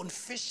 your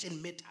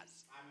confession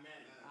matters.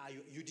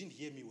 Amen. You didn't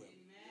hear me well.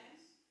 Amen.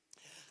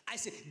 I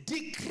said,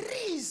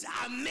 decrees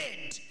are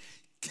made,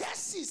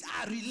 cases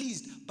are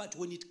released, but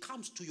when it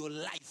comes to your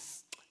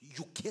life,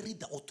 you carry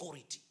the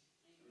authority.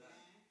 Amen.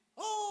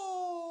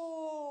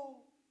 Oh!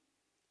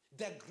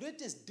 The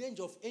greatest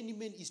danger of any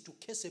man is to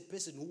curse a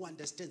person who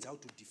understands how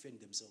to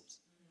defend themselves.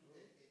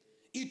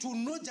 It will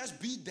not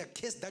just be the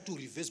curse that will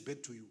reverse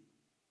back to you.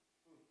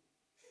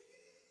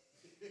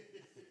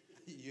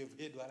 You've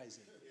heard what I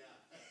said.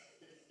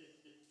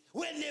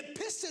 When a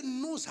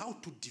person knows how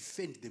to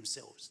defend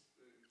themselves,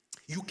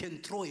 you can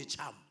throw a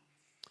charm,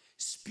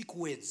 speak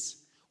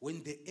words.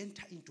 When they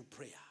enter into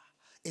prayer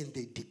and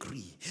they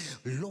decree,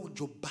 Lord,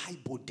 your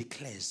Bible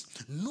declares,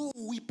 no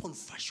weapon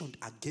fashioned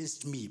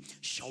against me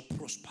shall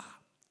prosper.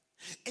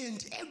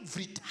 And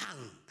every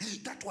tongue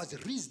that was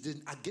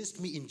risen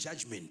against me in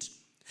judgment,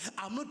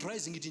 I'm not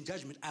raising it in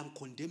judgment, I'm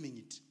condemning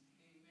it.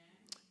 Amen.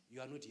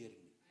 You are not hearing me.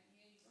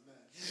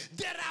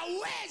 There are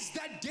words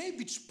that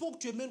David spoke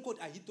to a man called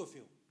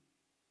Ahithophel.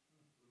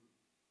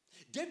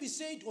 David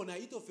said on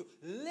Ahithophel,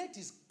 let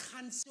his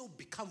counsel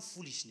become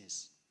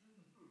foolishness.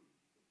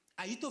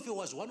 Ahithophel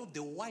was one of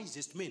the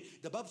wisest men.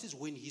 The Bible says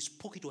when he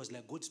spoke, it was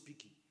like God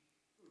speaking.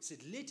 He said,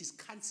 let his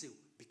counsel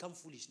become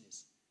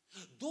foolishness.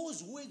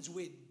 Those words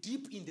were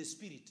deep in the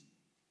spirit.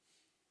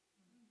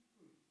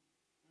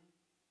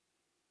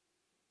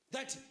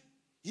 That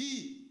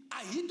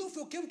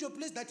Ahithophel came to a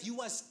place that he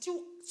was still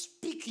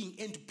speaking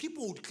and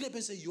people would clap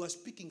and say, you are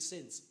speaking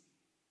sense.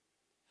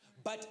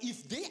 But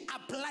if they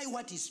apply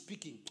what he's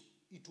speaking,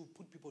 it will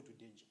put people to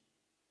danger.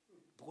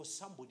 Because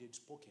somebody had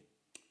spoken.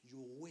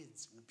 Your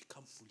words will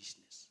become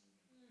foolishness.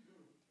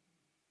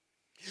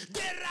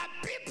 There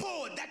are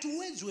people that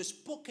words were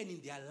spoken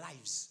in their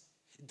lives.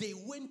 They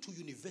went to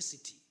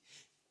university,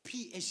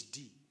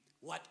 PhD,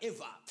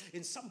 whatever,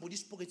 and somebody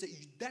spoke and said,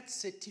 that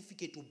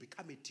certificate will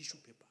become a tissue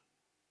paper.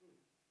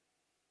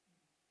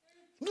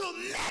 No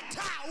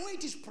matter where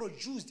it is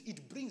produced,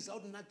 it brings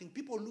out nothing.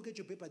 People look at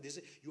your paper, they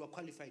say, you are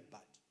qualified,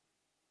 but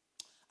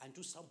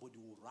until somebody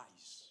will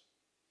rise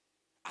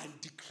and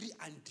decree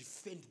and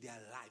defend their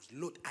lives.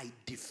 Lord, I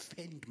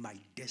defend my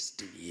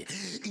destiny.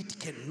 It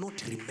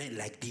cannot remain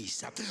like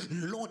this.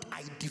 Lord,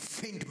 I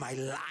defend my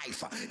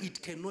life.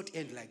 It cannot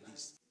end like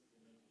this.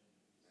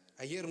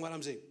 Are you hearing what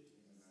I'm saying?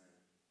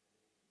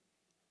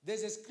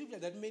 There's a scripture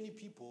that many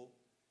people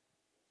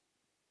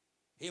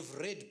have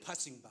read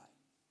passing by.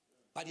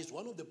 But it's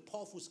one of the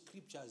powerful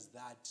scriptures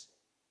that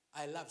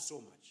I love so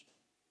much.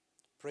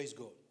 Praise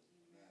God.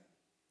 Amen.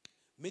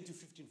 Matthew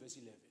 15 verse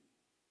 11.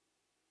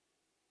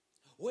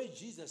 Where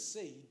Jesus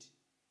said,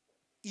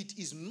 it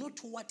is not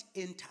what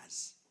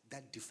enters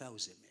that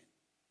defiles a man.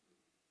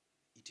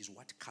 It is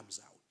what comes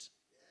out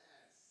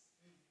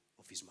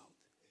of his mouth.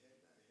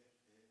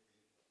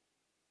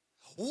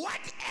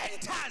 What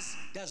enters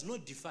does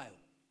not defile.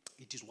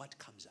 It is what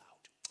comes out.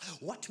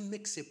 What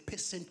makes a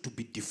person to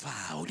be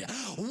defiled?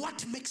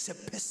 What makes a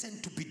person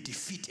to be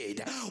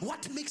defeated?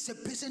 What makes a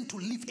person to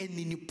live an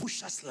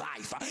iniquitous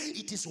life?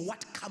 It is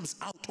what comes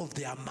out of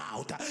their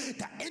mouth.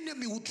 The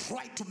enemy will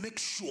try to make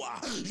sure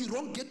you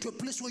don't get to a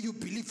place where you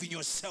believe in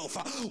yourself,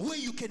 where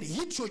you can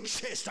hit your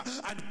chest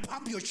and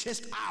pump your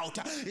chest out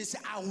and say,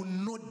 I will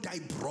not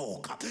die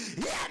broke.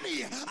 Hear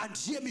me and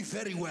hear me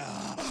very well.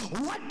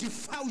 What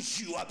defiles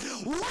you?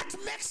 What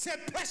makes a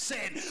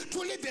person to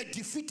live a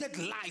defeated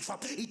life?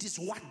 It is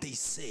what they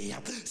say.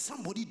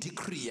 Somebody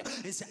decree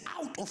and say,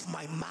 out of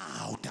my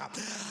mouth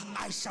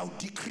I shall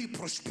decree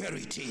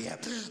prosperity.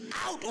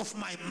 Out of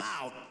my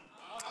mouth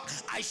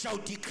I shall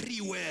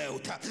decree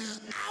wealth.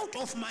 Out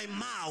of my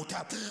mouth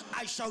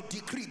I shall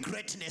decree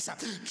greatness.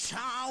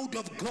 Child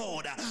of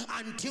God,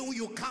 until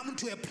you come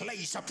to a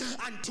place,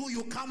 until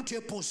you come to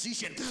a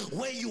position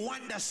where you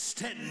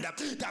understand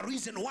the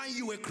reason why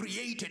you were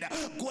created.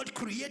 God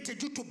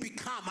created you to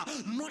become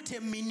not a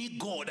mini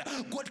God.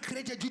 God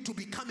created you to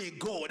become a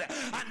God,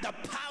 and the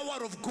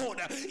power of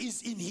God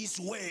is in his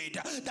word.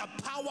 The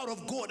power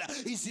of God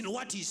is in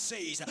what he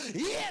says.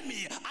 Hear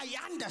me, I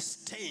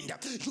understand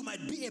you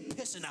might be a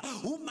person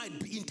who might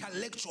be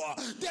intellectual.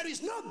 There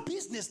is no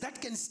business that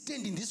can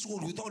stand in this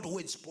world without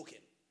words spoken.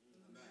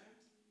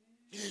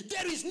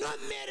 There is no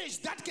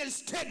marriage that can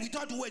stand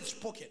without words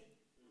spoken.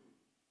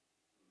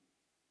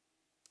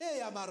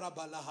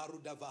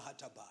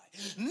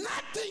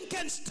 Nothing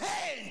can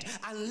stand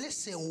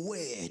unless a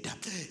word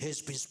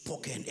has been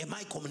spoken. Am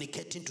I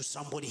communicating to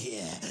somebody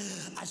here?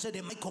 I said,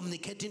 am I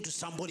communicating to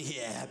somebody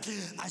here?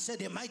 I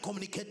said, am I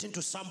communicating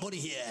to somebody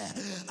here?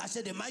 I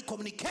said, am I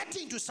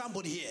communicating to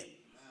somebody here?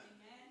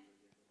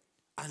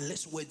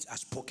 Unless words are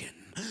spoken,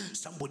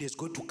 somebody is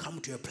going to come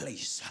to a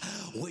place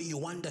where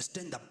you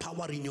understand the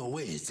power in your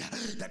words.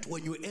 That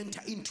when you enter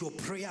into a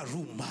prayer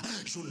room,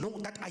 you know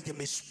that I am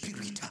a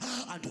spirit.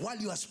 And while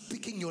you are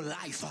speaking your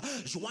life,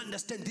 you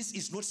understand this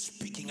is not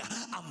speaking.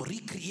 I'm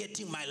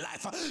recreating my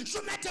life.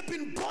 You might have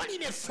been born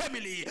in a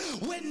family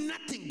where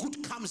nothing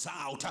good comes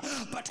out.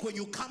 But when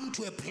you come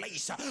to a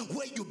place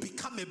where you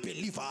become a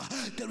believer,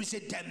 there is a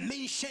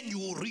dimension you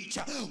will reach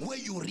where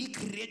you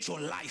recreate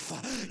your life.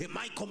 Am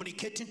I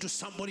communicating to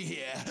somebody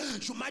here?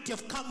 You might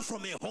have come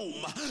from a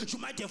home, you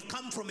might have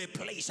come from a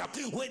place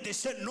where they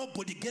said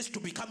nobody gets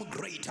to become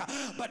great,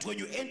 but when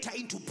you enter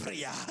into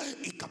prayer,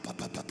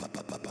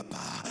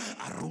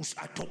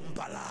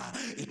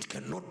 it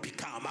cannot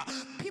become.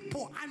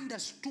 People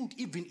understood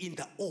even in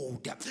the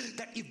old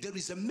that if there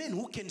is a man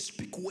who can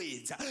speak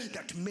words,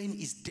 that man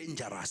is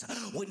dangerous.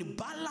 When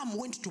Balaam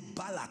went to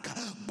Balak,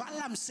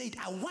 Balaam said,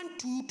 I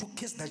want you to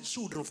curse the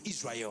children of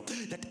Israel,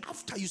 that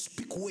after you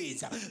speak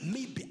words,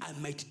 maybe I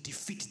might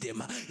defeat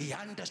them. He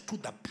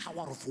understood the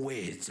power of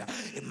words.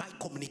 Am I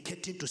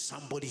communicating to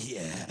somebody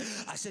here?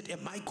 I said,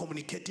 am I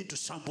communicating to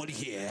somebody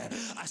here?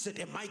 I said,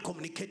 am I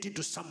communicating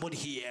to somebody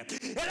here?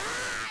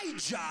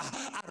 Elijah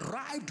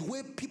arrived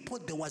where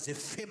there was a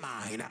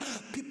famine.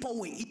 People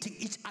were eating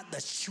each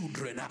other's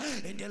children.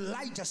 And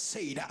Elijah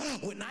said,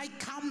 when I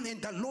come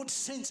and the Lord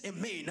sends a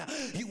man,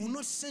 he will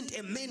not send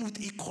a man with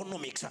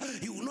economics.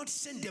 He will not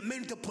send a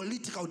man with a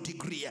political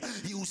degree.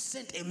 He will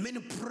send a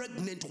man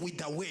pregnant with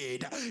the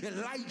word.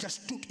 Elijah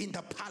stood in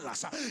the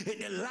palace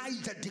and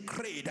Elijah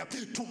declared,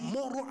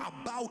 tomorrow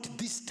about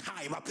this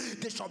time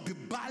there shall be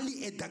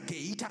barley at the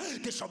gate,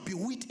 there shall be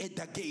wheat at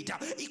the gate.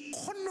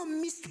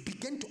 Economists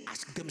began to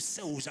ask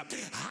themselves,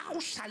 how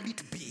shall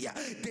it be?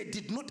 They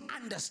did not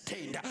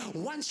understand.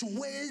 Once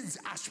words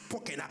are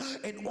spoken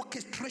and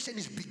orchestration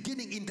is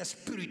beginning in the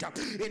spirit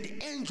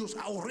and angels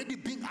are already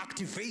being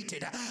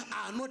activated,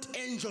 are not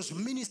angels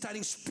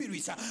ministering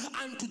spirits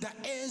unto the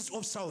heirs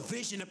of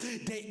salvation.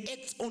 They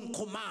act on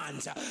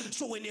commands.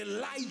 So when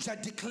Elijah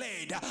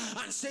declared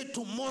and said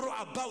tomorrow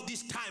about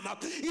this time,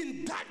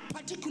 in that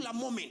particular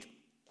moment,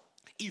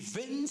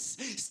 events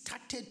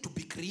started to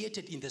be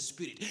created in the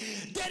spirit.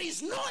 There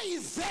is no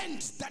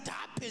event that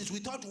happens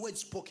without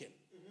words spoken.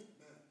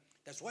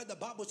 That's why the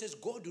Bible says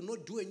God do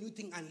not do a new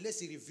thing unless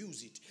he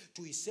reveals it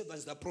to his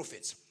servants, the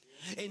prophets.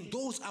 And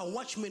those are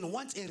watchmen.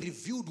 Once a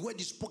revealed word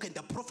is spoken,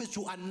 the prophets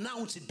will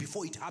announce it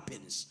before it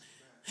happens.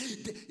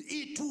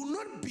 It will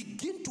not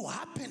begin to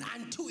happen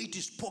until it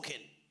is spoken.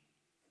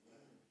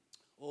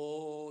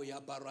 Oh,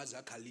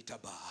 Yabaraza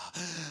Kalitaba.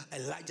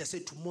 Elijah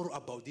said, tomorrow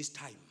about this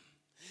time,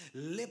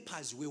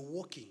 lepers were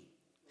walking,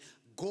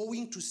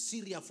 going to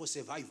Syria for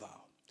survival,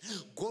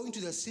 going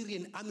to the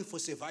Syrian army for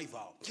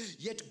survival.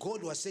 Yet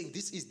God was saying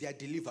this is their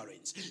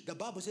deliverance. The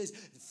Bible says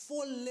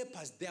 4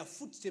 lepers, their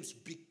footsteps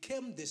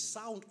became the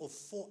sound of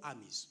 4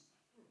 armies.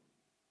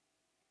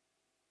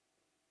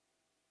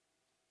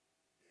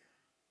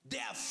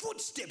 Their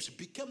footsteps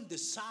became the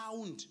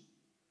sound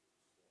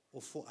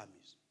of 4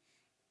 armies.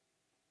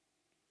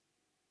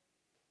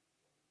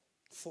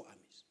 4 armies.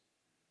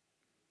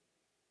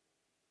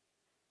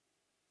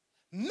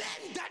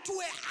 Men that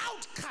were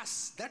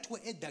outcasts, that were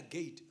at the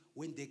gate,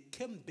 when they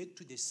came back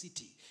to the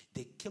city,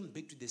 they came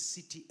back to the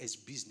city as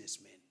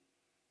businessmen.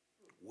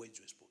 Words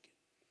were spoken.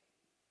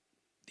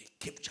 They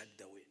captured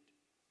the word.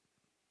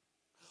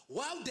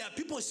 While there are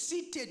people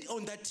seated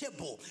on the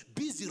table,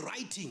 busy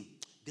writing,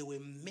 there were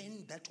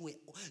men that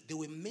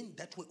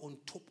were on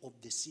top of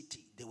the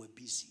city. They were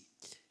busy.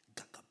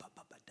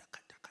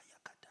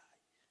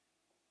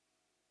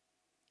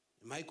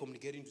 Am I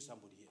communicating to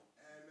somebody here?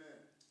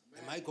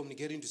 Amen. Am I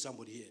communicating to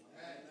somebody here?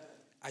 Amen.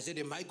 I said,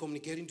 am I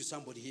communicating to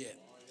somebody here?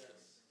 Oh, yes.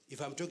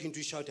 If I'm talking to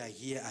you, shout, I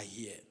hear, I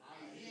hear.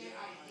 I hear,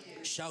 I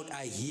hear. Shout,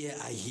 I hear,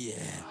 I hear.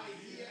 I hear,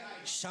 I hear.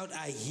 Shout,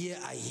 I hear,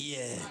 I hear.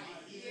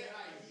 I hear,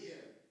 I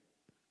hear.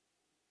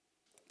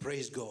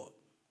 Praise God. Amen.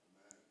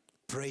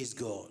 Praise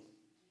God. Amen.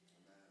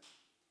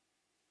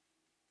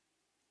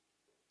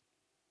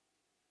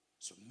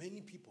 So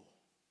many people,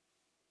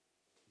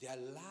 their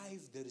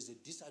life, there is a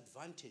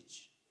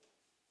disadvantage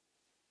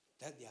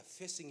that they are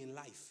facing in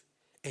life,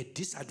 a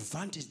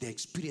disadvantage they're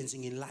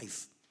experiencing in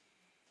life,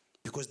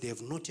 because they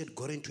have not yet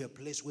gotten to a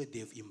place where they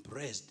have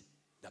embraced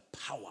the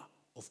power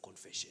of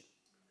confession.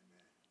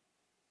 Amen.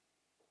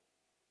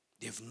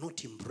 They have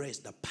not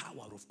embraced the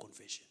power of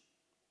confession.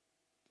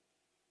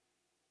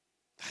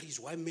 That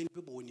is why many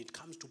people, when it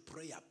comes to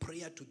prayer,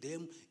 prayer to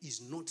them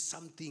is not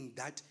something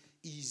that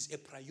is a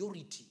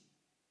priority,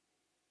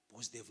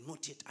 because they have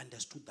not yet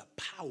understood the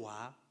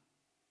power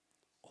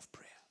of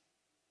prayer.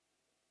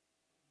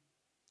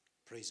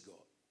 Praise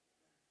God.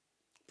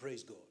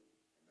 Praise God.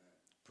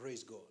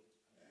 Praise God.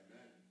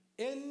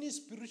 Any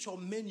spiritual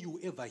man you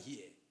ever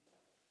hear,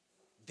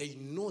 they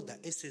know the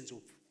essence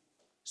of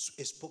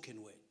a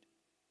spoken word.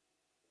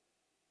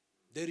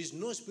 There is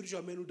no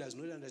spiritual man who does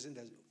not understand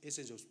the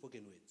essence of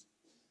spoken words.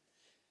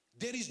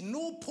 There is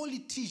no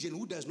politician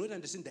who does not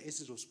understand the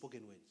essence of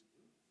spoken words.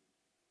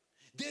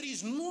 There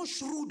is no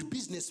shrewd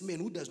businessman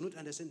who does not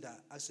understand the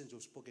essence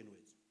of spoken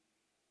words.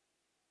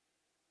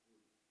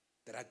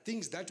 There are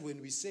things that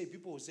when we say,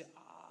 people will say,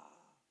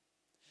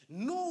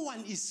 no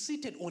one is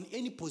seated on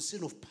any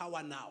position of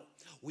power now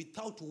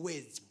without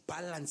words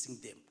balancing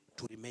them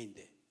to remain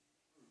there.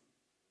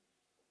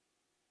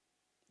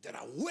 There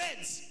are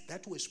words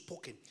that were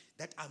spoken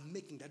that are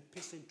making that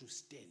person to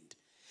stand.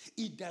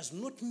 It does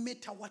not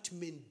matter what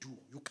men do.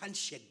 You can't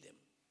shake them.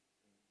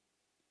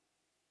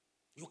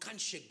 You can't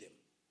shake them.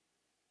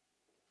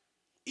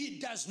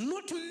 It does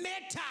not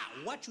matter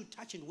what you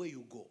touch and where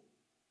you go.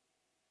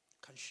 You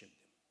can't shake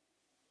them.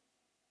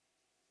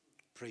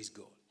 Praise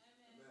God.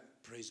 Amen.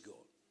 Praise God.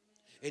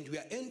 And we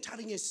are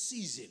entering a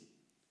season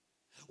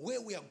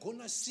where we are going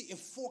to see a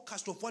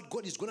forecast of what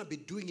God is going to be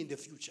doing in the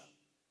future.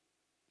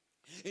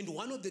 And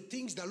one of the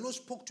things the Lord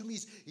spoke to me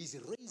is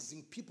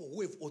raising people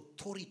who have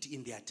authority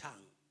in their tongue.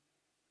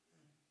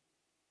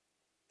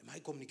 Am I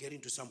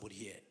communicating to somebody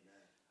here?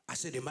 Amen. I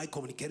said, am I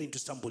communicating to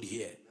somebody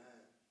here?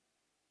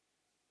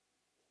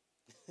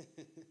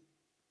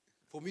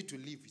 For me to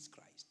live is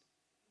Christ.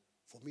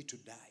 For me to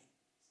die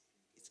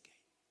is gain.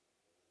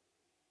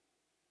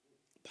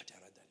 But I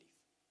rather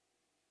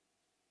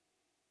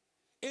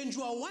live. And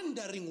you are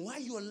wondering why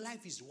your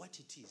life is what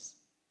it is.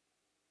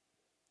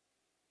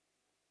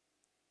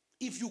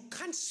 If you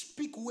can't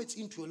speak words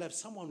into your life,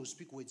 someone will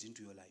speak words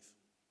into your life.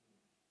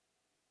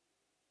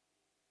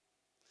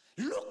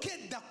 Look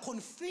at the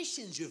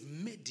confessions you've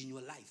made in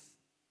your life.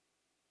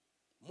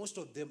 Most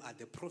of them are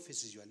the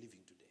prophecies you are living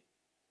today.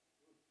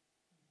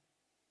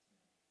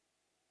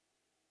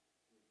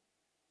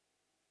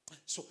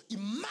 So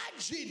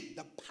imagine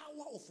the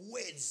power of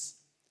words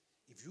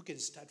if you can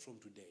start from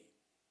today.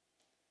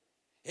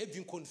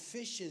 Having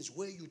confessions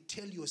where you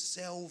tell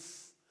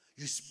yourself,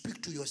 you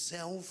speak to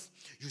yourself,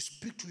 you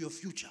speak to your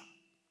future.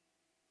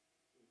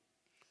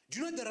 Do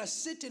you know there are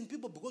certain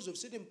people, because of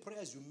certain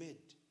prayers you made,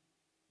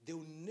 they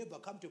will never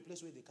come to a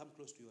place where they come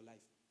close to your life.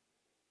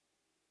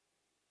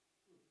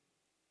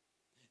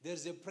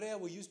 There's a prayer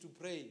we used to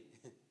pray.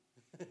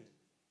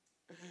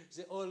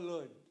 Say, oh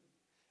Lord,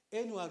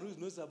 anyone who's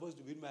not supposed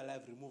to be in my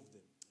life, remove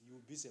them. You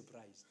will be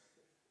surprised.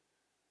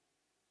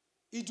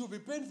 It will be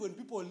painful when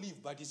people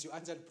leave, but it's your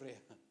answered prayer.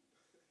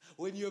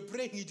 When you're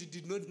praying it, you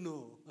did not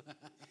know.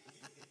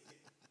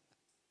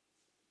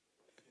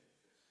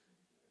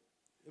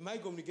 Am I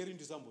communicating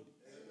to somebody?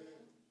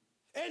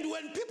 Amen. And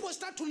when people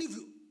start to leave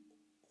you,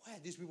 why are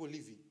these people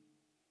leaving?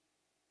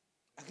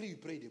 Actually, you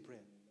prayed a prayer.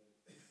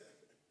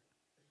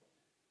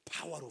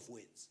 Power of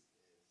words.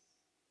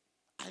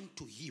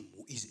 Unto him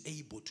who is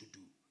able to do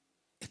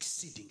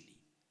exceedingly,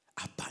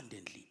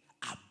 abundantly,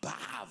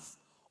 above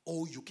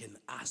all you can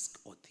ask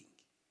or think.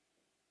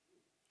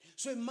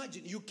 So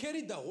imagine, you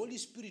carry the Holy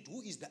Spirit,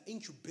 who is the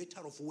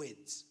incubator of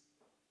words.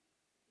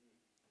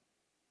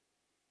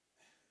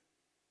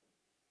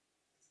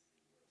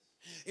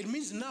 It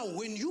means now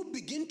when you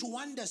begin to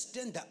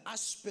understand the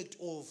aspect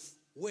of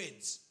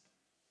words,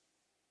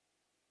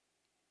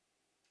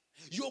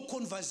 your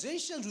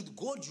conversations with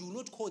God, you will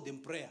not call them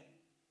prayer.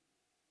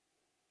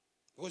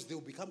 Because they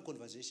will become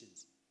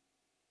conversations.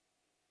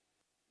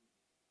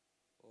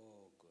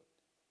 Oh, God.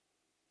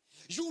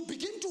 You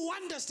begin to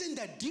understand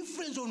the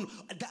difference on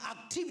the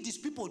activities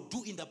people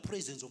do in the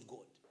presence of God.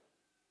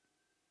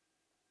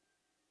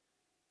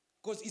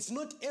 Because it's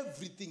not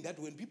everything that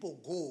when people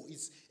go,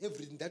 it's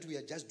everything that we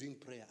are just doing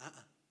prayer.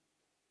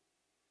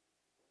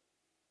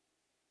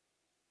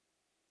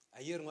 Are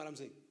you hearing what I'm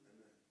saying?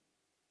 Amen.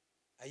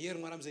 Are you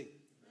hearing what I'm saying?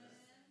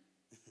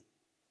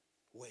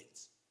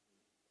 Words.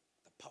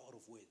 The power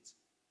of words.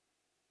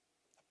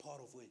 The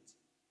power of words.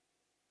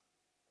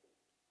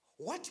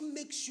 What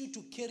makes you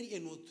to carry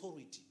an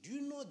authority? Do you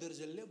know there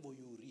is a level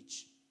you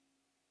reach?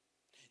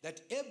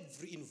 That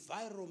every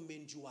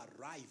environment you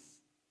arrive,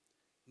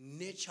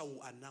 nature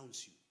will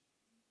announce you.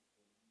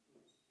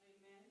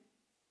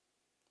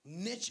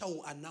 Amen. Nature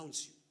will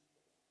announce you.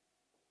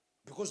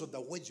 Because of the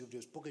words you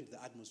have spoken to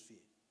the atmosphere.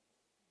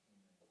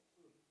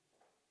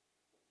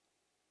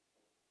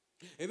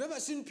 Have you ever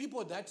seen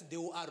people that they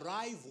will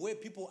arrive where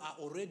people are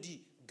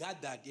already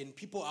gathered and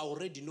people are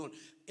already known,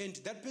 and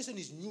that person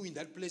is new in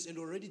that place and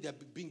already they're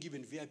being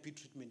given VIP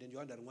treatment, and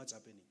you're wondering what's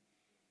happening?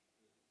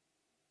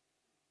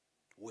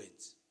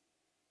 Words.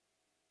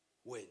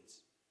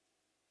 Words.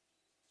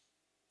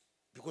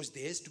 Because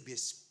there has to be a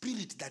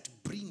spirit that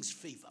brings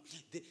favor.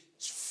 The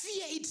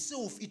fear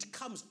itself, it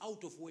comes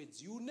out of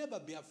words. You will never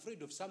be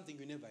afraid of something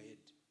you never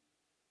heard.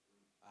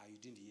 You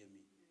didn't hear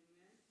me.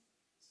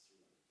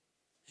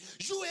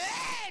 You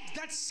heard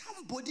that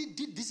somebody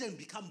did this and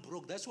become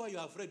broke. That's why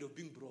you're afraid of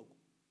being broke.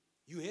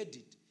 You heard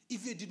it.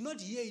 If you did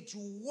not hear it, you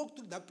walk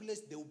to that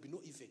place, there will be no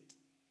effect.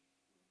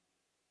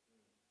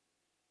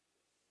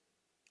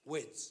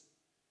 Words.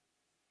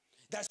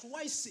 That's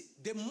why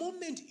the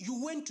moment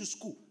you went to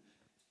school,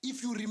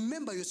 if you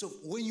remember yourself,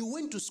 when you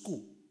went to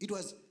school, it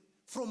was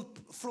from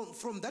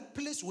that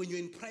place when you're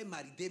in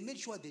primary, they made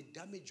sure they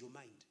damage your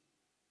mind.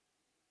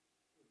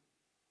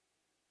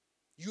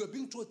 You are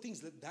being taught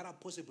things that are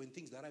possible and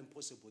things that are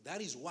impossible.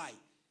 That is why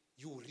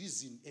you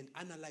reason and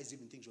analyze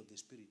even things of the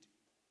Spirit.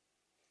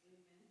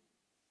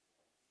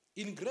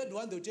 Amen. In grade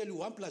 1, they'll tell you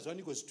 1 + 1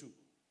 equals 2.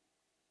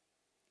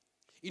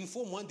 In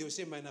Form 1, they'll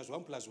say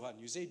 -1 +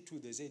 1. You say 2,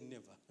 they say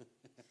never.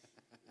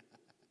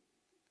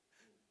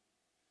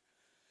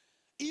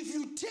 If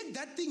you take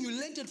that thing you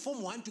learned at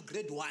Form 1 to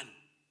grade 1,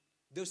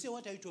 they'll say,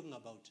 what are you talking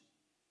about?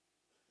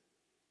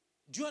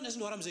 Do you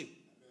understand what I'm saying?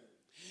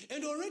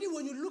 And already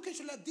when you look at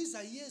your life, these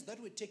are years that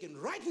were taken.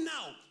 Right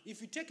now,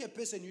 if you take a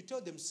person, you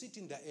tell them, sit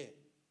in the air.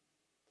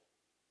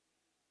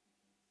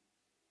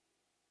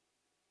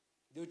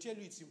 They'll tell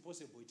you it's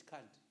impossible, it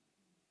can't.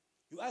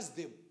 You ask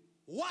them,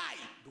 why?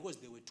 Because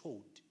they were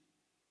told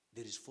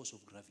there is force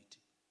of gravity.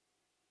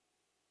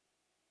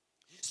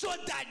 So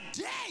that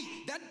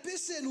day, that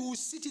person who will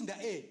sit in the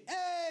air,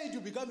 hey, you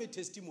become a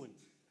testimony.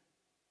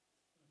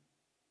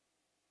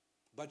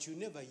 But you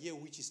never hear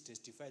witches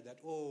testify that,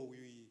 oh,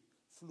 we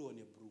flew on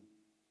a broom.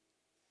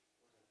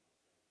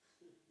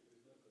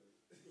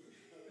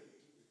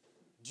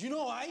 Do you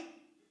know why?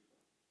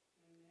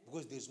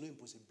 Because there's no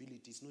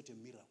impossibility. It's not a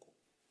miracle.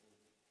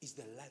 It's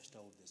the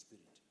lifestyle of the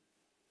Spirit.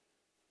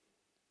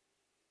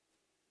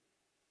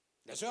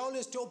 That's why I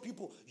always tell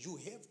people, you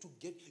have to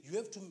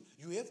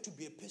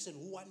be a person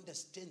who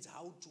understands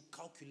how to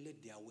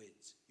calculate their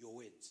words, your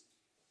words.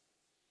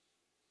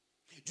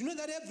 Do you know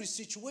that every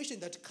situation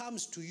that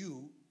comes to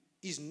you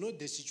is not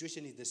the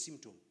situation, it's the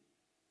symptom?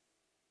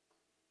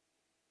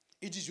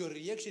 It is your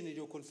reaction and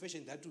your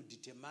confession that will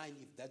determine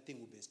if that thing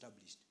will be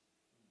established.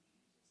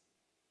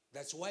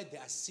 That's why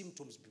there are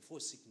symptoms before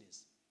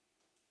sickness.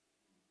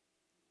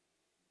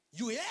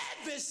 You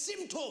have a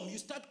symptom, you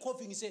start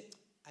coughing, you say,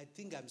 I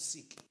think I'm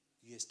sick.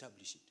 You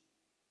establish it.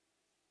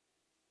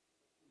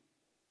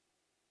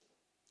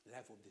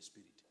 Life of the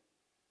Spirit.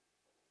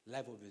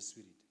 Life of the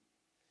Spirit.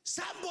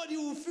 Somebody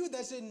will feel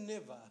that, say,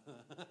 never.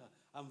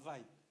 I'm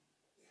fine.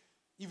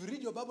 If you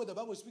read your Bible, the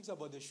Bible speaks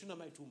about the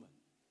Shunammite woman.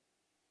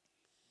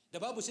 The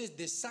Bible says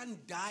the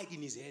son died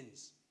in his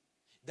hands.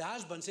 The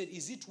husband said,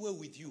 is it well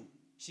with you?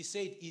 She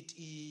said, it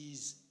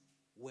is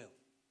well.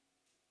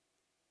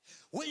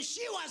 When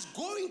she was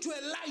going to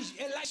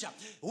Elisha,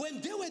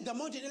 when they were at the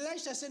mountain,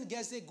 Elisha sent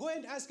Gehazi, go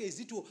and ask her, is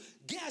it well?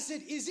 Gehazi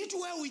said, is it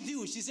well with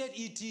you? She said,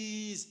 it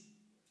is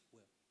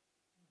well.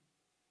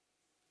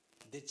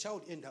 The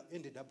child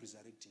ended up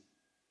resurrecting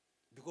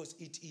because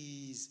it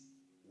is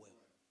well.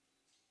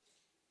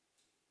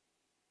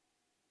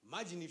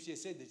 Imagine if she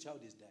said the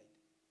child has died.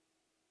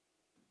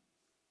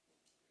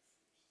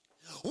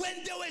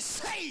 When they were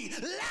saying,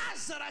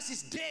 Lazarus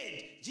is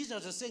dead,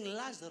 Jesus was saying,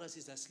 Lazarus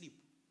is asleep.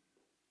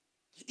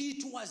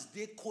 It was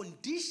the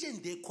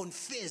condition they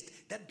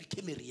confessed that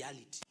became a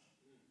reality.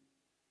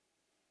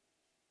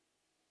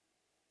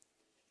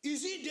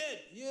 Is he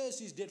dead? Yes,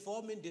 he's dead. For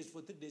how many days?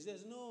 For 3 days. He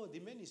says, no, the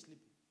man is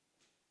sleeping.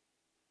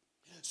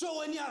 So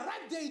when he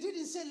arrived there, he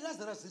didn't say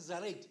Lazarus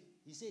resurrect.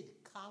 He said,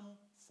 come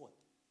forth.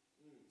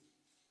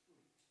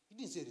 He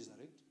didn't say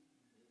resurrect.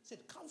 He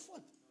said, come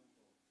forth.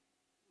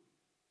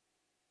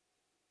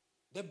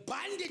 The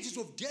bandages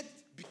of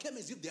death became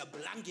as if they are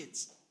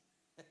blankets.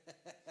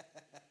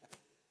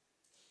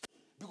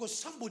 Because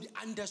somebody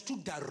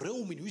understood the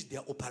realm in which they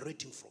are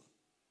operating from.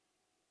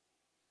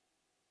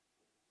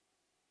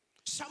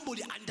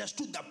 Somebody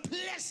understood the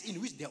place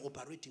in which they are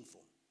operating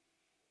from.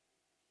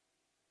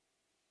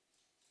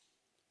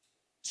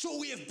 So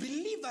we have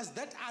believers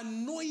that are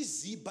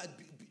noisy,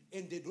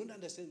 and they don't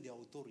understand their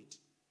authority.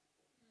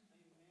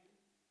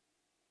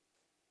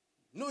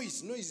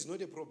 Noise is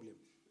not a problem.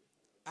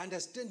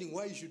 Understanding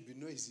why you should be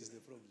noisy is the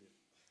problem.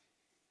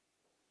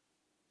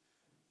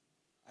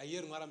 Are you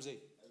hearing what I'm saying?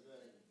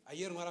 Are you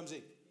hearing what I'm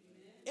saying?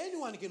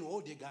 Anyone can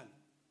hold a gun.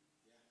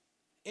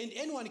 And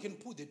anyone can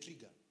pull the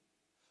trigger.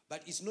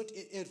 But it's not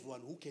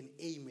everyone who can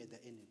aim at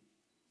the enemy.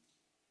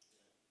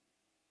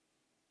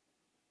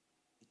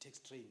 It takes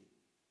training.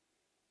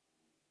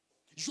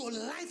 Your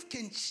life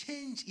can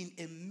change in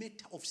a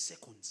matter of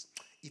seconds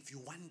if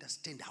you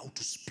understand how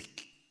to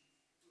speak.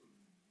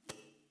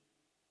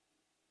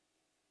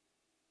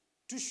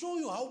 To show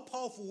you how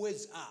powerful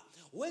words are.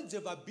 Words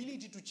have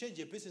ability to change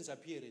a person's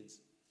appearance.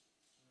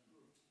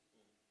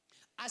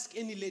 Ask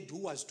any lady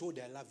who was told,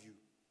 I love you.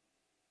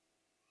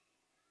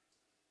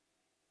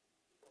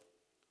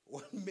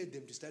 What made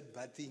them to start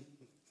bathing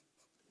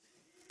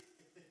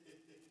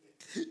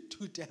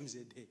 2 times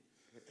a day?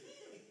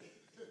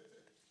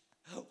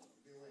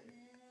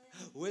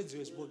 Words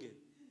were spoken.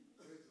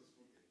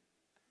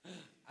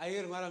 I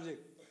hear what I'm saying.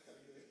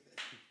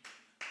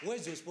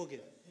 Words were spoken.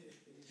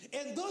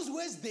 And those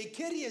words, they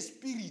carry a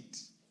spirit.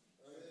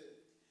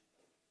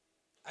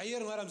 I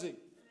hear what I'm saying.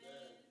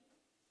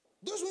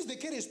 Those words, they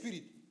carry a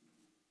spirit.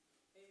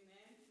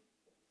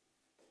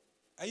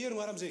 I hear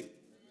what I'm saying.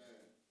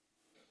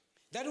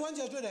 That one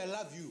just told, I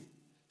love you.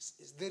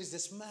 There is a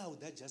smile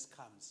that just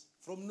comes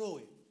from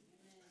nowhere.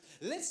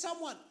 Let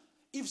someone,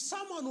 if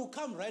someone will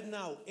come right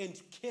now and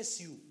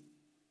curse you,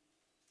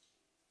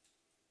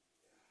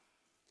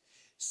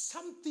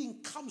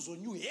 something comes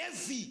on you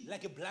heavy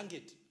like a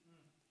blanket.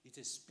 It's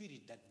a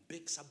spirit that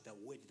backs up the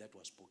word that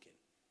was spoken.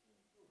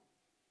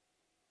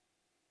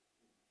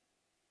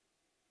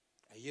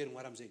 Are you hearing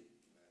what I'm saying?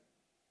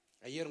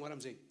 Are you hearing what I'm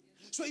saying?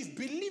 So if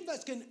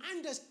believers can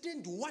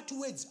understand what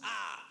words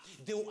are,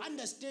 they will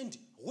understand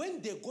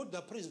when they go to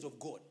the presence of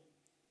God.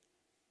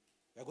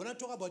 We're going to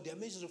talk about the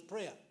dimensions of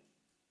prayer.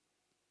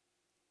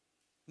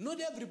 Not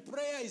every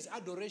prayer is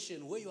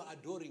adoration where you are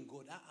adoring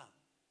God.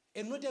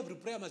 And not every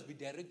prayer must be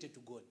directed to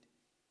God.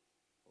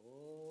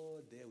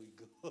 Oh, there we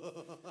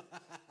go.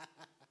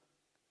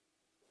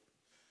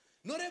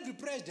 Not every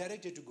prayer is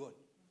directed to God.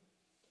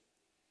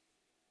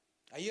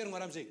 Are you hearing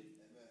what I'm saying?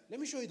 Amen. Let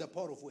me show you the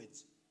power of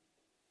words.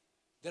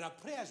 There are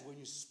prayers when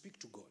you speak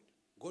to God.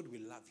 God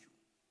will love you.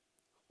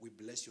 We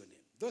bless your name.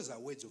 Those are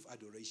words of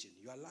adoration.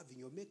 You are loving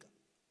your maker.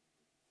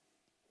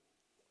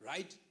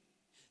 Right?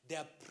 There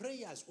are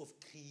prayers of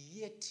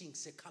creating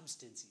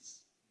circumstances.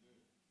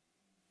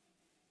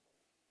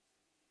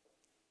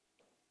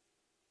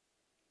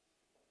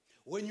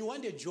 When you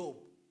want a job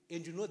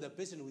and you know the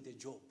person with a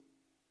job,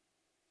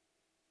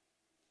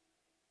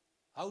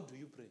 how do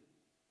you pray?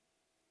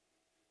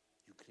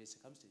 You create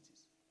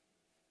circumstances.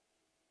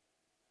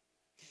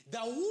 The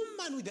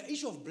woman with the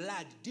issue of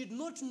blood did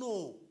not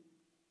know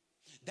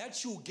that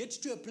she would get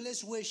to a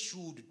place where she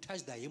would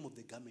touch the hem of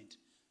the garment.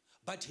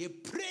 But her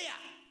prayer,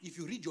 if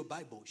you read your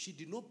Bible, she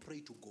did not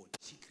pray to God.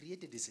 She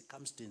created a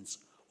circumstance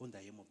on the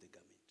hem of the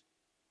garment.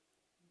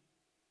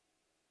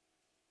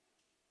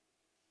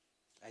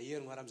 Are you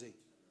hearing what I'm saying?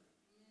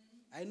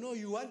 I know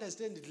you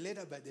understand it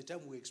later by the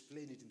time we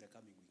explain it in the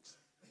coming weeks.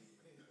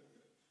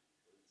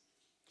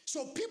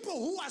 So people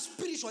who are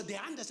spiritual, they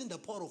understand the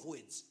power of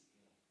words.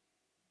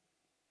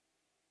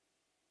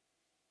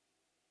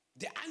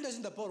 They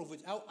understand the power of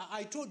words.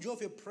 I told you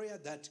of a prayer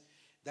that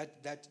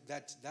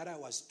I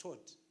was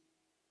taught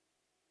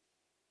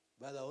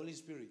by the Holy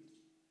Spirit.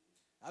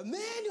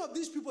 Many of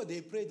these people,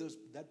 they pray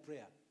that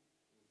prayer.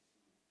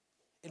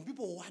 And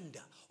people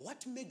wonder,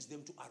 what makes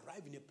them to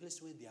arrive in a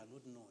place where they are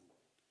not known?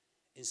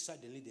 And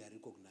suddenly they are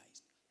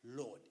recognized.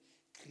 Lord,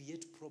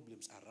 create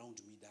problems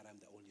around me that I'm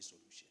the only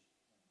solution.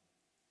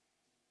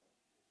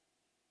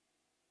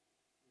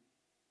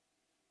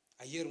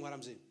 Are you hearing what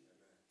I'm saying?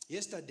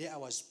 Yesterday I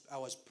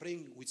was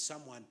praying with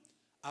someone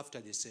after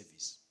the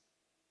service.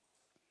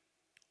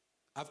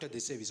 After the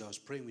service, I was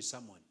praying with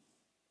someone.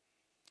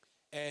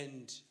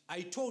 And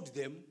I told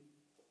them,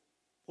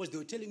 because they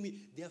were telling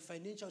me their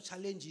financial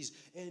challenges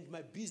and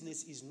my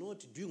business is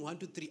not doing 1,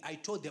 2, 3. I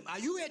told them, are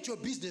you at your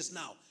business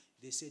now?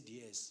 They said,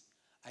 yes.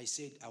 I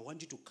said, I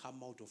want you to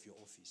come out of your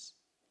office.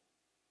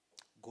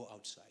 Go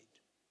outside.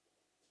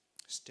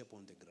 Step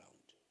on the ground.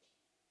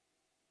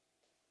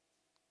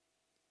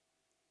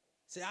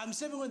 Say, I'm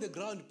stepping on the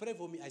ground. Pray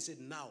for me. I said,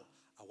 now,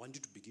 I want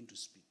you to begin to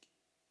speak.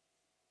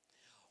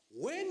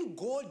 When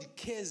God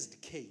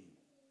cursed Cain,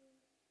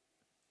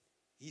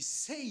 he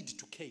said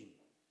to Cain,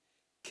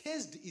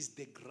 cursed is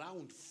the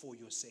ground for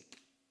your sake.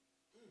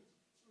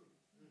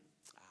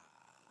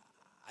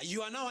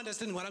 You are now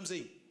understanding what I'm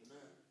saying?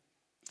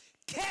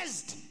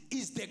 Cursed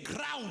is the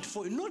ground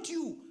for you, not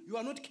you. You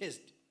are not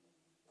cursed.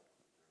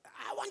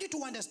 I want you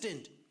to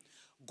understand.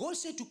 God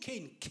said to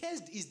Cain,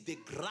 cursed is the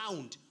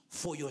ground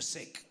for your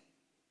sake.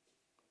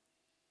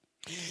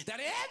 That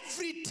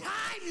every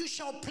time you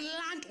shall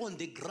plant on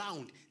the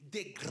ground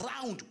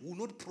will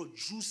not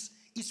produce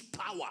its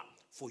power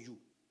for you.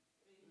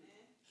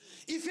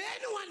 Amen. If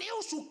anyone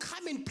else will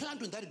come and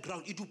plant on that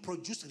ground, it will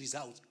produce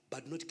results,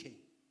 but not Cain.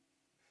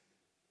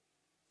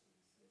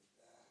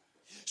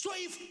 So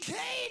if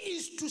Cain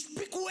is to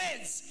speak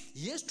words,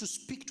 he has to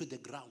speak to the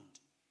ground.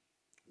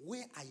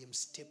 Where I am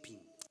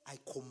stepping, I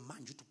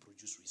command you to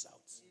produce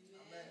results.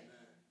 Amen.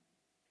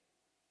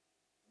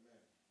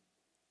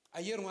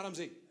 Are you hearing what I'm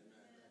saying?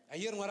 Are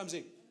you hearing what I'm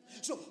saying?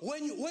 So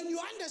when you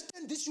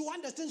understand this, you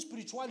understand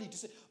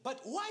spirituality. But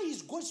why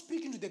is God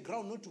speaking to the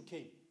ground, not to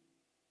Cain?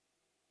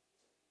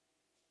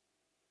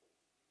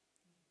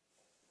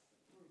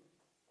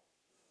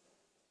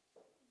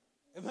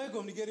 Am I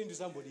communicating to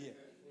somebody here?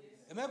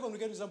 Am I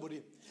communicating to somebody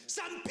here?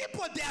 Some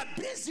people, they are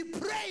busy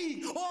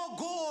praying. Oh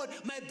God,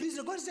 my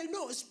business. God said,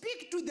 no,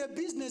 speak to the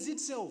business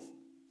itself.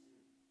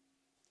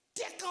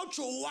 Take out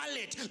your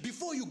wallet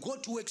before you go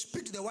to work.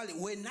 Speak to the wallet.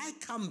 When I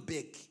come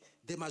back,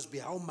 there must be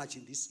how much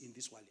in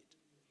this wallet.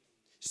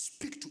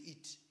 Speak to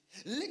it.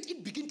 Let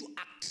it begin to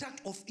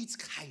attract of its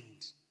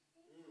kind.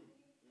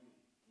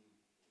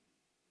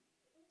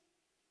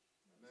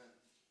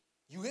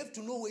 You have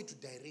to know where to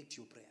direct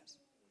your prayers.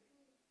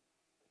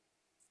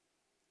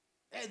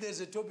 Hey, there's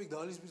a topic the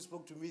Holy Spirit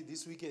spoke to me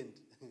this weekend.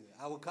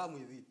 I will come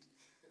with it.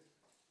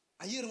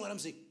 Are you hearing what I'm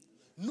saying?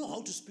 Know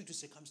how to speak to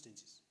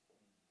circumstances.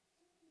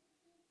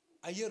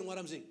 Are you hearing what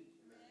I'm saying?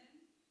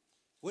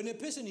 When a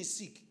person is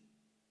sick,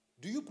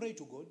 do you pray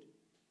to God?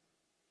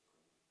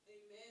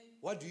 Amen.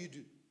 What do you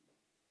do?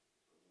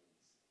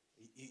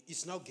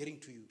 It's now getting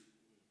to you.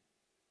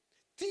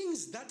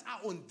 Things that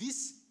are on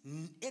this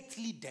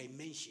earthly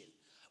dimension,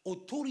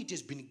 authority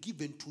has been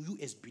given to you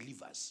as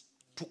believers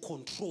to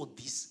control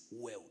this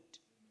world.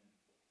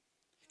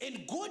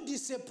 And God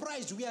is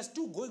surprised we are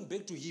still going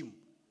back to him.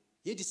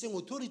 Yet he's saying,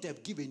 authority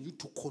I've given you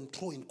to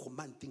control and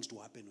command things to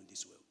happen on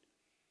this world.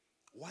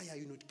 Why are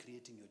you not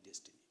creating your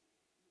destiny?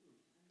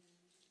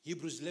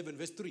 Hebrews 11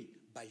 verse 3.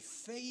 By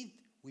faith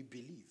we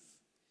believe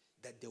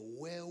that the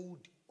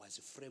world was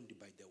framed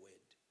by the word.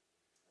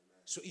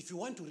 So if you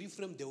want to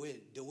reframe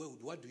the world,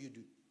 what do you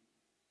do?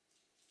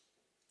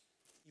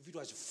 If it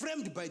was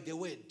framed by the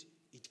word,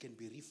 it can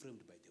be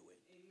reframed by the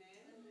word.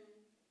 Amen.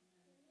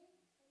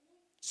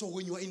 So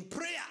when you are in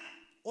prayer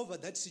over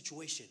that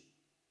situation,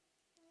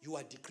 you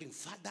are decreeing,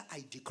 Father,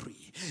 I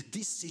decree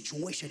this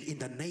situation in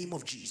the name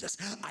of Jesus.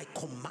 I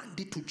command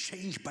it to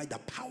change by the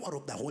power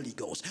of the Holy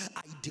Ghost.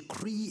 I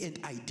decree and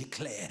I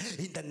declare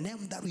in the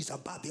name that is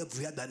above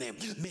every other name,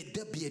 may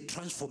there be a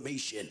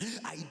transformation.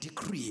 I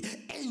decree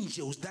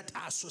angels that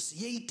are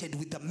associated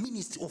with the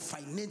Ministry of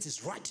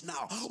Finances right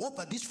now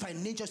over this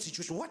financial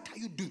situation. What are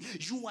you doing?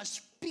 You are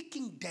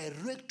speaking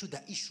direct to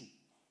the issue.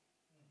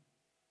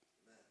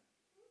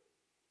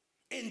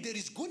 And there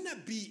is going to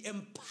be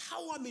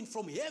empowerment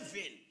from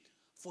heaven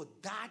for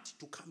that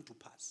to come to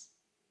pass.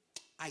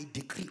 I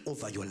decree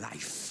over your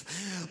life,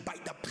 by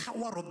the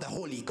power of the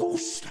Holy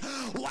Ghost,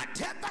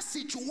 whatever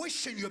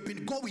situation you've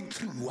been going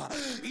through,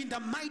 in the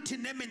mighty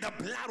name and the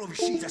blood of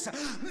Jesus,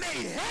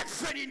 may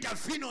heaven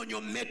intervene on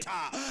your matter.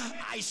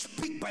 I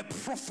speak by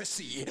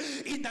prophecy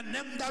in the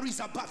name that is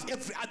above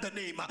every other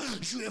name.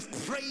 You have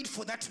prayed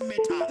for that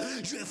matter,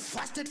 you have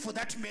fasted for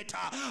that matter,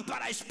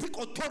 but I speak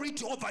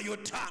authority over your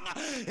tongue.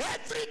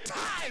 Every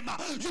time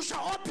you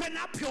shall open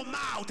up your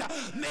mouth,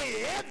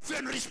 may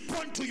heaven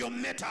respond to your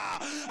matter.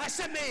 I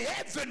say, may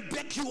heaven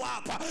back you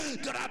up.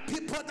 There are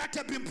people that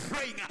have been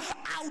praying,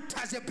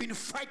 outers have been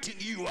fighting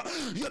you.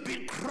 You've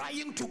been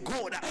crying to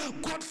God,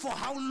 God, for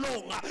how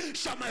long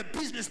shall my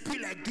business be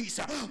like this,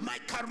 my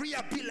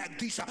career be like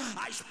this?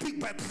 I speak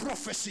by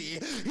prophecy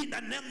in the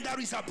name that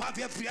is above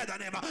every other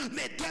name.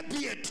 May there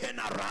be a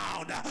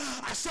turnaround.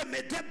 I said,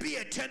 may there be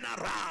a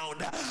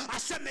turnaround. I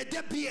said, may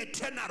there be a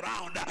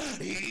turnaround.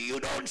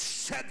 You don't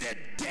serve the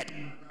dead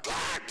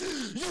God,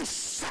 you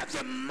serve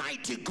the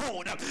mighty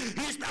God.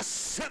 He's the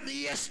same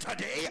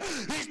yesterday,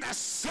 he's the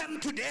same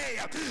today,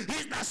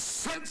 he's the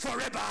same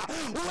forever.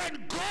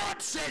 When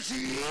God says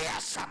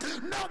yes,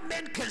 no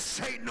man can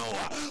say no.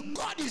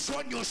 God is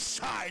on your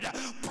side,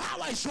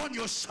 power is on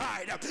your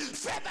side,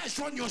 favor is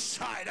on your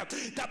side.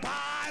 The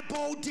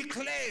Bible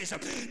declares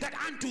that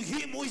unto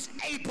him who is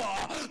able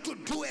to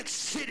do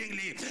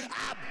exceedingly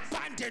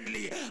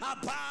abundantly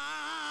above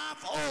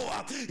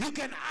all you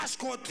can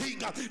ask or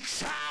think.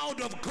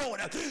 Child of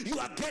God, you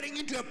are getting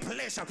into a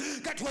place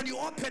that when you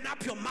open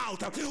up your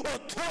mouth,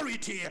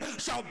 authority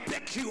shall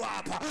back you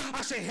up.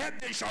 I say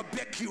heaven shall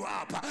back you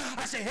up.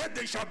 I say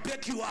heaven shall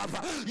back you up.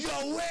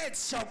 Your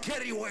words shall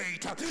carry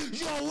weight.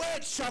 Your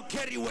words shall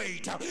carry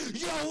weight.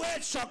 Your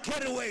words shall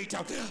carry weight.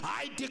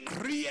 I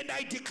decree and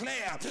I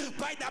declare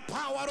by the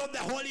power of the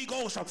Holy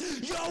Ghost,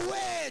 your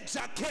words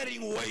are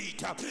carrying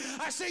weight.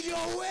 I say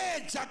your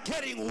words are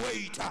carrying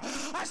weight.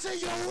 I say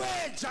your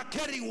words are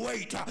carrying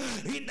weight.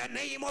 In the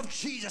name of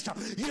Jesus,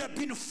 you have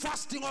been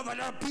fasting over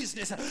your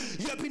business.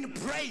 You have been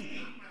praying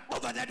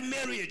over that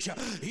marriage.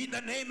 In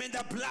the name and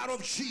the blood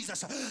of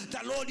Jesus, the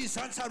Lord is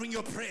answering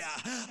your prayer.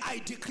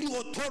 I decree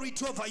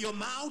authority over your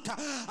mouth.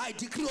 I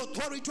decree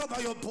authority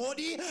over your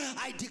body.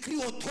 I decree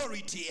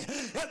authority.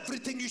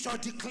 Everything you shall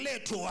declare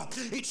to,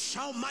 it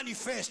shall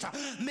manifest.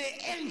 May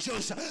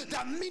angels,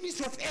 the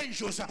ministry of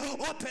angels,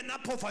 open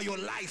up over your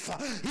life.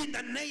 In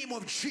the name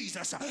of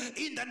Jesus.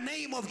 In the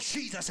name of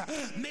Jesus.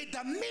 May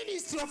the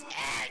ministry of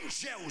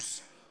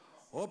angels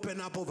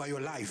open up over your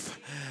life.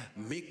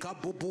 Mika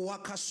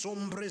bubuaka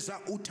sombreza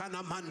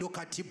utana mando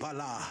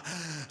katibala.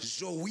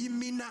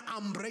 Zoimina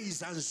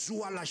ambreza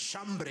nzua la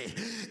shambre.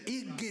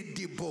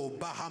 Igidibo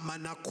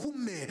bahamana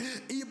kume.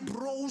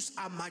 Ibros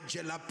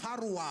amajela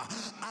parua.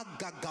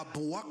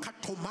 Agagabuaka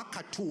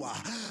tomakatua.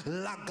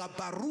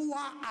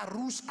 Lagabarua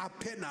arus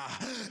apena.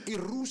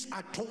 Irus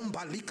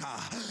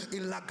atombalika.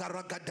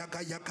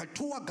 Ilagaragadaga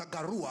yakatua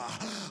gagarua.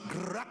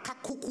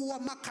 Grakakukua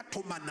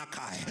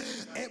makatomanaka.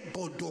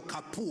 Ebodo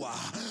kapua.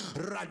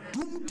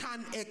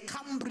 Radumtan e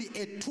cambri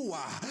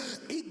etua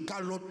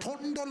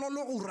igalotondo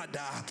lolo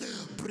urada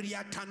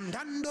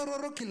briatandando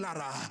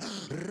rorokilara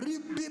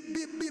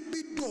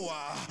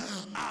ribibibidoa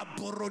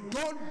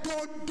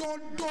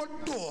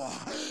aborododododo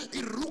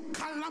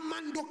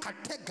irukalamando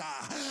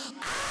katega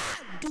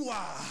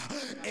adua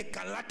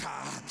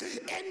egalata.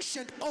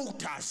 Ancient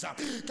altars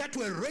that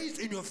were raised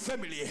in your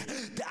family,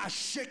 they are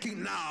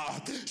shaking now.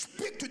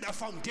 Speak to the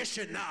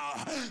foundation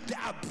now. They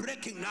are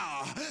breaking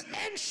now.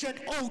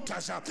 Ancient altars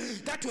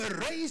altars that were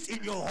raised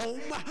in your home,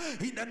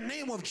 in the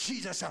name of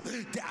Jesus,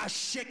 they are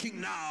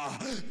shaking now.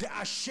 They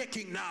are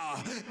shaking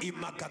now.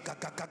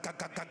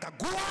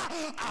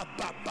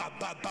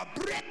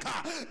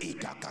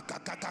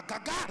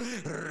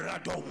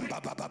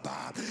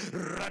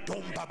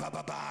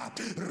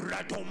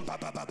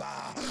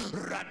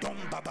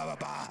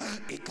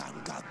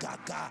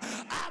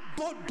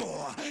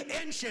 Abodo,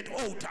 ancient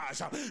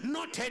altars,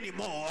 not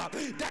anymore.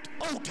 That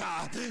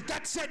altar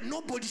that said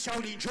nobody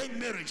shall enjoy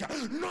marriage,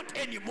 not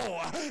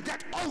anymore.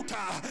 That altar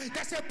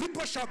that said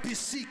people shall be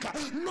sick,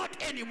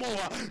 not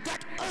anymore.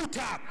 That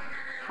altar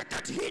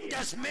that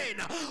hinders men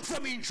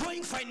from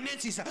enjoying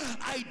finances,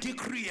 I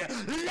decree,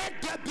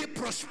 let there be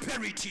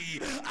prosperity.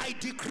 I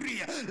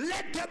decree,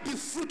 let there be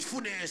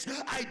fruitfulness.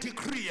 I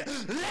decree,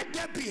 let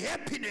there be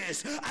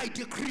happiness. I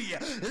decree,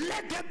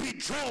 let there be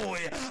joy.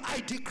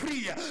 I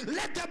decree,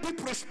 let there be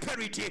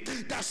prosperity.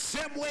 The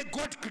same way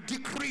God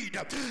decreed,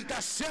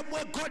 the same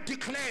way God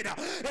declared,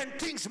 and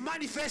things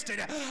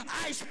manifested.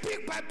 I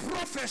speak by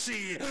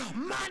prophecy.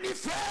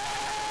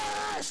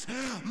 Manifest,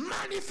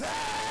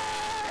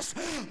 manifest,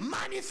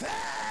 manifest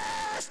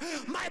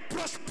my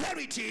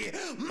prosperity,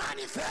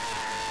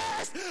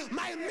 manifest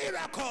my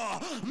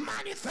miracle,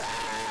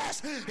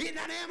 manifest in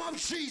the name of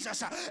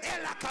Jesus.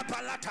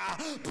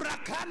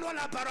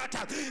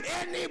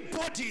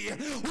 Anybody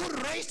who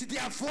raised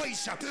their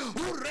voice,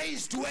 who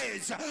raised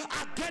words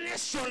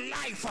against your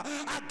life,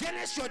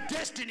 against your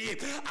destiny,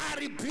 I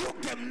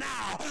rebuke them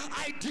now.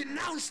 I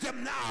denounce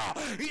them now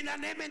in the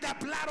name and the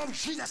blood of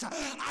Jesus.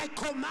 I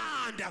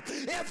command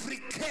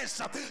every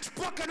curse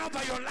spoken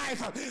over your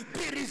life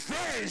be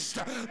reversed,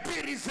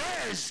 be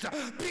reversed,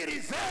 be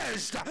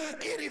reversed,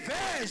 be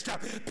reversed,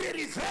 be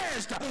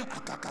reversed.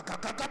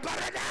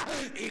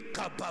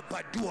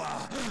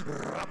 Ikababadua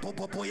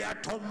rapopopoya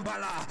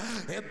tombala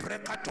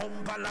ebreka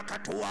tombala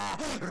katua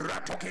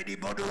ratokedi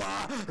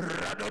bodua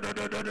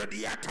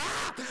radodododiata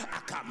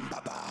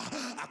akambaba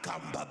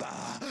akambaba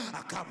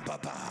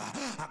akambaba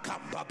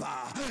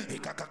akambaba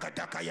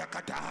ikakakataka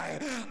yakatai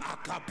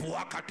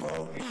akapua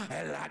katong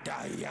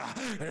ladaya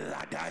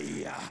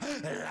ladaya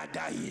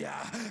ladaya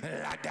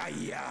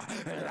ladaya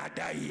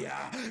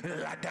ladaya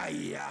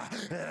ladaya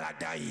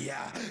ladaya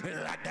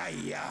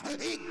ladaya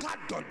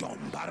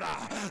ikadodombara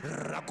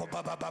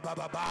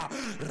rakobabababa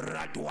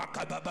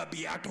radwaka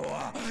bababiato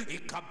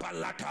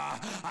ikapalata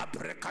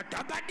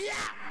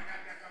abrekatabadia.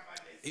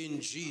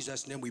 In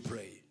Jesus' name we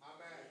pray.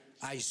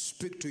 I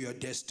speak to your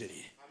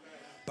destiny.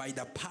 By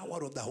the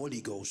power of the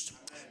Holy Ghost,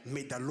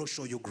 may the Lord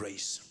show you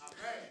grace.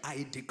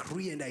 I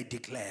decree and I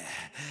declare,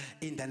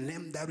 in the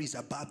name that is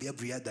above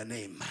every other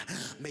name,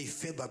 may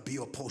favor be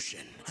your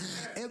portion.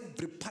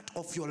 Every part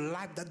of your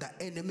life that the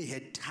enemy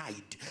had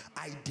tied,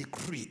 I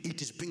decree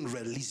it is being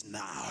released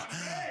now.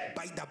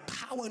 By the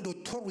power and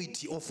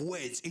authority of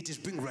words, it is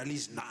being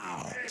released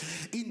now.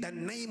 In the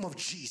name of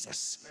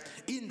Jesus,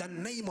 in the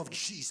name of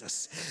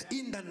Jesus,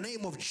 in the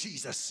name of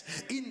Jesus,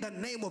 in the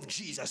name of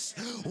Jesus.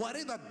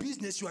 Whatever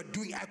business you are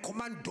doing, I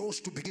command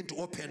doors to begin to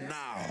open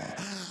now.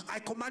 I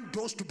command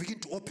doors to begin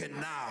to open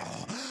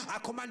now. I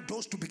command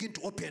doors to begin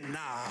to open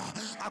now.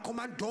 I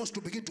command doors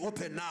to begin to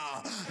open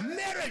now.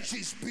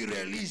 Marriages be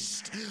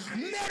released.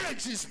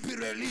 Marriages be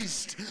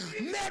released.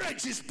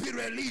 Marriages be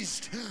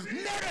released.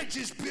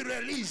 Marriages be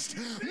released.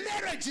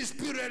 Marriages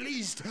be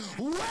released.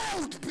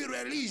 Wealth be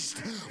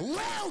released.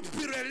 Wealth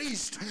be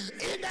released.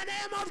 In the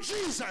name of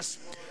Jesus.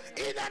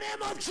 In the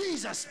name of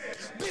Jesus,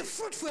 be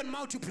fruitful and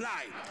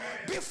multiply.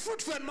 Be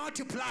fruitful and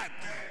multiply.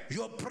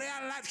 Your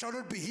prayer life shall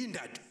not be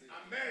hindered.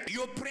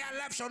 Your prayer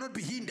life shall not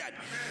be hindered.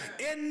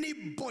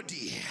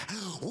 Anybody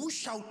who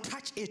shall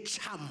touch a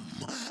charm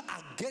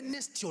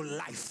against your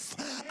life,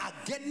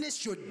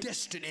 against your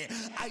destiny,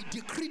 I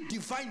decree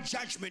divine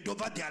judgment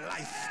over their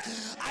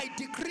life. I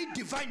decree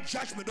divine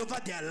judgment over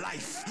their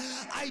life.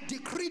 I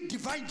decree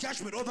divine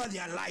judgment over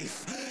their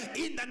life.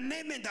 In the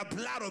name and the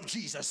blood of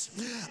Jesus,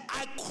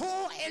 I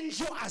call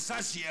Angel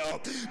Azaziel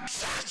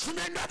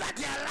judgment over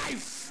their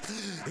life.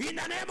 In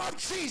the name of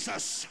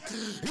Jesus.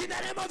 In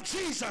the name of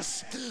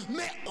Jesus.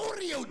 May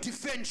Uriel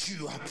defend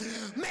you.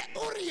 May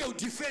Uriel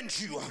defend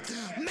you.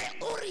 May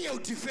Uriel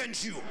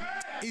defend you.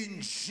 In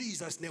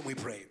Jesus' name we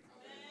pray.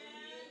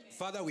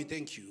 Father, we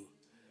thank you.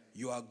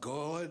 You are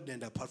God,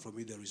 and apart from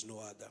you there is no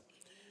other.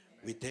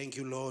 We thank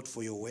you, Lord,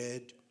 for your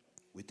word.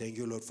 We thank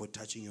you, Lord, for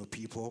touching your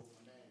people.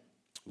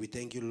 We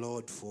thank you,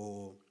 Lord,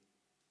 for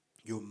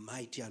your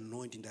mighty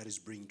anointing that is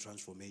bringing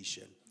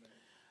transformation.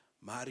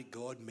 Mighty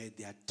God, may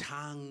their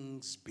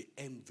tongues be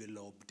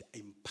enveloped,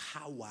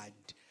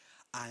 empowered,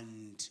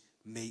 and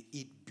may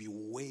it be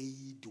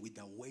weighed with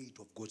the weight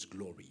of God's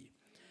glory.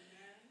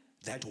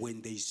 That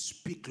when they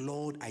speak,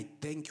 Lord, I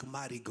thank you,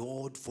 mighty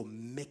God, for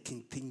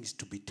making things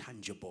to be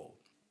tangible.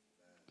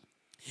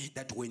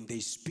 That when they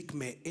speak,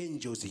 may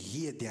angels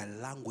hear their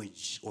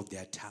language of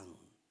their tongue.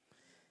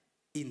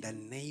 In the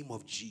name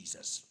of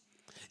Jesus.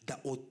 The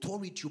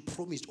authority you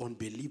promised on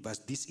believers,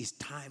 this is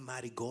time,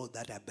 mighty God,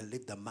 that I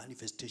believe the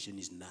manifestation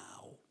is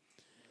now.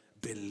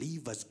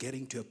 Believers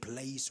getting to a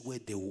place where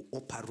they will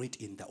operate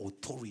in the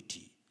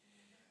authority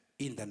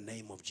in the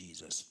name of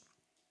Jesus.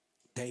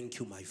 Thank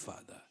you, my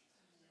Father.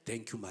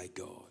 Thank you, my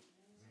God.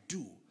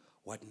 Do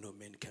what no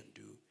man can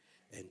do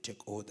and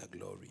take all the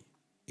glory.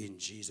 In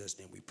Jesus'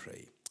 name we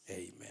pray.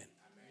 Amen. Amen.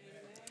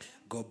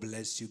 God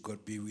bless you.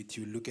 God be with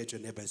you. Look at your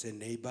neighbor and say,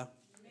 neighbor,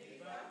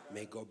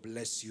 may God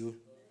bless you.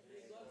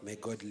 May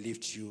God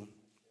lift you.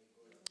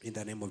 In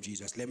the name of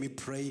Jesus. Let me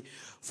pray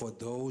for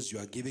those you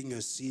are giving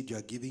your seed, you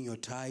are giving your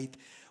tithe,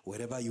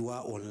 wherever you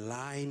are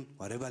online,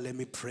 whatever, let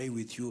me pray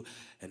with you.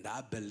 And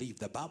I believe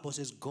the Bible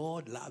says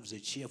God loves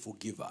a cheerful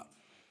giver.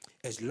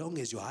 As long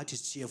as your heart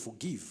is cheerful,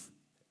 give.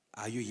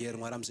 Are you hearing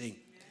what I'm saying?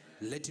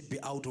 Amen. Let it be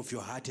out of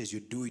your heart as you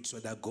do it so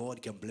that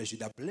God can bless you.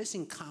 The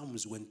blessing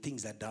comes when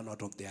things are done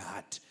out of their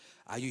heart.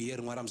 Are you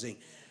hearing what I'm saying?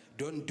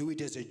 Don't do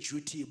it as a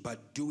duty,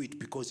 but do it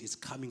because it's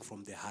coming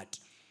from the heart.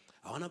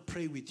 I want to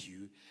pray with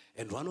you,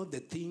 and one of the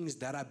things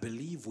that I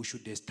believe we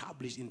should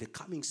establish in the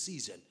coming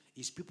season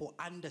is people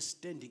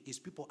understanding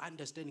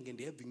and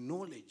having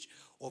knowledge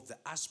of the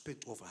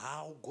aspect of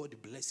how God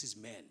blesses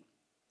men.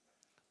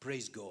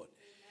 Praise God.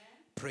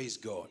 Amen. Praise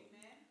God.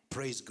 Amen.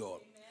 Praise God.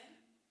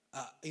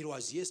 It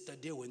was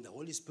yesterday when the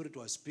Holy Spirit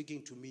was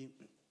speaking to me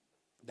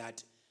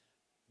that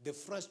the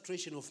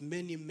frustration of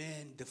many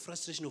men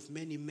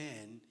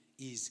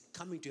is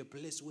coming to a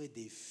place where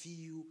they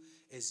feel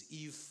as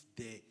if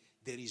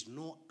there is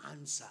no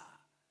answer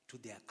to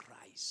their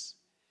cries.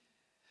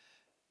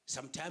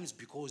 Sometimes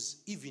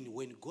because even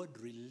when God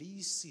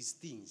releases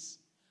things,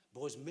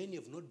 because many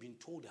have not been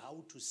told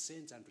how to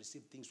sense and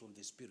receive things from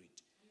the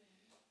Spirit.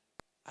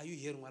 Are you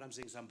hearing what I'm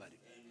saying, somebody?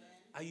 Amen.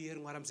 Are you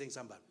hearing what I'm saying,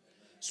 somebody?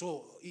 Amen.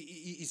 So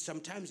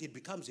sometimes it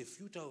becomes a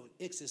futile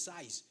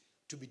exercise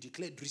to be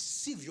declared,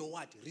 receive your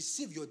what?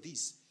 Receive your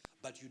this,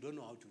 but you don't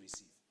know how to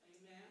receive.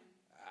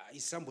 Amen.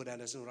 Is somebody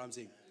understand what I'm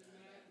saying?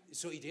 Amen.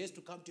 So it has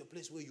to come to a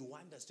place where you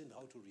understand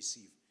how to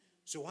receive.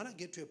 So I want to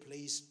get to a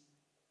place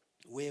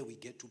where we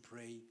get to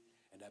pray,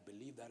 and I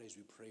believe that as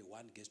we pray,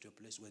 one gets to a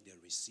place where they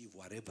receive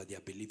whatever they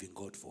are believing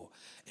God for,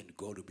 and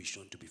God will be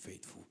shown to be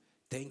faithful.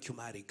 Thank you,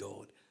 mighty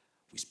God.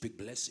 We speak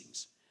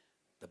blessings.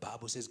 The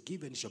Bible says,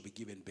 given shall be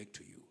given back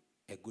to you,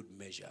 a good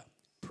measure,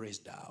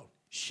 pressed down,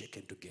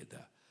 shaken together,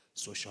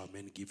 so shall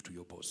men give to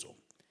your bosom.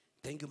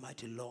 Thank you,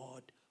 mighty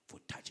Lord, for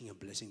touching and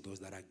blessing those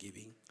that are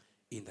giving.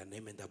 In the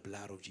name and the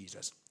blood of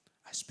Jesus,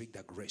 I speak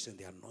the grace and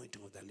the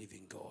anointing of the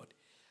living God.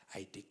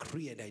 I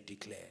decree and I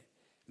declare,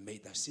 may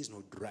the season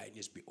of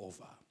dryness be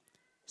over.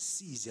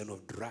 Season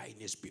of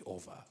dryness be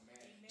over.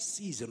 Amen.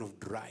 Season of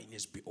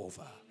dryness be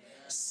over. Amen.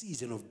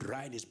 Season of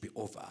dryness be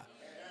over.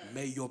 Amen.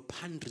 May your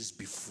pantries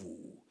be full.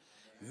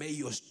 Amen. May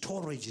your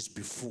storages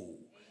be full.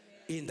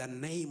 Amen. In the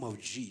name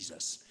of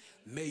Jesus.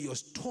 May your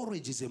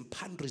storages and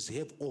pantries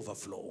have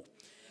overflow.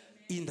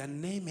 Amen. In the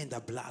name and the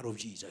blood of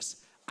Jesus.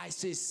 I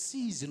say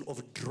season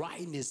of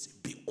dryness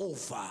be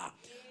over. Amen.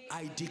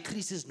 I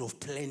decree season of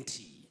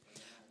plenty.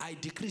 I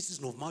decree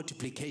season of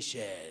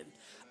multiplication.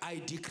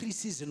 I decree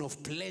season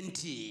of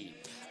plenty.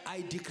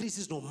 I decree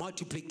season of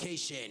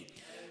multiplication.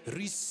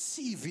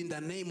 Receive in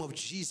the name of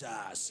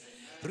Jesus.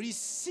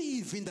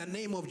 Receive in the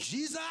name of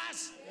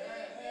Jesus.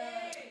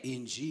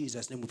 In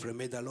Jesus' name we pray.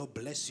 May the Lord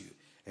bless you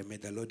and may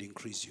the Lord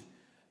increase you.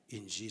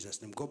 In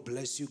Jesus' name. God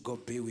bless you.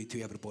 God be with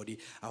you, everybody.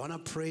 I want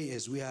to pray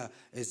as we are,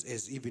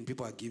 as even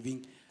people are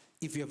giving.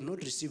 If you have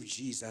not received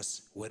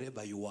Jesus,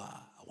 wherever you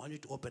are, I want you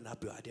to open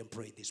up your heart and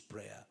pray this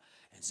prayer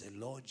and say,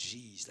 Lord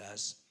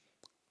Jesus,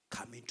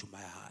 come into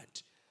my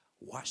heart.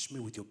 Wash me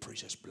with your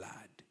precious blood.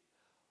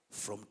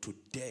 From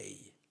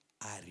today,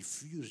 I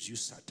refuse you,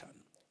 Satan,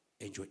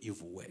 and your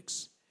evil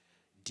works.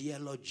 Dear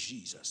Lord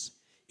Jesus,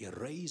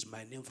 erase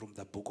my name from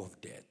the book of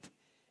death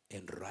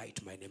and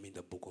write my name in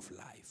the book of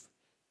life.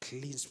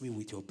 Cleanse me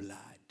with your blood.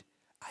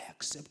 I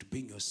accept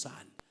being your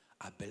son.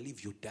 I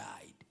believe you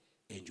died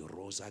and you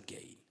rose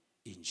again.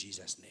 In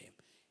Jesus' name.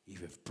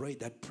 If you've prayed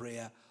that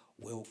prayer,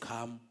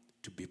 welcome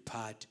to be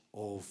part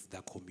of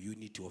the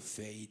community of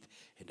faith.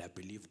 And I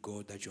believe,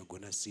 God, that you're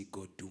going to see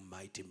God do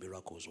mighty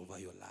miracles over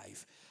your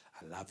life.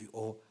 I love you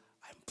all.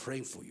 I'm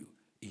praying for you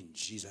in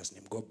Jesus'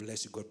 name. God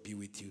bless you. God be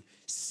with you.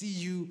 See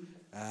you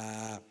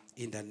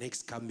in the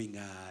next coming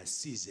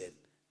season.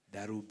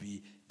 That will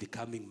be the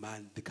coming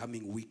month, the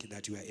coming week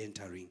that you are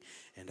entering.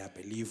 And I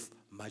believe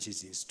much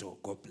is in store.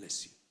 God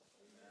bless you.